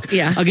alcoholic.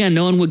 Yeah. Again,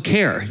 no one would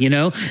care, you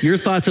know? Your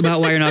thoughts about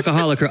why you're an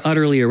alcoholic are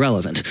utterly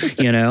irrelevant,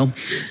 you know?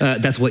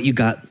 That's what you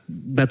got.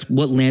 That's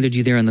what landed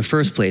you there in the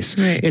first place.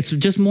 Right. It's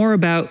just more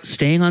about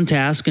staying on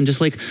task and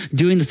just like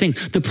doing the thing.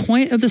 The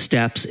point of the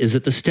steps is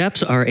that the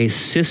steps are a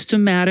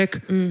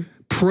systematic,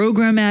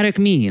 programmatic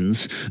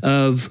means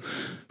of,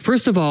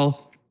 first of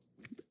all,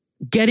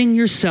 getting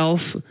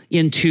yourself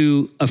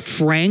into a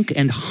frank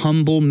and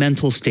humble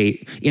mental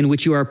state in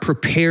which you are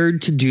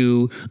prepared to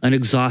do an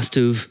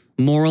exhaustive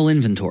moral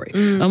inventory.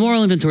 A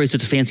moral inventory is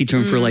just a fancy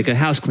term for like a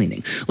house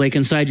cleaning, like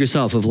inside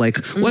yourself of like,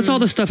 what's all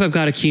the stuff I've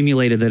got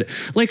accumulated that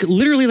like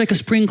literally like a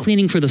spring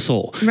cleaning for the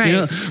soul. Right. You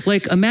know,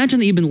 like imagine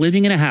that you've been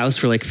living in a house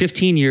for like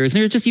 15 years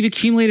and you've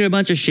accumulated a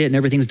bunch of shit and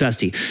everything's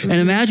dusty. And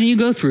imagine you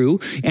go through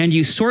and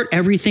you sort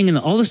everything and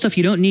all the stuff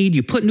you don't need,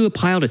 you put into a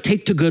pile to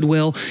take to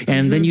Goodwill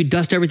and then you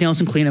dust everything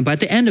else and clean it. But at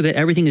the end of it,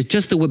 everything is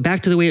just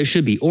back to the way it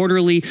should be.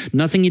 Orderly,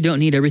 nothing you don't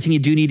need, everything you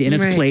do need in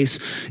its place.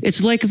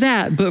 It's like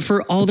that, but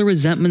for all the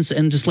resentments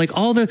and just like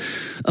all the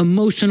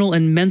emotional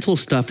and mental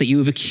stuff that you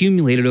have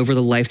accumulated over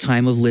the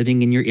lifetime of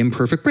living in your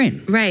imperfect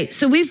brain. Right.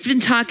 So we've been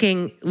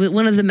talking,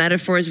 one of the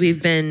metaphors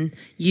we've been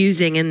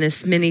using in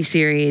this mini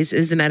series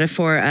is the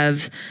metaphor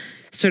of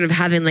sort of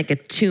having like a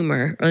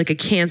tumor or like a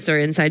cancer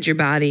inside your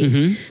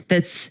body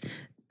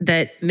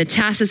that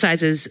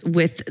metastasizes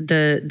with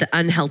the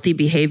unhealthy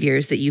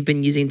behaviors that you've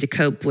been using to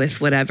cope with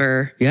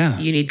whatever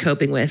you need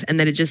coping with, and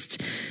that it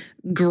just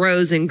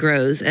grows and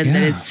grows, and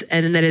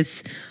that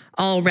it's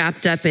all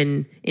wrapped up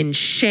in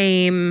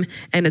shame,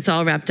 and it's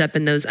all wrapped up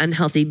in those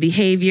unhealthy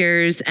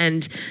behaviors.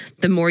 And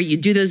the more you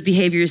do those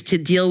behaviors to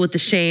deal with the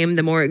shame,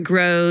 the more it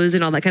grows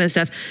and all that kind of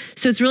stuff.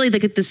 So it's really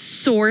like the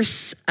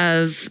source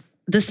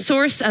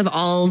of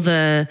all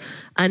the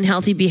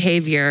unhealthy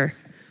behavior,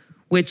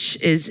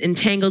 which is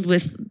entangled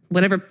with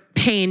whatever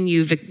pain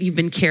you've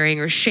been carrying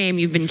or shame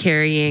you've been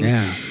carrying.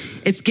 Yeah.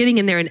 It's getting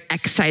in there and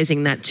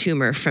excising that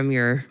tumor from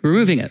your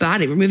removing it.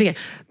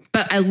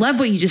 But I love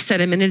what you just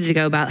said a minute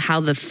ago about how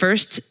the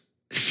first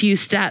few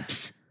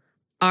steps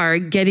are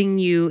getting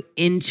you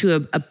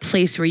into a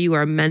place where you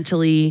are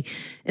mentally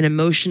and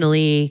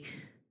emotionally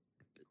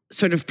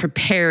sort of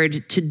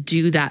prepared to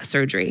do that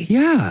surgery.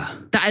 Yeah.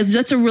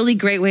 That's a really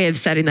great way of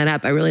setting that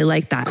up. I really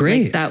like that.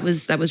 Great. Like, that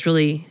was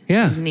really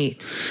that was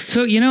neat.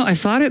 So, I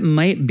thought it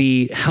might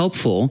be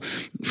helpful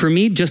for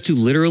me just to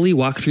literally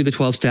walk through the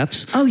 12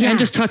 steps. Oh, yeah. And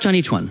just touch on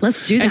each one.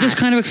 Let's do that. And just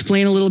kind of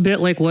explain a little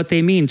bit like what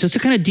they mean, just to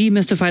kind of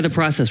demystify the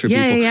process for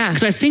people. Yeah.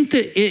 Because I think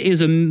that it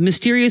is a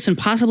mysterious and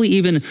possibly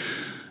even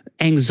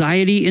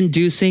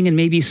anxiety-inducing and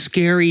maybe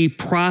scary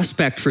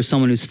prospect for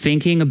someone who's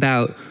thinking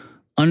about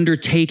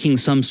undertaking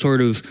some sort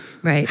of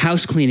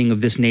house cleaning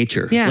of this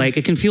nature. Yeah. Like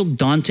it can feel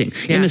daunting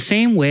in the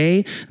same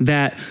way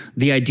that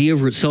the idea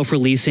of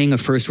self-releasing a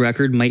first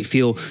record might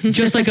feel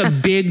just like a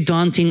big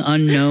daunting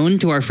unknown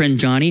to our friend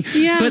Johnny.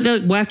 Yeah.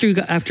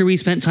 But after we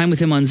spent time with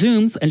him on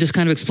Zoom and just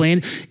kind of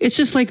explained, it's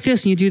just like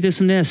this and you do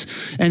this and this.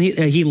 And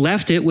he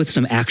left it with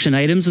some action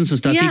items and some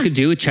stuff he could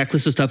do, a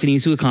checklist of stuff he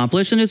needs to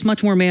accomplish, and it's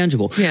much more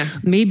manageable. Yeah.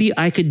 Maybe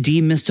I could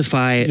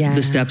demystify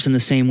the steps in the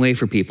same way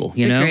for people,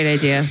 you know? Great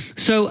idea.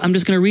 So I'm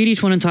just going to read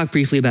each one and talk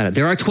briefly about it.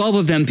 There are 12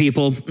 of them,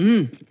 people.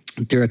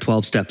 There are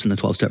 12 steps in the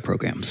 12-step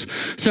programs.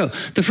 So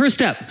the first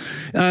step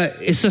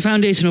is the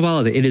foundation of all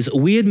of it. It is,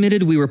 we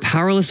admitted we were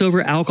powerless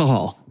over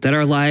alcohol, that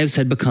our lives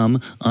had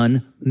become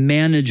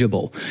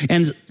unmanageable.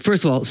 And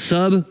first of all,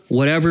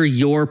 whatever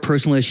your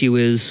personal issue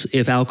is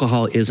if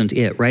alcohol isn't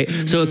it, right?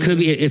 So it could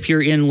be, if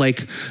you're in like,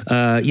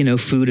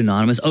 Food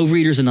Anonymous,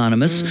 Overeaters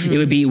Anonymous, it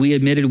would be, we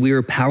admitted we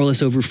were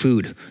powerless over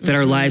food, that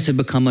our lives had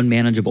become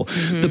unmanageable.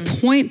 The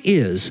point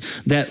is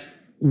that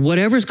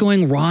whatever's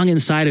going wrong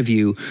inside of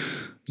you,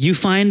 you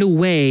find a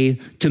way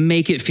to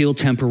make it feel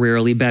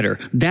temporarily better.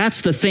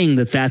 That's the thing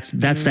that's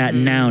that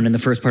noun in the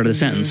first part of the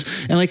sentence.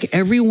 And like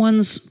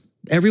everyone's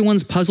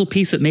puzzle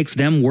piece that makes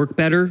them work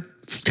better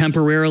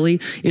temporarily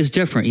is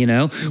different, you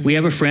know? We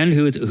have a friend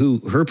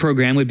who her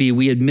program would be,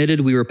 we admitted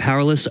we were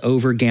powerless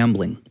over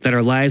gambling, that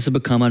our lives have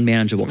become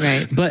unmanageable.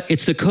 Right. But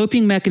it's the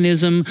coping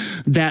mechanism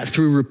that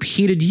through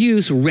repeated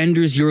use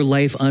renders your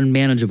life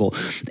unmanageable.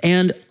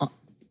 And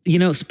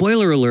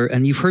spoiler alert,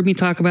 and you've heard me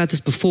talk about this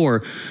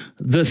before,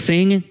 the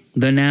thing,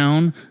 the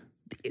noun,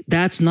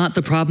 that's not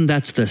the problem,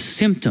 that's the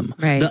symptom.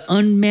 Right. The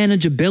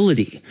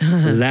unmanageability,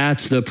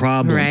 that's the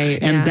problem.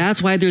 Right, and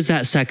that's why there's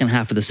that second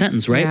half of the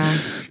sentence, right? Yeah.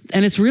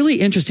 And it's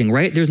really interesting,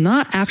 right? There's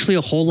not actually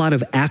a whole lot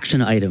of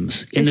action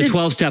items in the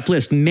 12-step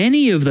list.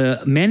 Many of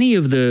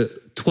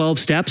the 12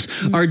 steps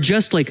are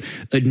just like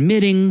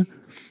admitting,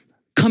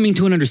 coming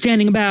to an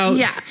understanding about.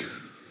 Yeah.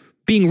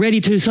 Being ready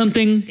to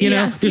something, you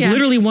know, there's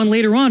literally one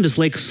later on, just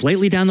like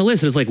slightly down the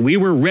list. It's like, we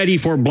were ready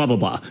for blah, blah,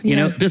 blah. You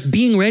know, just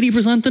being ready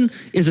for something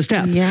is a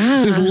step.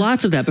 Yeah. There's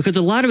lots of that because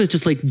a lot of it's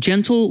just like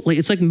gentle, like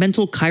it's like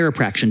mental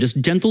chiropraction,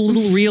 just gentle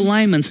little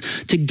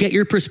realignments to get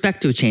your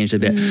perspective changed a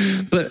bit.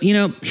 But,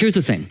 here's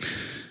the thing.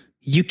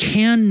 You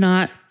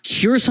cannot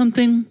cure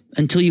something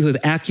until you have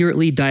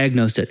accurately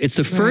diagnosed it. It's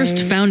the first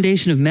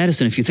foundation of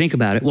medicine, if you think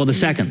about it. Well, the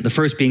second, the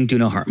first being do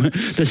no harm.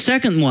 The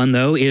second one,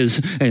 though,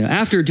 is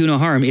after do no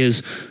harm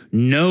is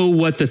know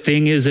what the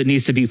thing is that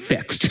needs to be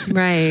fixed.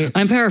 Right.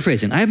 I'm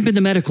paraphrasing. I haven't been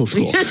to medical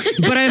school,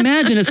 but I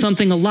imagine it's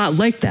something a lot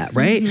like that,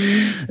 right?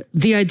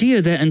 The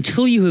idea that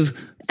until you have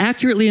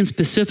accurately and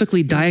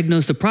specifically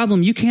diagnosed the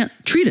problem, you can't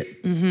treat it.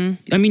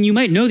 I mean, you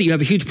might know that you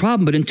have a huge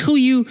problem, but until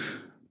you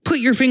put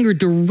your finger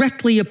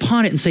directly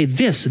upon it and say,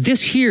 this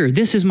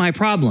is my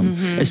problem.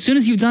 As soon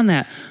as you've done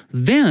that,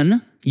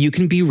 then you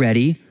can be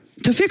ready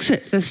to fix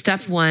it. So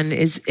step one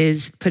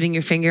is putting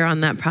your finger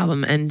on that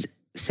problem and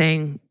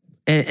saying,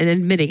 and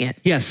admitting it.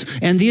 Yes.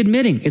 And the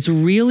admitting, it's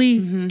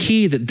really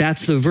key that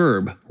that's the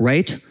verb,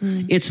 right?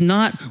 It's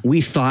not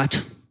we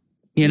thought,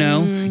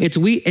 it's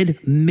we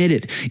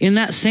admitted. In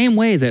that same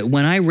way that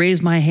when I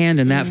raised my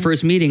hand in that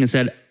first meeting and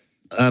said,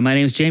 my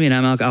name is Jamie and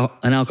I'm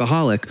an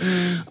alcoholic,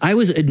 I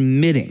was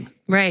admitting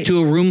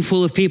to a room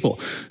full of people.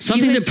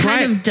 Something you had that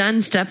kind of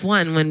done step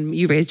one when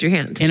you raised your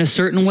hand. In a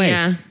certain way.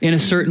 Yeah. In a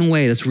certain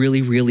way. That's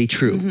really, really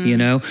true,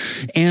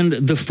 And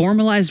the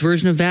formalized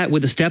version of that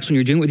with the steps when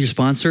you're doing it with your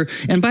sponsor.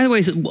 And by the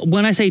way,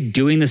 when I say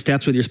doing the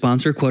steps with your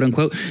sponsor, quote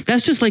unquote,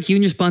 that's just like you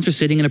and your sponsor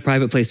sitting in a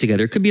private place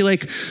together. It could be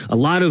like a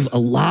lot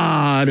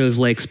of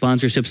like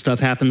sponsorship stuff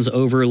happens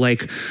over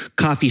like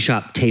coffee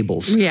shop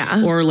tables.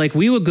 Yeah. Or like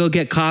we would go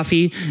get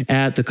coffee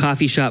at the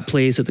coffee shop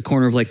place at the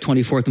corner of like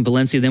 24th and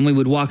Valencia. Then we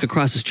would walk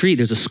across the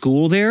street. There's a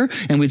school there,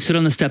 and we'd sit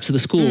on the steps of the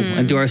school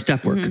and do our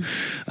step work.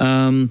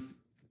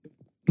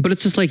 But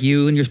it's just like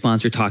you and your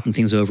sponsor talking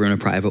things over in a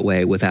private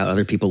way without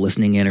other people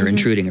listening in or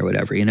intruding or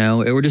whatever,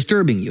 or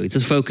disturbing you. It's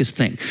a focused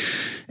thing.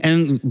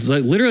 And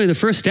like literally the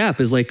first step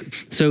is like,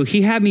 so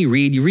he had me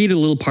you read a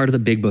little part of the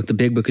big book. The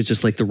big book is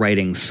just like the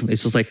writings.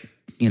 It's just like,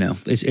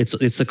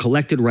 it's the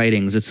collected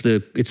writings. It's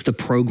the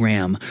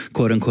program,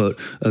 quote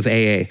unquote, of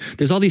AA.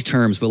 There's all these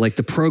terms, but like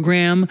the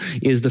program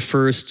is the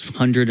first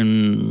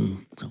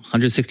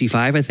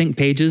 165, I think,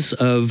 pages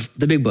of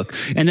the big book.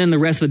 And then the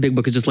rest of the big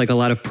book is just like a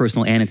lot of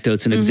personal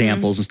anecdotes and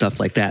examples and stuff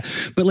like that.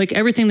 But like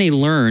everything they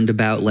learned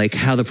about like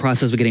how the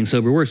process of getting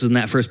sober works is in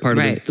that first part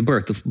of the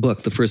book,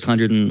 the first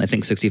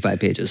 165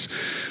 pages.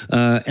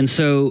 And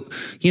so,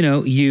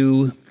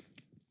 you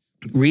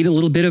read a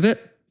little bit of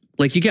it.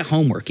 Like you get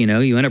homework, you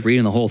end up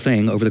reading the whole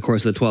thing over the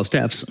course of the 12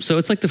 steps. So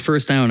it's like the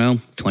first,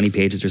 20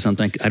 pages or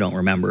something. I don't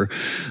remember.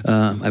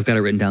 I've got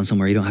it written down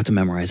somewhere. You don't have to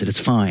memorize it. It's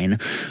fine.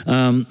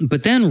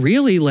 But then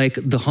really like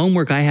the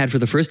homework I had for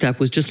the first step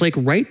was just like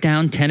write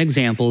down 10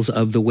 examples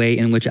of the way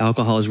in which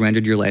alcohol has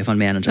rendered your life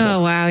unmanageable.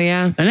 Oh, wow.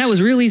 Yeah. And that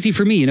was real easy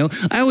for me.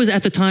 I was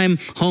at the time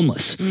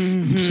homeless.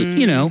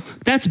 So,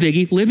 that's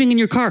biggie. Living in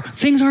your car.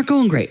 Things aren't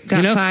going great.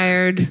 Got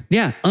fired.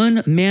 Yeah.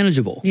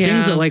 Unmanageable. Yeah.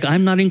 Things that like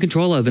I'm not in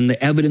control of and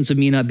the evidence of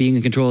me not being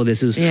in control of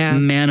this is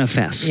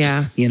manifest.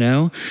 Yeah. You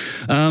know?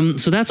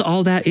 So that's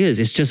all that is.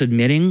 It's just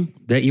admitting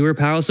that you were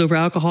powerless over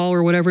alcohol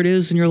or whatever it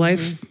is in your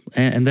life,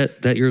 and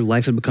that your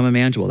life had become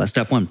unmanageable. That's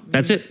step one.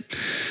 That's it.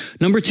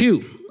 Number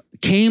 2,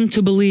 came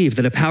to believe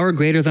that a power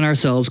greater than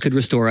ourselves could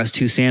restore us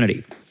to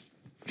sanity.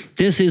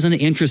 This is an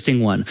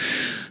interesting one.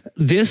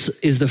 This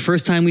is the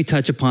first time we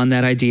touch upon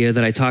that idea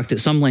that I talked at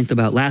some length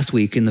about last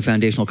week in the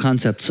Foundational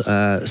Concepts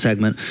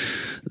segment,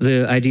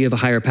 the idea of a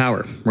higher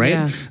power,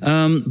 right?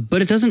 Yeah.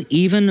 But it doesn't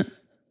even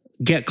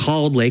get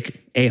called like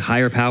a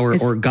higher power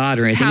or God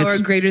or anything. Power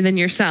greater than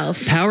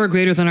yourself. Power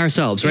greater than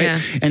ourselves, right?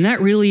 Yeah. And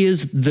that really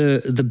is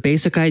the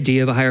basic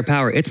idea of a higher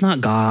power. It's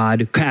not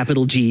God,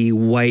 capital G,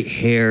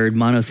 white-haired,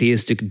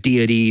 monotheistic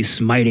deity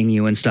smiting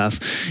you and stuff.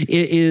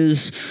 It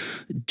is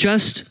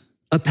just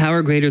a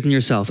power greater than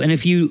yourself. And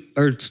if you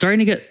are starting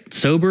to get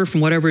sober from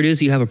whatever it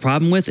is you have a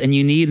problem with, and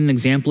you need an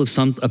example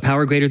of a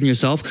power greater than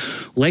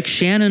yourself, like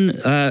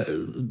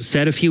Shannon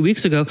said a few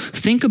weeks ago,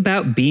 think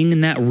about being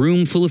in that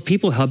room full of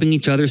people helping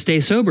each other stay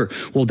sober.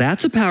 Well,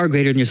 that's a power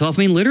greater than yourself.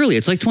 I mean, literally,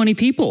 it's like 20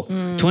 people.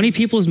 20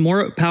 people is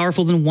more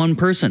powerful than one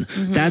person.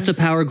 That's a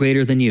power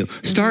greater than you.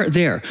 Start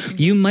there.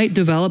 You might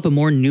develop a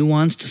more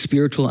nuanced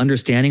spiritual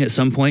understanding at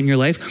some point in your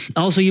life.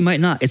 Also, you might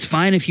not. It's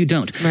fine if you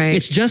don't. Right.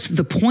 It's just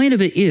the point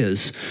of it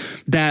is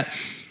that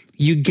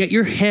you get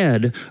your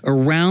head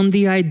around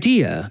the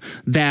idea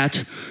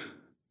that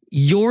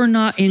you're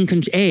not in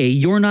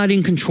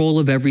control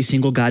of every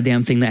single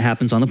goddamn thing that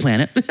happens on the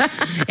planet.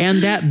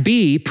 And that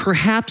B,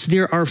 perhaps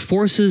there are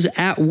forces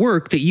at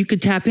work that you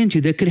could tap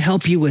into that could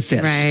help you with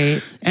this.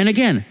 Right. And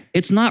again,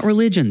 it's not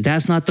religion.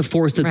 That's not the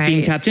force that's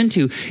being tapped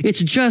into.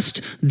 It's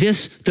just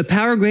the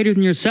power greater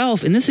than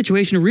yourself in this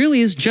situation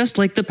really is just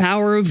like the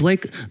power of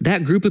like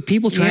that group of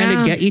people trying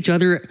to get each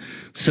other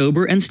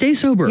sober and stay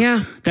sober.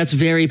 Yeah. That's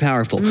very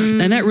powerful.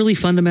 And that really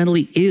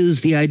fundamentally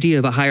is the idea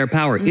of a higher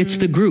power. It's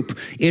the group.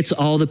 It's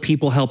all the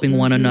people helping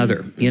one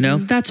another. You know,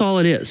 that's all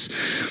it is.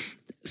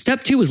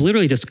 Step 2 was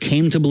literally just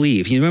came to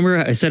believe. You remember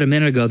I said a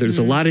minute ago, there's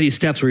a lot of these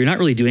steps where you're not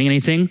really doing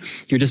anything.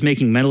 You're just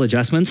making mental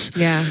adjustments.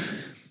 Yeah.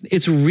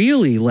 It's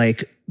really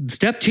like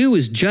step 2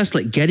 is just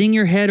like getting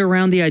your head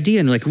around the idea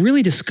and like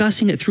really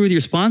discussing it through with your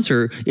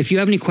sponsor. If you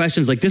have any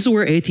questions, like this is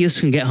where atheists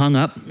can get hung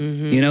up.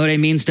 You know what I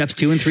mean? Steps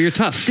 2 and 3 are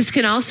tough. This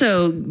can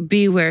also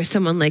be where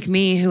someone like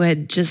me who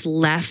had just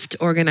left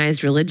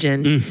organized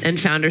religion and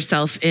found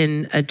herself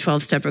in a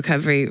 12-step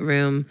recovery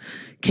room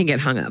can get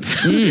hung up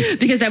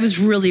because I was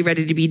really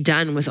ready to be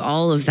done with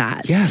all of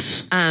that.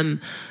 Yes.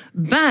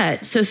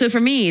 But so for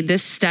me,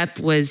 this step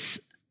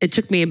it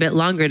took me a bit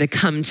longer to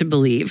come to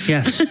believe.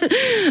 Yes.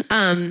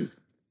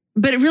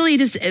 But it really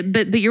just,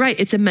 but you're right.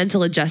 It's a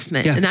mental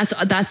adjustment. Yeah. And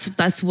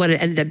that's what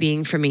it ended up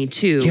being for me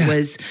too,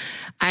 was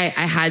I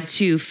had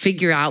to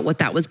figure out what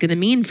that was going to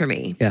mean for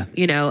me. Yeah.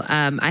 You know,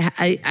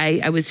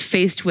 I was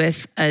faced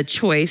with a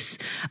choice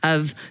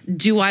of,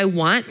 do I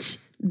want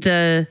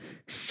the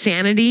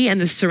sanity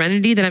and the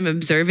serenity that I'm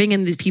observing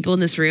in the people in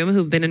this room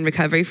who've been in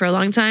recovery for a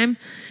long time?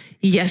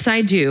 Yes,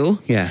 I do.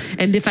 Yeah.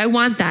 And if I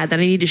want that, then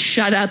I need to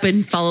shut up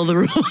and follow the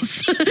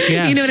rules.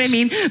 Yes. You know what I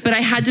mean? But I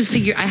had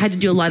to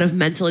do a lot of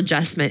mental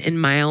adjustment in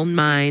my own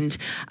mind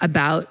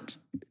about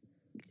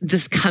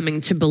this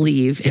coming to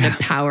believe in a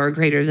power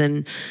greater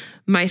than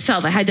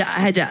myself. I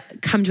had to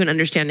come to an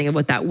understanding of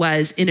what that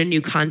was in a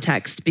new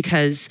context,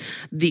 because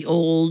the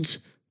old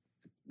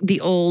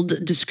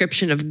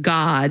description of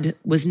God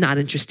was not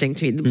interesting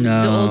to me.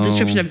 The old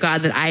description of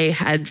God that I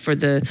had for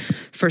the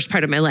first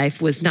part of my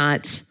life was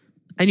not,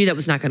 I knew that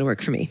was not going to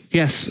work for me.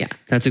 Yes. Yeah.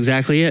 That's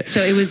exactly it.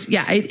 So it was,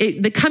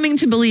 the coming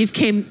to believe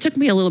took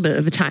me a little bit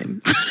of a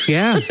time.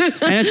 Yeah.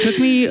 And it took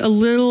me a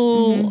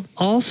little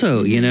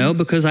also, you know,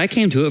 because I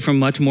came to it from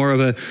much more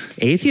of a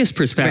atheist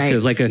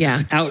perspective, like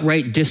a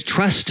outright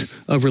distrust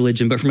of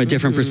religion, but from a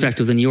different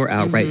perspective than your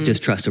outright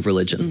distrust of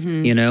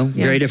religion, you know,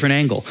 very different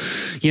angle,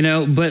 you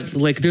know, but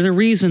like there's a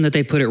reason that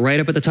they put it right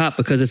up at the top,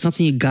 because it's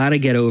something you got to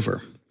get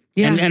over.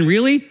 Yeah. And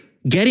really,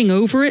 getting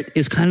over it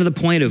is kind of the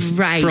point of,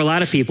 for a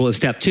lot of people, of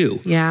step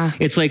 2. Yeah.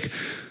 It's like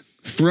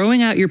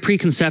throwing out your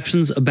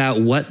preconceptions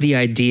about what the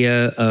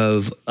idea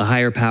of a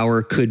higher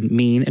power could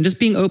mean, and just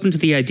being open to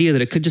the idea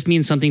that it could just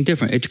mean something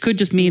different. It could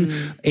just mean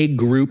a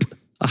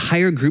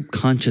higher group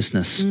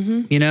consciousness,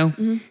 you know?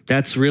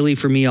 That's really,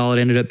 for me, all it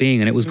ended up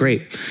being, and it was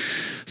great.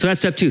 So that's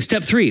step 2.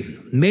 Step 3,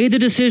 made the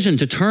decision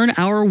to turn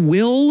our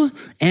will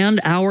and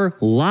our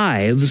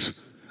lives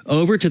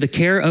over to the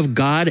care of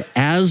God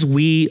as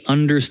we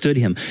understood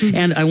him.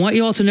 And I want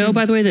you all to know,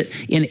 by the way, that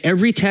in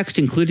every text,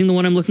 including the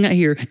one I'm looking at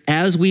here,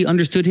 as we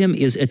understood him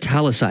is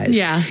italicized.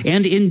 Yeah.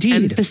 And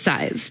indeed,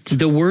 emphasized.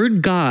 The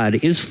word God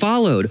is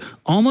followed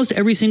almost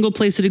every single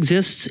place it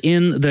exists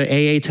in the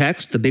AA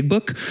text, the big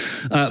book,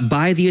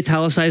 by the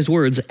italicized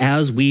words,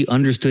 as we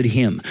understood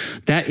him.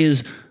 That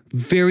is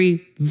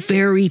very,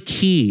 very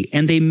key.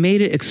 And they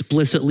made it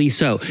explicitly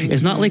so.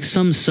 It's not like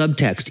some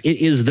subtext.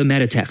 It is the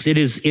metatext. It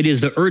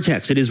is the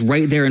urtext. It is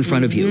right there in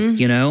front of you,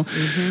 you know?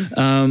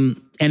 And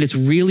it's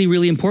really,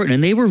 really important.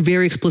 And they were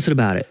very explicit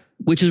about it.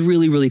 which is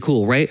really, really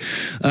cool, right?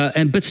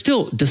 But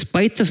still,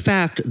 despite the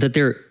fact that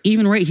they're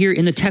even right here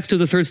in the text of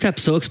the third step,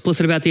 so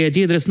explicit about the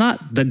idea that it's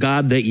not the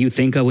God that you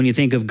think of when you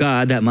think of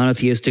God, that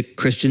monotheistic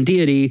Christian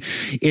deity.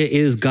 It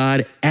is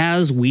God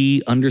as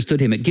we understood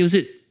him. It gives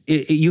it,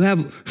 you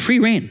have free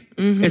reign.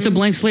 It's a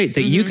blank slate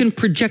that you can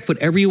project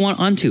whatever you want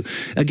onto.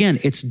 Again,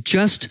 it's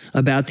just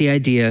about the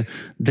idea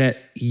that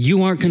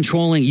you aren't in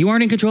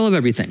control of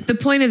everything. The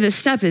point of this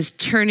step is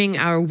turning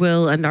our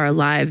will and our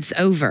lives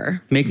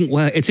over.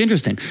 It's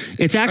interesting.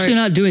 It's actually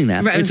not doing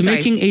that. Right, it's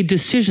making a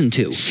decision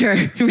to. Sure,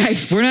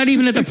 right. We're not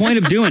even at the point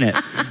of doing it.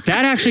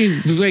 That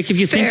actually, like, if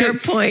you Fair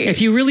think, point. if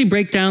you really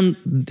break down,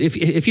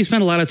 if you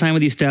spend a lot of time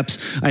with these steps,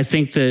 I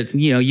think that,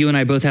 you and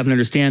I both have an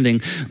understanding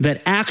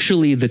that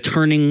actually the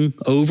turning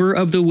over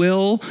of the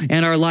will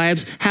and our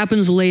lives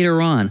happens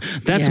later on.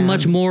 That's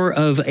much more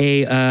of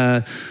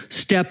a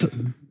step,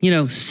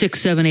 6,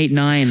 7, 8,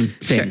 9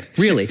 thing. Sure,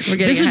 really. We're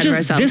getting ahead of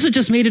ourselves. This is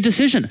just made a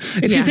decision.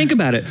 If you think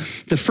about it,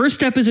 the first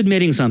step is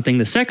admitting something.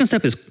 The second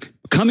step is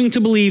coming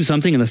to believe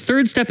something. And the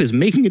third step is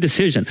making a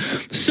decision.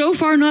 So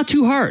far, not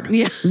too hard.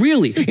 Yeah.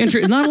 Really.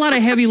 Not a lot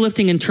of heavy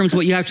lifting in terms of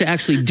what you have to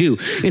actually do.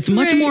 It's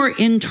much more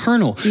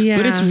internal. Yeah.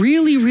 But it's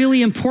really,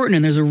 really important.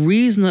 And there's a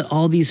reason that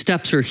all these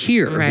steps are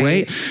here,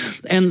 right?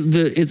 And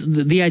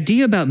the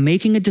idea about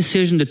making a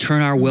decision to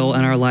turn our will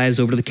and our lives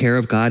over to the care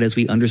of God as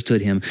we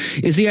understood him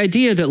is the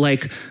idea that,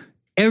 like,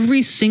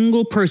 every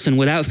single person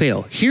without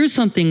fail, here's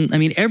something,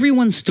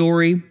 everyone's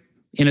story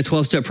in a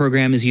 12-step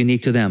program is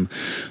unique to them.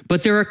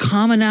 But there are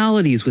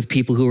commonalities with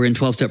people who are in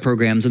 12-step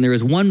programs, and there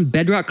is one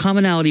bedrock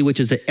commonality, which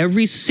is that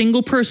every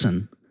single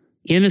person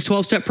in this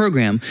 12-step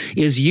program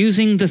is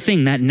using the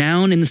thing, that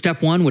noun in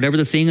step 1, whatever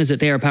the thing is that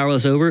they are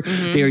powerless over,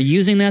 they are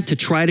using that to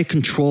try to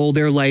control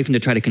their life and to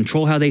try to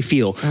control how they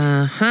feel.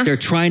 They're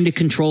trying to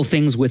control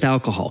things with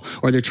alcohol,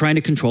 or they're trying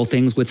to control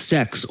things with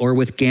sex, or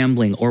with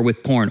gambling, or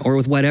with porn, or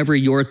with whatever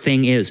your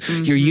thing is.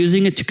 You're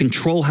using it to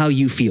control how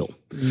you feel.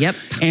 Yep.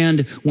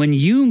 And when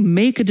you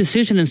make a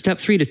decision in step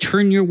 3 to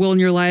turn your will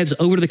and your lives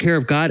over to the care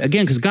of God,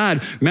 again, because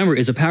God, remember,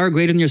 is a power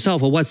greater than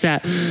yourself. Well, what's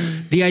that?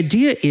 The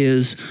idea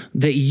is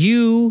that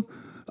you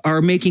are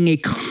making a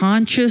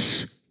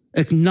conscious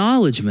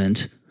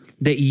acknowledgement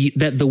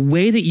that the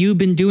way that you've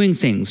been doing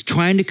things,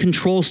 trying to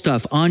control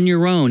stuff on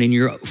your own in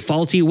your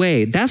faulty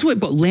way, that's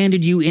what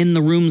landed you in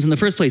the rooms in the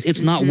first place.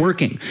 It's not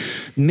working.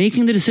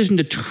 Making the decision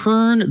to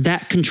turn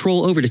that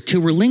control over,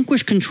 to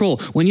relinquish control.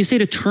 When you say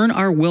to turn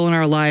our will and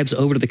our lives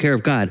over to the care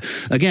of God,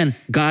 again,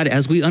 God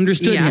as we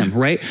understood him,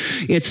 right?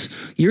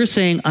 You're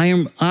saying,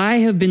 I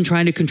have been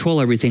trying to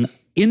control everything.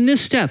 In this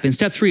step, in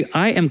step 3,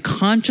 I am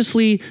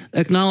consciously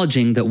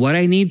acknowledging that what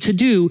I need to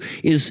do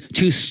is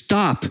to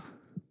stop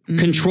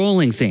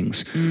controlling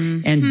things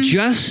and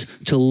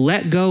just to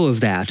let go of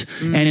that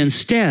and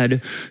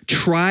instead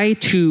try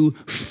to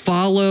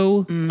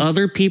follow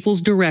other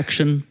people's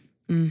direction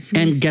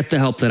and get the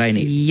help that I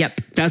need.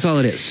 Yep. That's all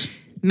it is.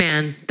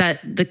 Man, that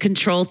the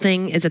control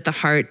thing is at the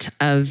heart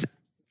of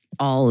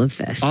all of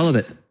this. All of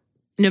it.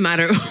 No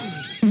matter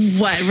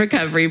what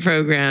recovery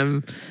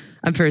program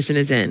a person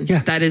is in.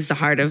 Yeah. That is the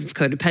heart of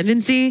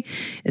codependency.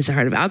 It's the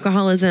heart of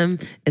alcoholism.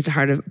 It's the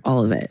heart of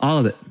all of it. All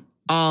of it.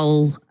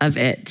 All of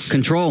it.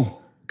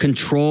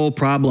 Control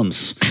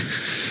problems.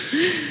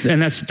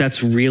 And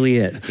that's really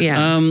it.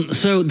 Yeah.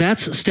 So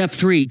that's step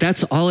 3.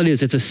 That's all it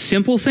is. It's a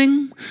simple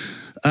thing,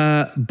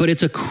 but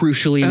it's a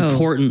crucially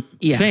important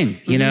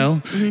thing, you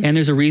know? And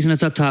there's a reason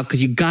it's up top,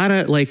 because you've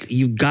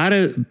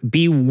gotta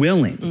be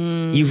willing.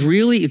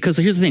 Because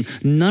here's the thing,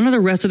 none of the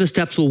rest of the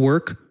steps will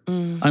work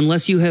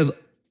unless you have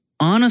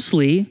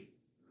honestly,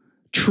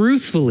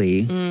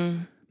 truthfully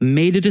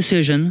made a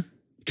decision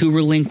to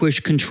relinquish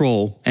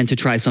control and to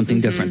try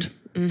something different.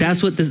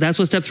 That's what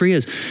step 3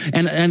 is.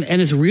 And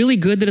it's really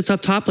good that it's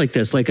up top like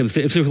this. Like if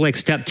it was like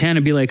step 10,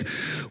 it'd be like,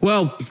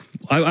 well,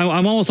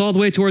 I'm almost all the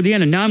way toward the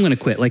end and now I'm going to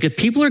quit. Like if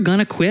people are going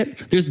to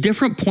quit, there's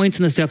different points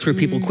in the steps where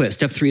people quit.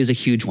 Step 3 is a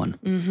huge one.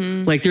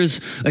 Like there's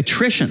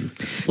attrition.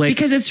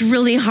 Because it's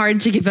really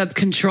hard to give up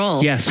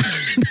control. Yes,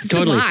 That's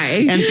totally.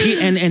 why. And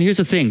here's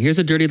the thing. Here's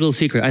a dirty little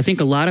secret. I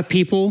think a lot of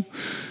people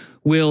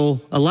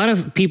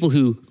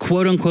who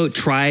quote unquote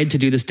tried to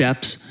do the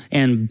steps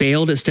and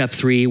bailed at step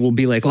 3 will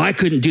be like, oh, I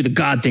couldn't do the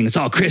God thing. It's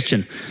all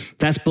Christian.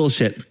 That's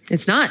bullshit.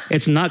 It's not.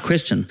 It's not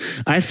Christian.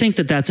 I think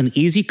that that's an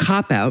easy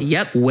cop-out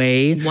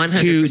way 100%.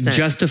 to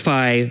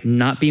justify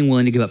not being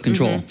willing to give up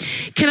control.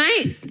 Can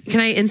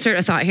I insert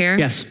a thought here?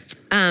 Yes.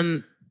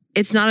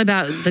 It's not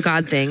about the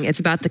God thing. It's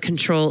about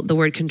the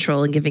word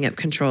control and giving up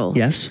control.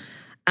 Yes.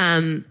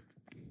 And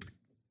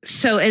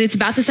it's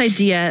about this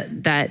idea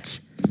that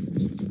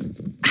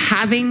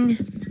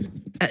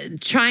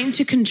trying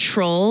to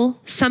control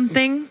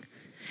something,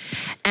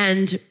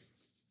 and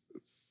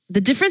the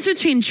difference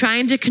between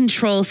trying to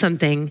control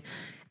something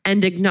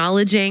and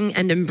acknowledging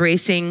and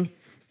embracing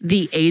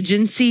the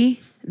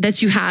agency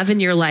that you have in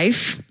your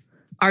life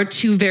are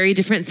two very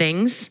different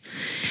things.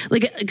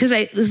 Like, because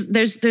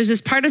there's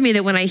this part of me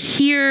that when I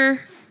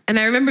hear And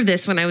I remember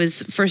this when I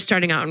was first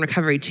starting out in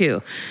recovery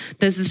too.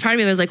 This is part of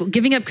me that was like, well,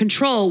 giving up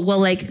control. Well,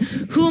 like,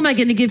 who am I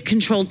going to give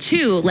control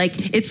to?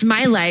 Like, it's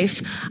my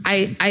life.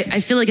 I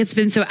feel like it's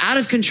been so out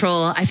of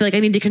control. I feel like I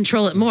need to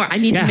control it more. I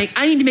need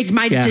to make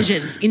my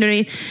decisions. You know what I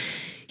mean?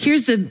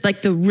 Here's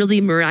the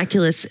really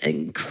miraculous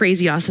and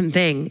crazy awesome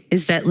thing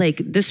is that like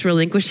this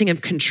relinquishing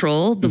of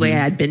control, the way I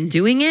had been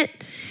doing it,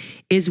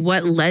 is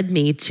what led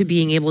me to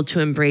being able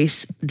to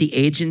embrace the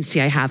agency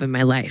I have in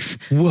my life.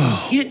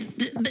 Whoa.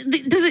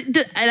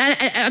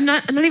 I'm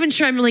not even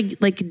sure I'm really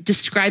like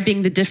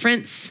describing the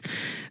difference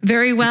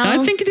very well.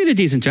 I think you did a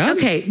decent job.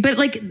 Okay. But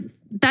like,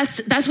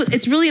 that's what,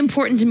 it's really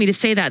important to me to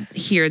say that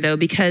here though,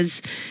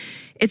 because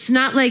it's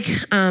not like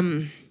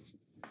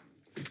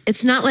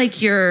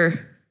you're,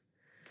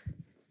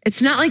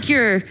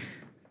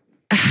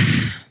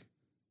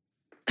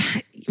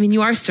 I mean,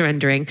 you are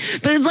surrendering,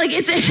 but like,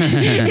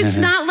 it's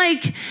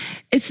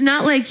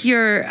not like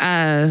you're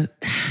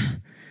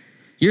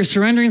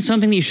surrendering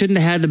something that you shouldn't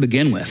have had to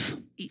begin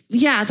with.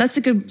 Yeah, that's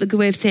a good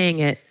way of saying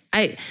it.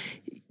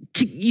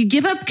 You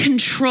give up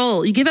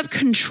control. You give up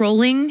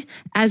controlling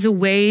as a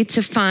way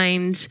to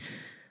find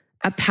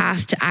a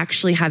path to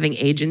actually having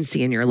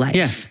agency in your life.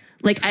 Yeah.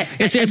 Like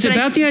it's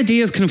about the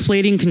idea of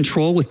conflating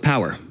control with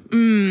power.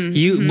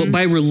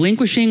 By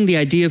relinquishing the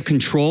idea of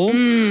control,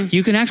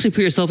 you can actually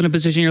put yourself in a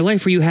position in your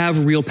life where you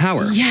have real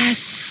power.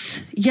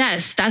 Yes.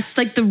 That's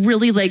like the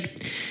really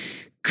like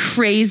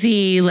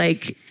crazy,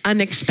 like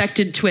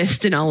unexpected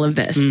twist in all of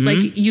this.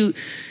 Like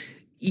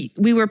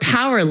we were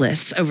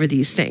powerless over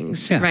these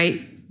things,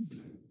 right?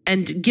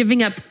 And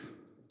giving up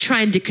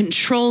trying to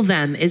control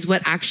them is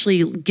what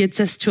actually gets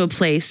us to a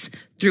place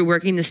through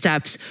working the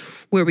steps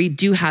where we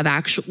do have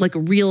actual, like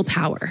real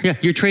power. Yeah,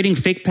 you're trading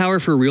fake power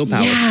for real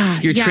power.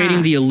 You're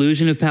trading the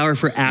illusion of power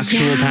for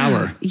actual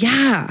power.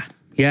 Yeah.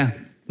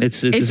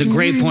 It's a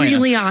great point. It's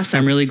really awesome.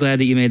 I'm really glad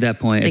that you made that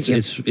point. Thank you.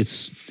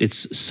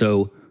 It's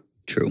so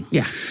true.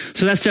 Yeah.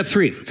 So that's step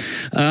 3.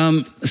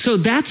 So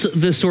that's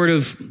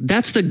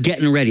the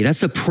getting ready.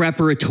 That's the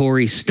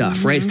preparatory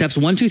stuff, right? Steps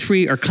 1, 2,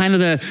 3 are kind of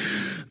the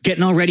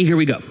getting all ready. Here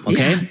we go.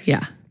 Okay.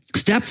 Yeah.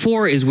 Step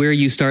 4 is where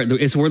you start.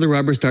 It's where the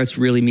rubber starts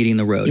really meeting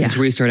the road. It's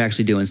where you start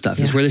actually doing stuff.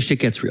 It's where the shit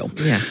gets real.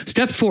 Yeah.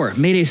 Step 4,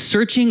 made a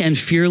searching and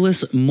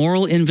fearless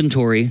moral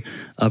inventory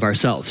of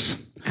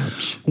ourselves.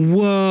 Ouch.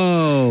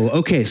 Whoa.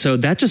 Okay, so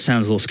that just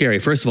sounds a little scary.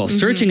 First of all,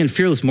 searching and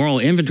fearless moral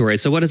inventory.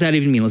 So what does that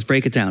even mean? Let's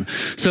break it down.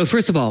 So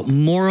first of all,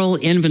 moral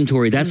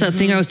inventory. That's that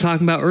thing I was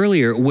talking about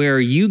earlier where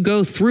you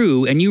go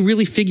through and you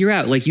really figure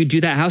out, like you do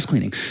that house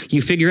cleaning.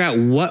 You figure out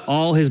what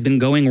all has been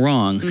going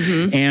wrong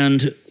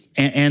and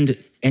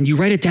you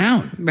write it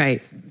down.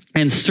 Right.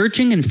 And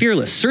searching and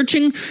fearless.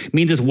 Searching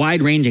means it's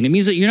wide ranging. It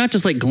means that you're not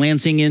just like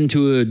glancing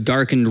into a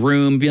darkened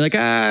room, being like,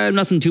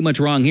 nothing too much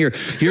wrong here.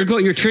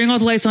 You're turning all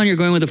the lights on, you're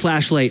going with a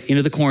flashlight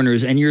into the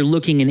corners and you're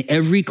looking in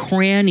every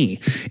cranny,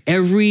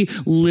 every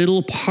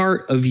little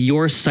part of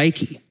your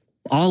psyche,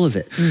 all of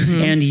it.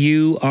 And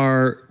you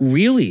are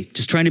really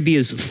just trying to be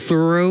as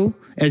thorough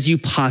as you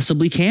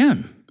possibly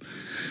can.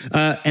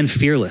 And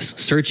fearless,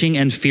 searching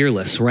and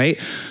fearless,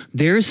 right?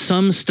 There's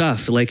some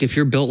stuff, like if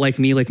you're built like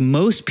me, like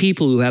most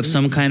people who have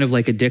some kind of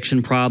like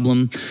addiction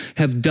problem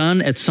have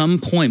done at some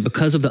point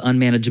because of the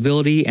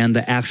unmanageability and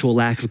the actual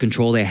lack of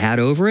control they had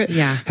over it,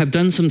 have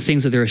done some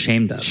things that they're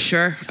ashamed of.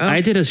 Sure.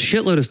 I did a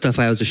shitload of stuff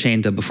I was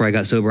ashamed of before I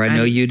got sober. I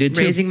know you did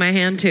too. Raising my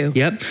hand too.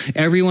 Yep.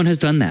 Everyone has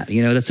done that.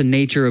 You know, that's the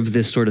nature of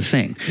this sort of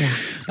thing.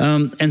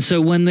 Yeah. And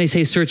so when they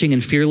say searching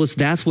and fearless,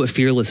 that's what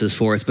fearless is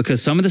for. It's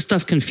because some of the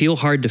stuff can feel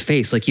hard to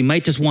face. Like you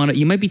might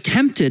be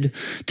tempted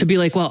to be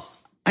like, well,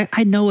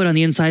 I know it on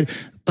the inside,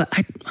 but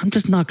I'm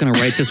just not going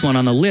to write this one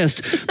on the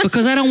list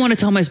because I don't want to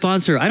tell my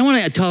sponsor. I don't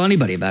want to tell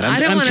anybody about it.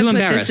 I'm too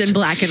embarrassed. This in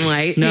black and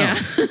white. No. Yeah.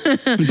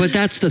 But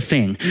that's the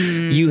thing.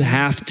 You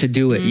have to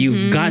do it.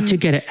 You've got to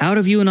get it out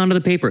of you and onto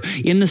the paper.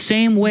 In the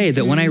same way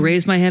that when I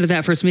raised my hand at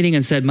that first meeting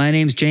and said, my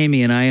name's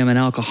Jamie and I am an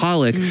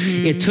alcoholic,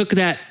 it took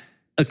that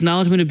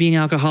acknowledgement of being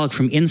alcoholic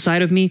from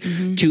inside of me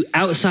to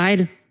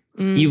outside.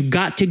 You've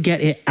got to get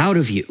it out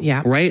of you.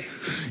 Yeah. Right?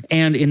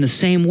 And in the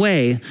same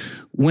way,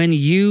 when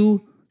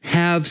you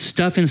have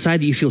stuff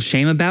inside that you feel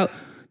shame about,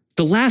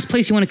 the last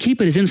place you want to keep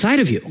it is inside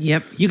of you.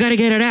 Yep. You got to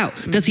get it out.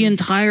 That's the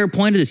entire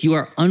point of this. You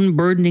are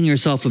unburdening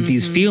yourself of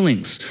these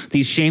feelings,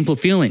 these shameful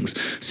feelings.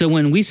 So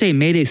when we say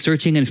made a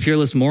searching and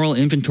fearless moral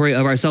inventory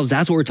of ourselves,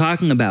 that's what we're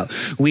talking about.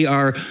 We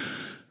are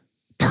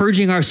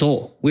purging our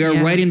soul. We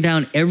are writing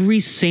down every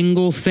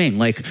single thing.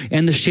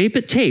 And the shape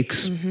it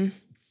takes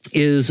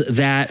is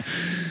that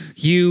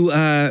you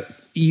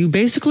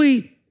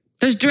basically...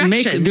 There's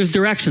directions. There's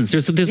directions.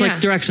 There's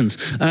like directions.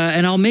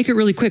 And I'll make it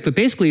really quick, but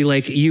basically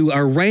like you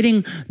are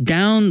writing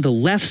down the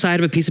left side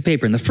of a piece of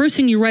paper. And the first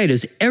thing you write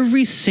is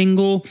every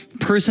single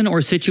person or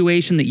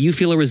situation that you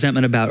feel a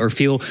resentment about or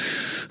feel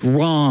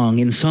wrong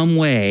in some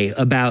way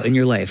about in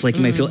your life. Like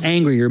you might feel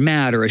angry or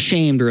mad or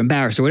ashamed or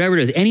embarrassed or whatever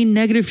it is. Any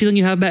negative feeling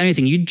you have about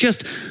anything, you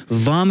just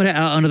vomit it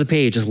out onto the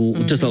page.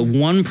 Just a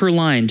one per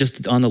line,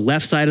 just on the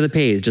left side of the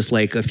page, just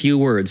like a few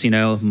words,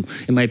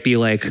 It might be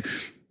like...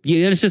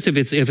 it's just if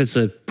it's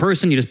a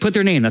person, you just put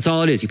their name. That's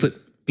all it is. You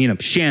put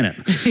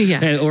Shannon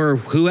Yeah. or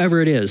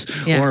whoever it is,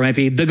 Yeah. or it might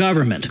be the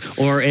government,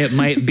 or it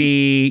might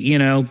be,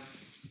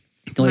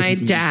 My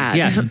dad.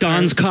 Yeah,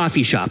 Don's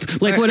coffee shop.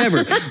 Like whatever.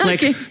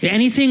 Like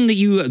anything that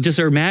you just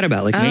are mad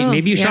about. Like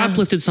maybe you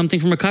shoplifted something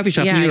from a coffee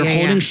shop and you're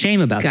holding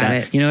shame about Got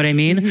that. it. You know what I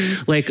mean?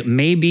 Like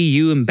maybe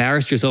you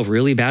embarrassed yourself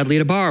really badly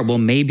at a bar. Well,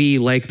 maybe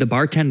like the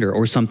bartender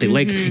or something.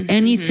 Like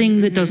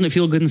anything that doesn't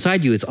feel good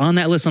inside you, it's on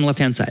that list on the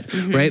left-hand side,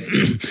 right?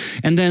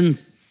 And then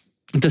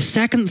the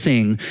second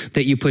thing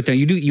that you put down,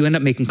 you end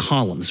up making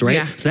columns, right?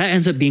 Yeah. So that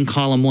ends up being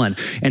column 1.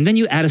 And then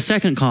you add a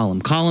second column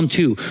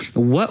 2.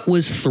 What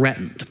was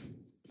threatened?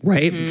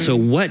 Right? So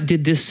what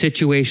did this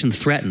situation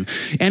threaten?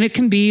 And it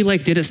can be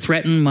like, did it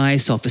threaten my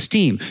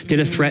self-esteem? Did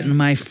it threaten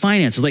my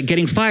finances? Like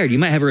getting fired. You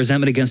might have a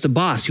resentment against a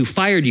boss who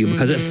fired you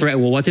because it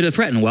threatened. Well, what did it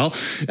threaten? Well,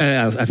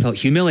 I felt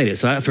humiliated.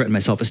 So that threatened my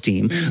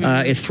self-esteem.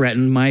 It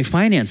threatened my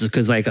finances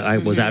because like I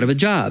was out of a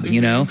job,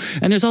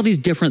 and there's all these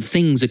different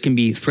things that can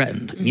be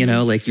threatened,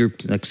 like your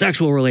like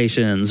sexual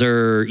relations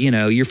or,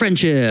 your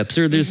friendships,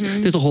 or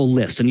there's a whole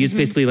list. And you just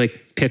basically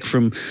like pick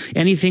from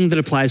anything that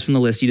applies from the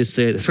list. You just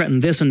say threaten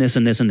this and this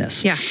and this and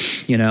this.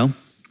 Yeah.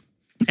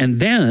 And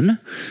then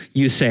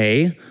you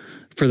say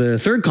for the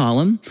third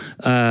column,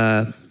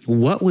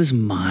 what was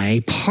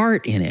my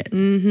part in it?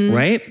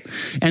 Right?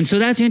 And so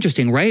that's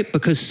interesting, right?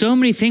 Because so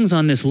many things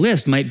on this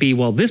list might be,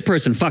 well, this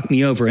person fucked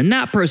me over and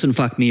that person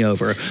fucked me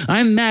over.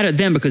 I'm mad at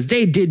them because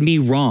they did me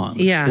wrong.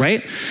 Yeah.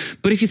 Right?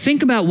 But if you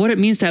think about what it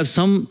means to have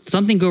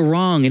something go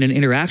wrong in an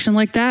interaction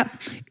like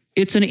that,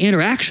 it's an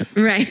interaction.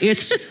 Right.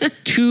 There's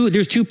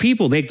two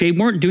people. They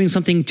weren't doing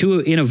something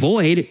in a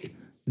void.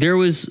 There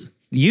was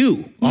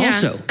you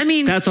also. I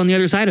mean, that's on the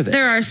other side of it.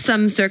 There are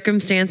some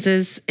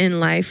circumstances in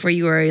life where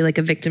you are like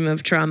a victim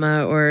of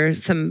trauma or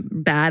some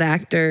bad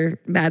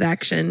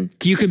action.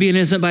 You could be an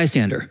innocent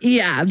bystander.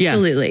 Yeah,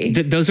 absolutely.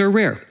 Yeah. Those are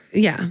rare.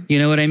 Yeah. You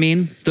know what I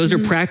mean? Those are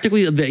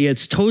practically,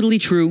 it's totally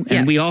true.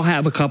 And we all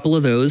have a couple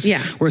of those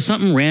where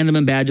something random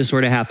and bad just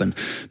sort of happened.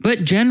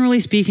 But generally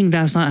speaking,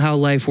 that's not how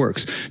life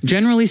works.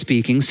 Generally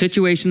speaking,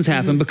 situations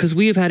happen because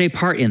we have had a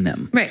part in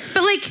them. Right.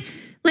 But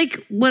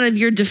like one of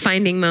your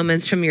defining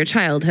moments from your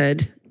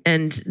childhood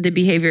and the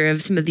behavior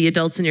of some of the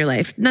adults in your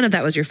life, none of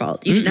that was your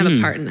fault. You didn't have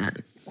a part in that.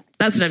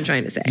 That's what I'm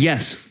trying to say.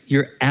 Yes,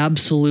 you're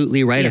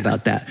absolutely right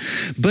about that.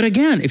 But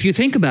again, if you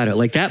think about it,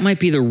 like that might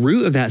be the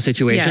root of that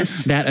situation,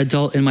 that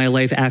adult in my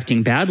life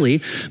acting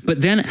badly,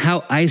 but then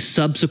how I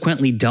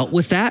subsequently dealt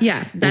with that,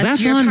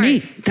 that's your on part. me.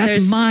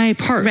 That's my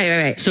part.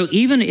 Right. So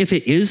even if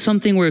it is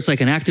something where it's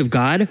like an act of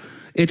God,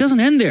 it doesn't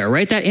end there,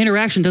 right? That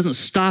interaction doesn't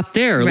stop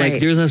there. Right. Like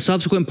there's a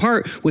subsequent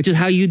part, which is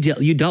how you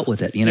dealt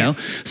with it, know?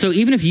 So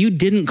even if you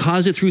didn't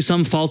cause it through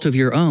some fault of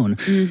your own,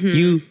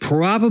 you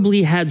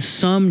probably had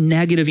some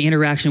negative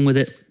interaction with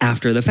it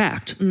after the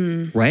fact,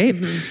 right?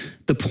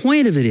 The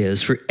point of it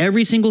is for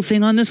every single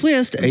thing on this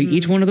list,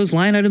 each one of those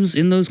line items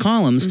in those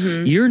columns,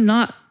 you're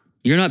not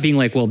being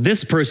like, well,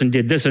 this person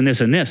did this and this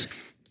and this.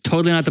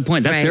 Totally not the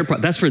point. That's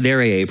that's for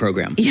their AA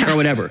program or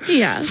whatever.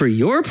 Yeah. For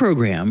your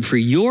program, for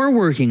your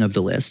working of the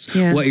list,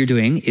 what you're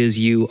doing is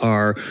you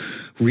are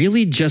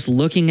really just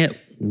looking at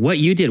what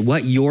you did,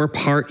 what your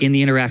part in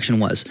the interaction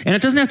was. And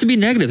it doesn't have to be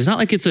negative. It's not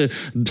like it's a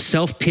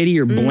self-pity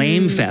or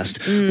blame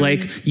fest.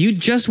 Like you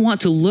just want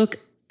to look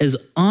as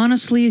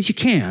honestly as you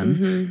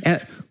can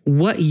at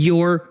what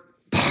your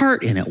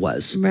part in it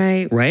was.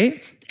 Right.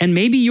 Right? And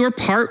maybe your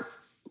part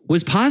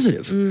was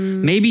positive.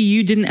 Maybe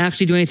you didn't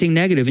actually do anything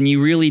negative and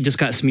you really just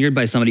got smeared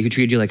by somebody who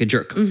treated you like a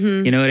jerk.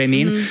 You know what I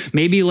mean?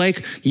 Maybe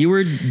like you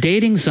were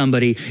dating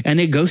somebody and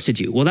they ghosted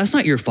you. Well, that's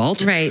not your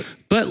fault. Right.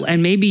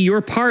 And maybe your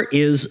part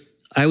is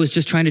I was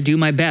just trying to do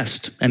my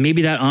best. And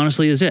maybe that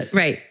honestly is it.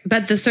 Right.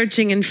 But the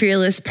searching and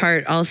fearless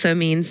part also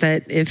means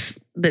that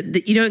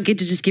that you don't get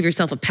to just give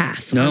yourself a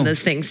pass on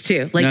those things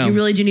too. Like you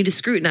really do need to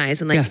scrutinize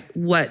and like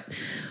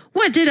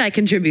what did I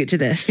contribute to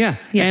this? Yeah.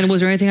 And was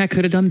there anything I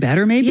could have done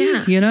better maybe?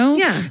 Yeah.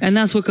 Yeah. And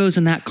that's what goes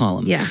in that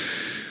column. Yeah.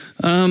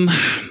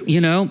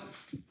 And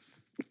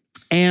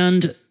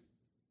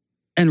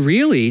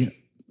really,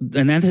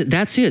 and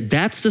that's it.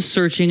 That's the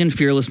searching and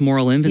fearless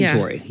moral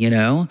inventory,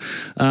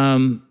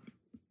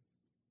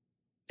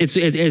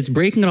 It's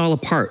breaking it all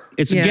apart.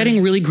 It's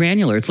getting really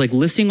granular. It's like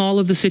listing all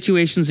of the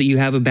situations that you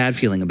have a bad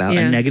feeling about,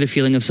 a negative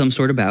feeling of some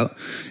sort about,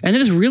 and then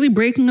just really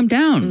breaking them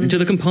down into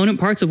the component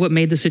parts of what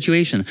made the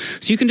situation.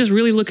 So you can just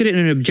really look at it in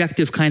an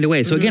objective kind of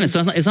way. So again,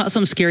 it's not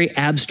some scary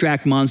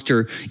abstract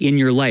monster in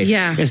your life.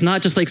 Yeah. It's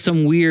not just like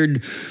some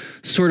weird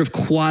sort of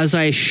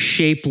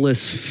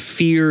quasi-shapeless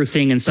fear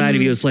thing inside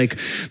of you. It's like,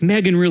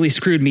 Megan really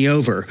screwed me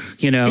over,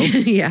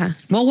 Yeah.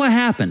 Well, what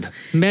happened?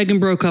 Megan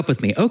broke up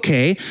with me.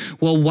 Okay.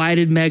 Well, why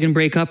did Megan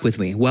break up with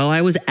me? Well,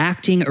 I was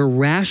acting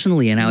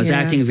irrationally and I was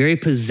acting very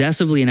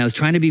possessively and I was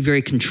trying to be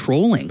very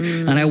controlling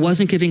and I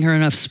wasn't giving her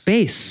enough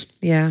space.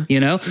 Yeah.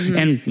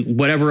 And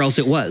whatever else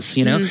it was,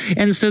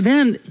 And so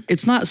then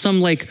it's not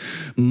some like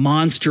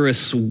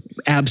monstrous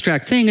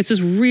abstract thing. It's this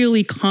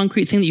really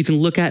concrete thing that you can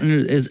look at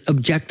in as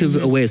objective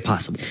a way as possible.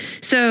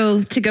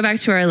 So to go back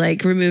to our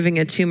like removing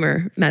a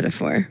tumor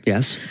metaphor.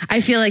 Yes. I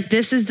feel like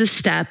this is the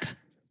step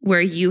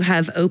where you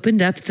have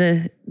opened up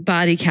the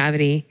body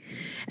cavity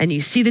and you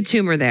see the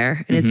tumor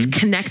there and it's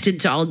connected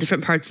to all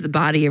different parts of the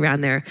body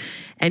around there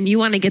and you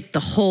want to get the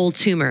whole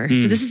tumor.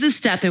 So this is the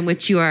step in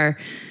which you are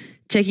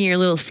taking your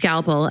little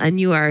scalpel and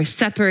you are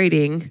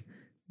separating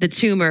the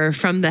tumor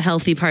from the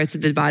healthy parts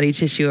of the body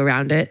tissue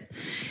around it.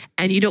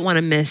 And you don't want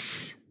to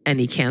miss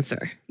any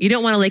cancer. You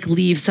don't want to like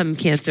leave some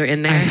cancer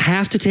in there. I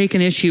have to take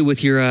an issue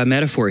with your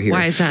metaphor here.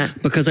 Why is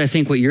that? Because I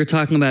think what you're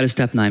talking about is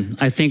step 9.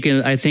 I think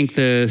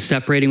the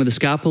separating with the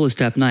scalpel is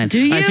step 9. Do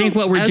you? I think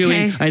what we're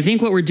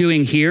Okay.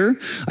 doing here,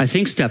 I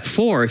think step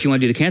 4, if you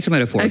want to do the cancer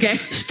metaphor. Okay.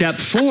 Step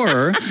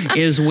 4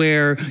 is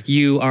where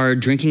you are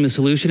drinking the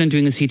solution and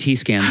doing a CT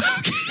scan.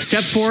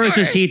 Step 4 is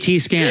a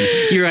CT scan.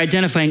 You're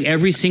identifying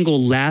every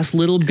single last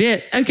little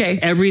bit. Okay.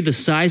 The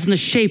size and the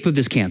shape of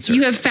this cancer.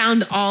 You have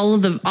found all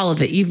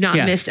of it. You've not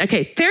Yeah. missed.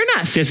 Okay, fair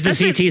enough. This is the That's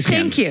CT it.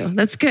 scan. Thank you.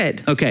 That's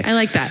good. Okay. I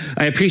like that.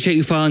 I appreciate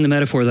you following the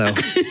metaphor, though.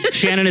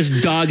 Shannon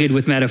is dogged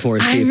with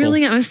metaphors, I people.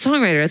 really am a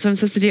songwriter. That's what I'm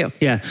supposed to do.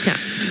 Yeah.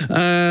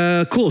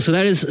 Cool. So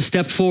that is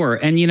step 4.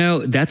 And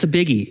that's a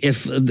biggie.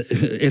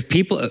 If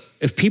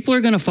people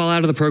are going to fall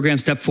out of the program,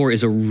 step 4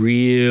 is a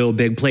real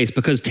big place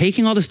because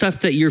taking all the stuff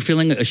that you're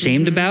feeling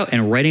ashamed about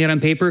and writing it on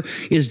paper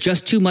is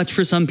just too much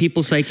for some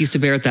people's psyches to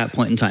bear at that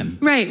point in time.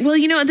 Right. Well,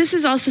 this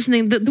is also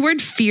something, the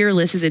word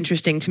fearless is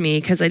interesting to me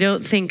because I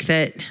don't think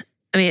that,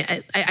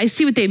 I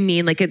see what they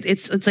mean. Like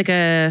it's like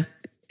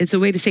it's a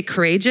way to say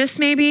courageous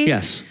maybe.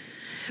 Yes.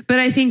 But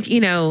I think,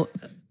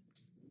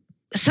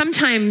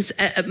 sometimes,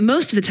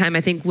 most of the time,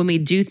 I think when we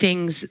do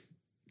things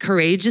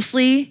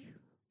courageously,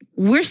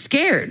 we're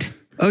scared,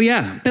 Oh,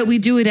 yeah. but we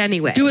do it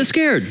anyway. Do it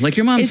scared, like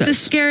your mom It's says.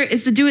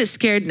 it's the do it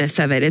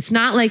scaredness of it. It's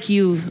not like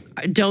you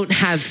don't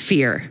have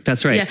fear.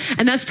 That's right. Yeah.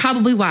 And that's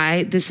probably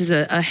why this is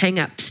a hang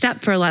up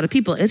step for a lot of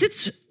people is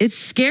it's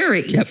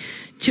scary Yep.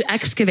 to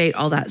excavate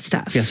all that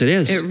stuff. Yes, it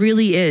is. It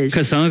really is.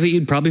 Because some of it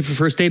you'd probably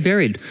prefer stay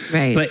buried.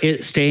 Right.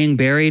 But staying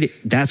buried,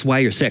 that's why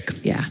you're sick.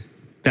 Yeah.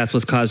 That's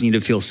what's causing you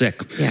to feel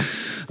sick. Yeah.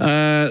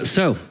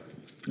 So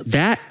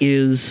that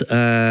is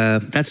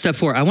that's step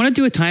 4. I want to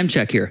do a time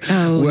check here.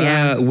 Oh,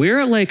 yeah. We're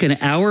at like an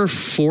hour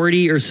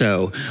 40 or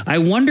so. I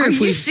wonder Are if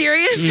you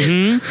serious?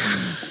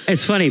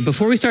 It's funny.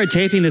 Before we started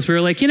taping this, we were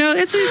like,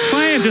 it's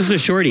fine if this is a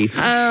shorty.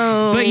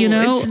 Oh, But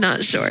it's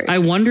not short. I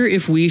wonder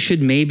if we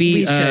should maybe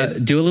We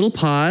should. do a little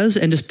pause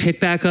and just pick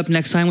back up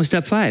next time with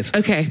step 5.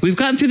 Okay. We've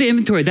gotten through the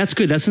inventory. That's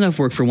good. That's enough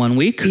work for 1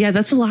 week. Yeah,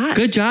 that's a lot.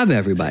 Good job,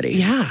 everybody.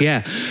 Yeah.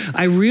 Yeah.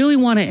 I really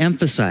want to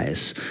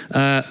emphasize,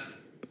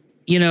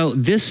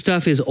 this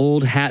stuff is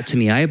old hat to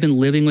me. I have been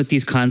living with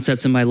these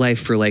concepts in my life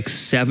for like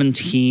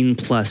 17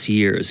 plus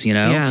years,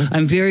 Yeah.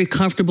 I'm very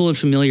comfortable and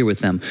familiar with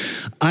them.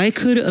 I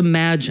could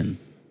imagine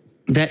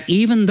that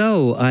even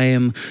though I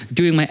am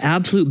doing my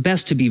absolute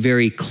best to be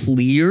very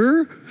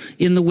clear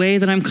in the way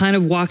that I'm kind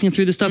of walking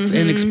through the stuff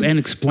and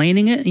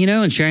explaining it,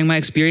 and sharing my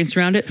experience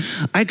around it,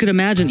 I could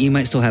imagine you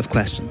might still have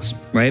questions,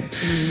 right?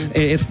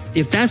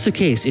 If that's the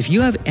case, if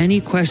you have any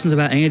questions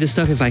about any of this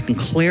stuff, if I can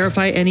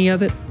clarify any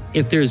of it,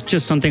 if there's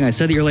just something I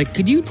said that you're like,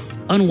 could you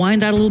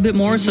unwind that a little bit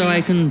more so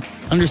I can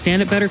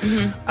understand it better?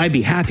 I'd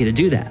be happy to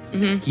do that.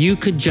 You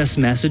could just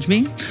message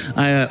me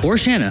or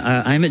Shannon.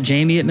 I'm at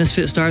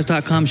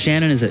jamie@misfitstars.com.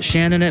 Shannon is at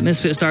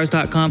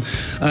shannon@misfitstars.com.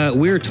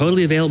 We're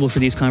totally available for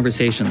these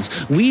conversations.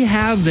 We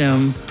have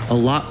them a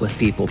lot with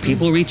people.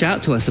 People reach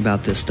out to us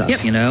about this stuff,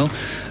 Yep.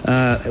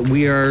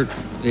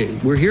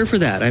 We're here for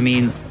that. I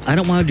mean, I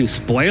don't want to do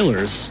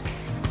spoilers,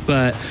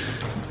 but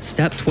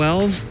step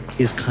 12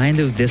 is kind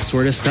of this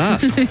sort of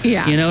stuff.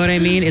 Yeah. You know what I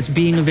mean? It's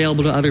being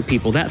available to other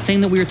people. That thing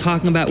that we were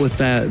talking about with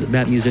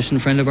that musician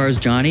friend of ours,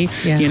 Johnny,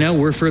 Yeah.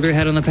 we're further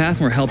ahead on the path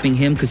and we're helping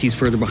him because he's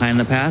further behind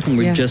the path. And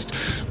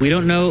we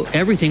don't know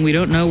everything. We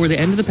don't know where the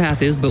end of the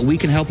path is, but we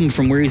can help him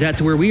from where he's at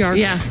to where we are.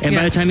 Yeah. And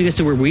by the time he gets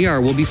to where we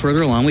are, we'll be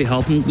further along. We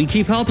help him. We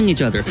keep helping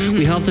each other.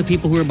 We help the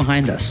people who are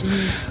behind us.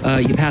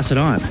 You pass it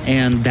on.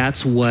 And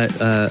that's what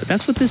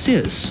this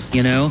is,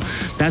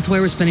 That's why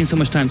we're spending so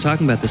much time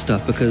talking about this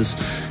stuff, because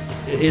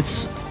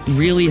it's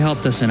really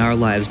helped us in our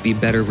lives be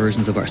better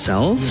versions of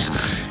ourselves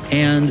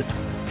and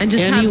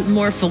just have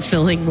more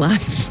fulfilling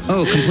lives.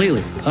 Oh,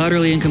 completely.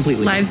 Utterly and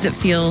completely. Lives that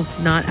feel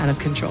not out of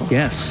control.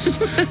 Yes,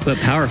 but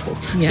powerful.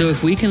 Yeah. So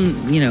if we can,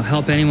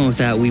 help anyone with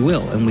that, we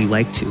will, and we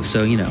like to.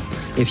 So,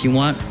 if you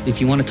want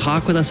to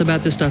talk with us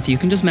about this stuff, you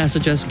can just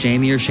message us,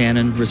 Jamie or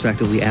Shannon,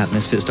 respectively, at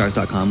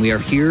misfitstars.com. We are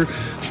here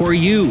for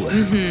you.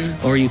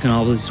 Or you can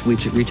always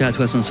reach out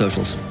to us on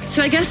socials.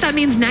 So I guess that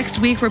means next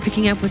week we're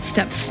picking up with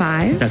step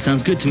 5. That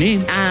sounds good to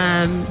me.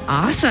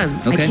 Awesome.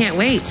 Okay. I can't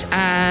wait.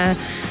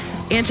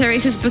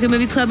 Anti-Racist Book and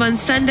Movie Club on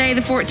Sunday,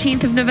 the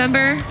 14th of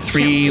November.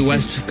 3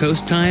 West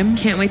Coast time.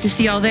 Can't wait to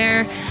see y'all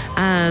there.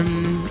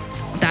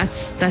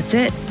 That's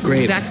it. Great.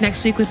 We'll be back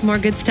next week with more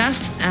good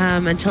stuff.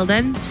 Until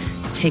then,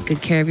 take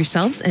good care of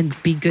yourselves and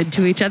be good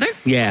to each other.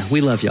 Yeah, we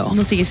love y'all.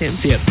 We'll see you soon.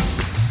 See ya.